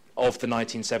legacies of the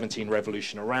 1917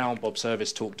 revolution around. Bob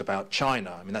Service talked about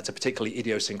China. I mean, that's a particularly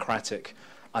idiosyncratic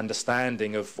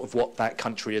understanding of what that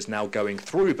country is now going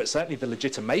through, but certainly the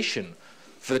legitimation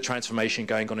for the transformation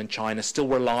going on in China still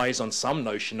relies on some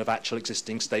notion of actual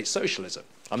existing state socialism.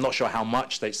 I'm not sure how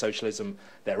much state socialism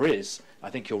there is. I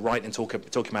think you're right in talking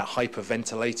about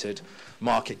hyperventilated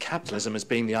market capitalism as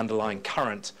being the underlying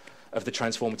current of the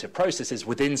transformative processes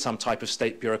within some type of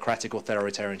state bureaucratic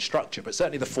authoritarian structure. But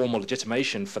certainly the formal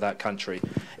legitimation for that country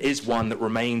is one that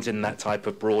remains in that type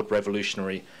of broad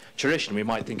revolutionary tradition. We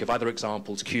might think of other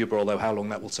examples, Cuba, although how long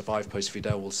that will survive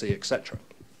post-Fidel, we'll see, etc.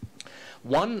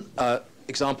 One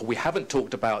example we haven't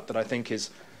talked about that I think is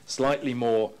slightly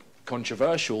more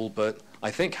controversial, but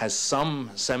I think has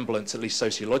some semblance, at least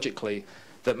sociologically,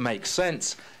 that makes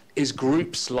sense, is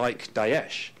groups like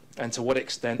Daesh, and to what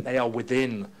extent they are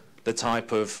within the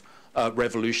type of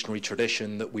revolutionary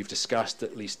tradition that we've discussed,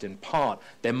 at least in part.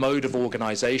 Their mode of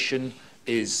organization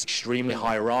is extremely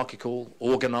hierarchical,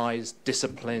 organized,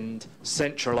 disciplined,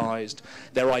 centralized.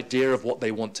 Their idea of what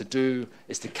they want to do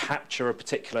is to capture a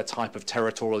particular type of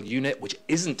territorial unit which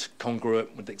isn't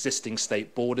congruent with existing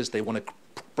state borders. They want to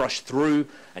brush through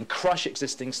and crush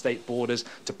existing state borders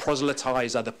to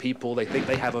proselytize other people. They think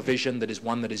they have a vision that is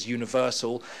one that is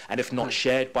universal, and if not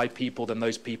shared by people, then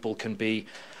those people can be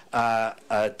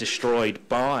destroyed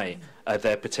by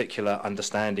their particular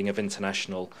understanding of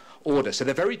international order. So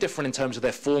they're very different in terms of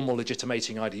their formal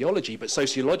legitimating ideology, but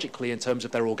sociologically, in terms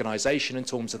of their organization, in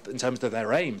terms of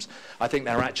their aims, I think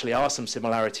there actually are some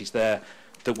similarities there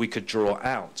that we could draw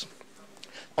out.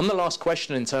 On the last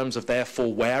question, in terms of,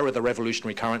 therefore, where are the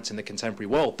revolutionary currents in the contemporary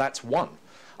world, that's one.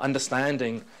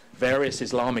 Understanding various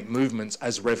Islamic movements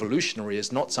as revolutionary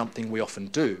is not something we often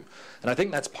do. And I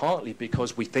think that's partly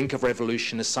because we think of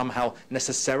revolution as somehow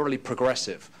necessarily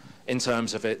progressive in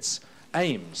terms of its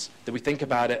aims, that we think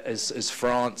about it as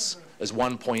France as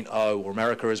 1.0, or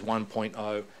America as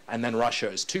 1.0, and then Russia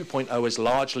as 2.0, as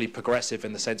largely progressive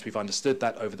in the sense we've understood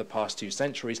that over the past 2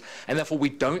 centuries, and therefore we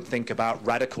don't think about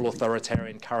radical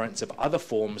authoritarian currents of other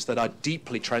forms that are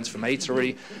deeply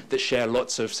transformatory, that share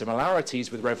lots of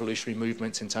similarities with revolutionary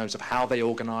movements in terms of how they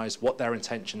organize, what their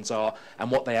intentions are, and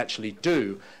what they actually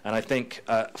do. And I think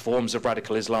forms of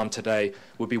radical Islam today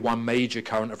would be one major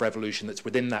current of revolution that's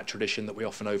within that tradition that we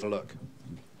often overlook.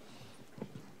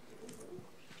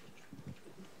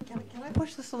 Can I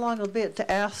push this along a bit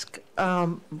to ask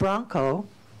Branko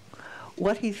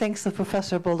what he thinks of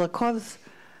Professor Buldakov's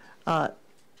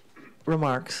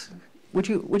remarks? Would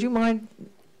you mind?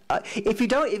 If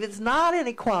it's not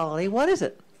inequality, what is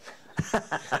it?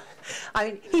 I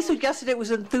mean, he suggested it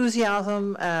was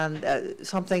enthusiasm and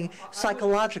something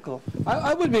psychological.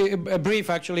 I would be brief,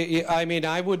 actually. I mean,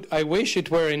 I wish it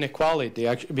were inequality,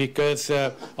 actually, because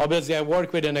obviously I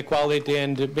work with inequality,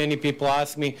 and many people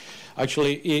ask me,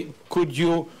 actually, could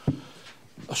you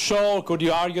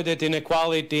argue that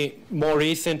inequality more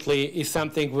recently is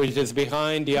something which is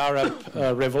behind the Arab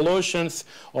revolutions,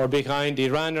 or behind the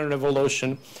Iranian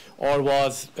revolution, or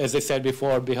was, as I said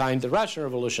before, behind the Russian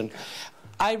revolution?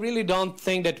 I really don't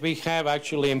think that we have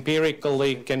actually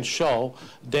empirically can show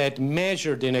that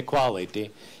measured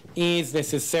inequality is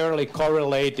necessarily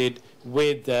correlated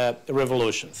with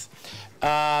revolutions.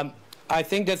 I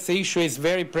think that the issue is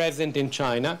very present in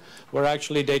China, where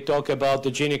actually they talk about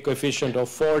the Gini coefficient of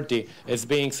 40 as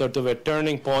being sort of a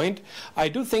turning point. I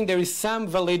do think there is some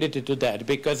validity to that,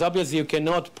 because obviously you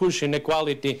cannot push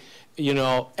inequality, you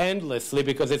know, endlessly,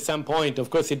 because at some point, of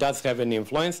course, it does have an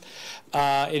influence.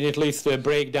 It leads to a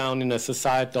breakdown in a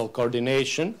societal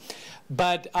coordination.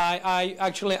 But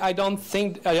I don't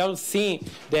see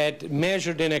that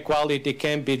measured inequality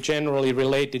can be generally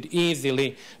related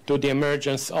easily to the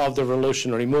emergence of the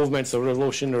revolutionary movements or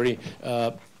revolutionary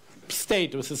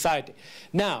state or society.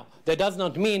 Now, that does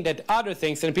not mean that other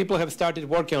things, and people have started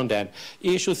working on that,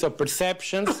 issues of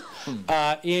perceptions,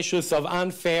 issues of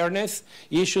unfairness,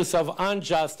 issues of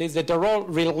injustice, that are all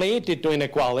related to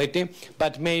inequality,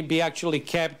 but may be actually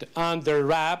kept under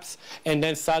wraps, and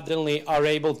then suddenly are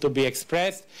able to be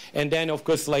expressed. And then, of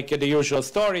course, like the usual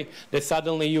story, that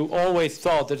suddenly you always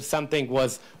thought that something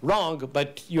was wrong,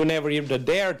 but you never even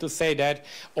dared to say that,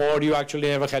 or you actually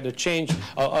never had a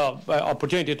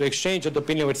opportunity to exchange an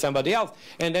opinion with somebody else.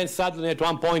 And then suddenly at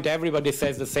one point everybody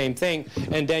says the same thing,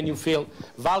 and then you feel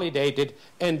validated,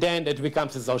 and then it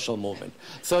becomes a social movement.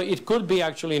 So it could be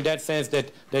actually in that sense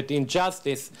that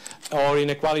injustice or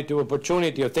inequality of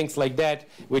opportunity or things like that,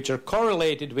 which are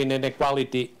correlated with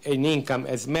inequality in income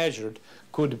as measured,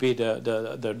 could be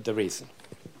the reason.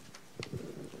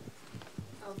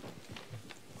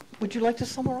 Would you like to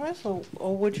summarize,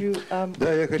 or would you?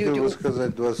 Да, я хотел бы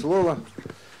сказать 2 слова.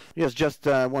 Yes, just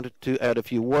wanted to add a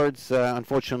few words.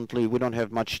 Unfortunately, we don't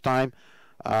have much time.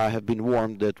 I have been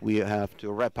warned that we have to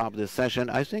wrap up this session.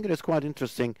 I think it is quite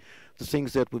interesting, the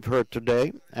things that we've heard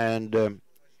today, and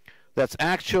that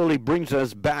actually brings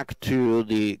us back to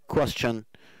the question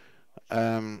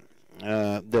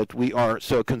that we are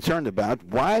so concerned about.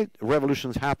 Why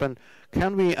revolutions happen?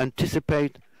 Can we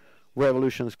anticipate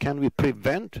revolutions? Can we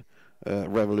prevent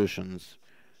revolutions?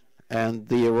 And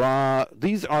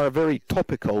these are very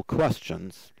topical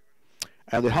questions.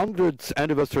 And the 100th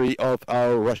anniversary of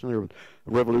our Russian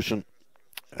Revolution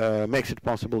makes it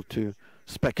possible to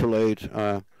speculate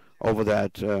over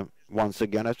that once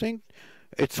again. I think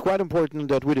it's quite important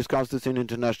that we discuss this in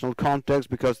international context,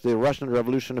 because the Russian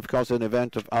Revolution, of course, is an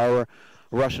event of our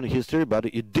Russian history, but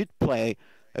it did play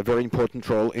a very important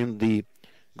role in the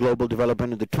global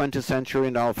development in the 20th century,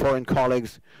 and our foreign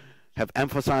colleagues have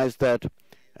emphasized that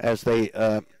as they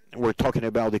were talking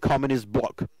about the communist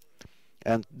bloc.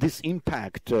 And this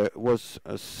impact was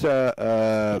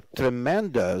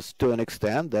tremendous to an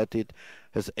extent that it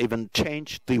has even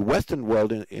changed the Western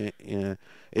world in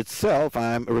itself.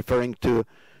 I'm referring to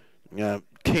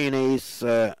Keynes'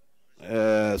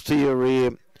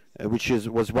 theory, which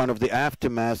was one of the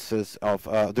aftermaths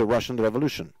of the Russian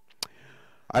Revolution.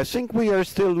 I think we are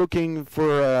still looking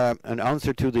for an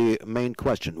answer to the main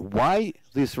question: why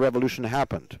this revolution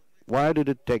happened? Why did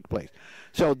it take place?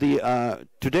 So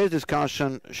today's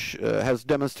discussion has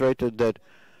demonstrated that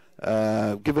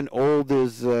given all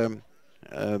these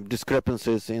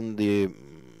discrepancies in the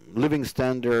living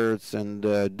standards and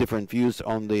different views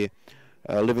on the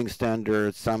living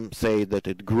standards, some say that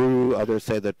it grew, others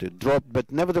say that it dropped,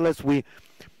 but nevertheless we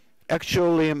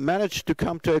actually managed to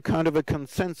come to a kind of a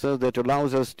consensus that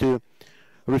allows us to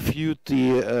refute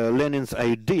Lenin's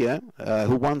idea,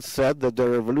 who once said that the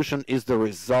revolution is the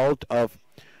result of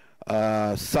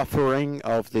suffering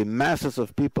of the masses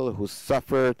of people who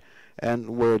suffered and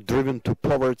were driven to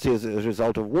poverty as a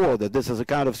result of war, that this is a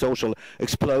kind of social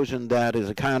explosion that is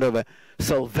a kind of a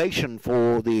salvation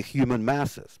for the human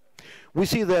masses. We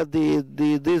see that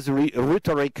this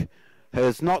rhetoric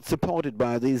is not supported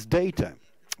by these data.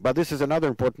 But this is another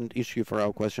important issue for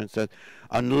our questions, that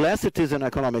unless it is an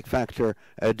economic factor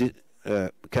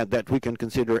that we can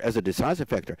consider as a decisive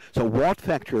factor, so what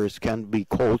factors can be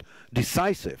called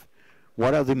decisive?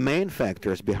 What are the main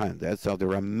factors behind that? So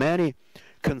there are many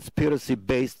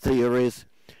conspiracy-based theories.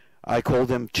 I call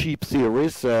them cheap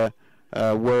theories,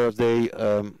 where they,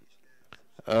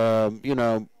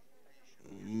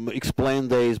 explain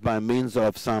this by means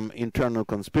of some internal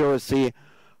conspiracy,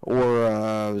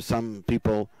 or some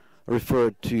people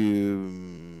refer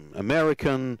to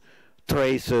American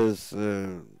traces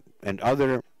and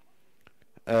other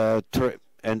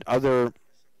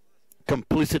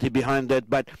complicity behind that.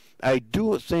 But I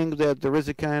do think that there is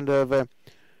a kind of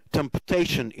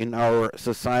temptation in our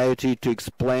society to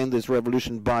explain this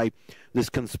revolution by these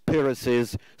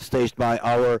conspiracies staged by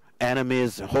our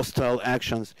enemies, hostile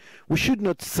actions. We should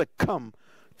not succumb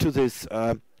to this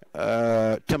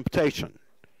temptation.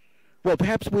 Well,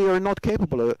 perhaps we are not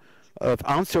capable of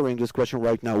answering this question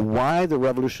right now, why this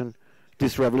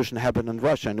revolution happened in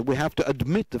Russia. And we have to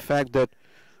admit the fact that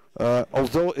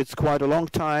although it's quite a long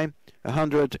time,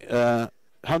 100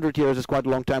 years is quite a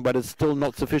long time, but it's still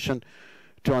not sufficient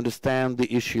to understand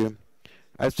the issue.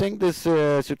 I think this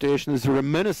situation is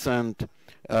reminiscent,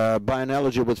 by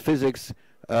analogy with physics,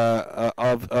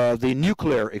 of the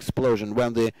nuclear explosion,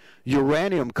 when the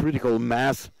uranium critical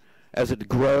mass, as it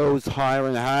grows higher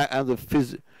and higher, and the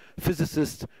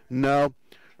physicists know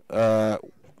the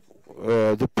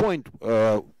point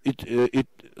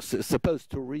it's supposed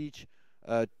to reach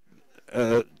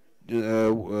for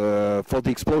the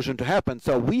explosion to happen.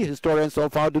 So we historians so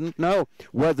far didn't know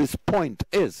where this point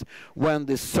is, when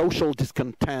the social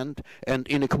discontent and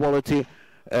inequality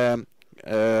can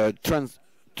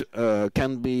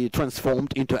be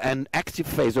transformed into an active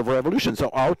phase of revolution. So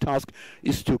our task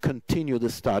is to continue the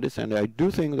studies, and I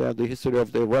do think that the history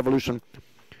of the revolution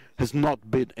has not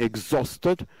been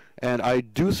exhausted, and I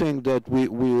do think that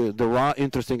there are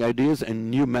interesting ideas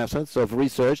and new methods of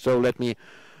research. So let me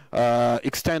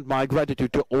extend my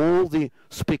gratitude to all the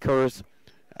speakers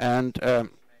and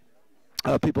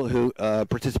people who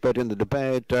participate in the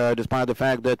debate, despite the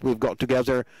fact that we've got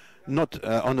together not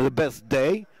on the best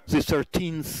day, the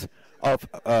 13th of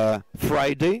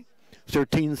Friday,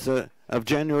 13th of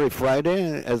January,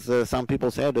 Friday, as some people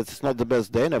said. It's not the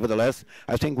best day. Nevertheless,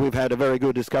 I think we've had a very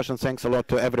good discussion. Thanks a lot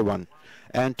to everyone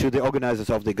and to the organizers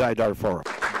of the Gaidar Forum.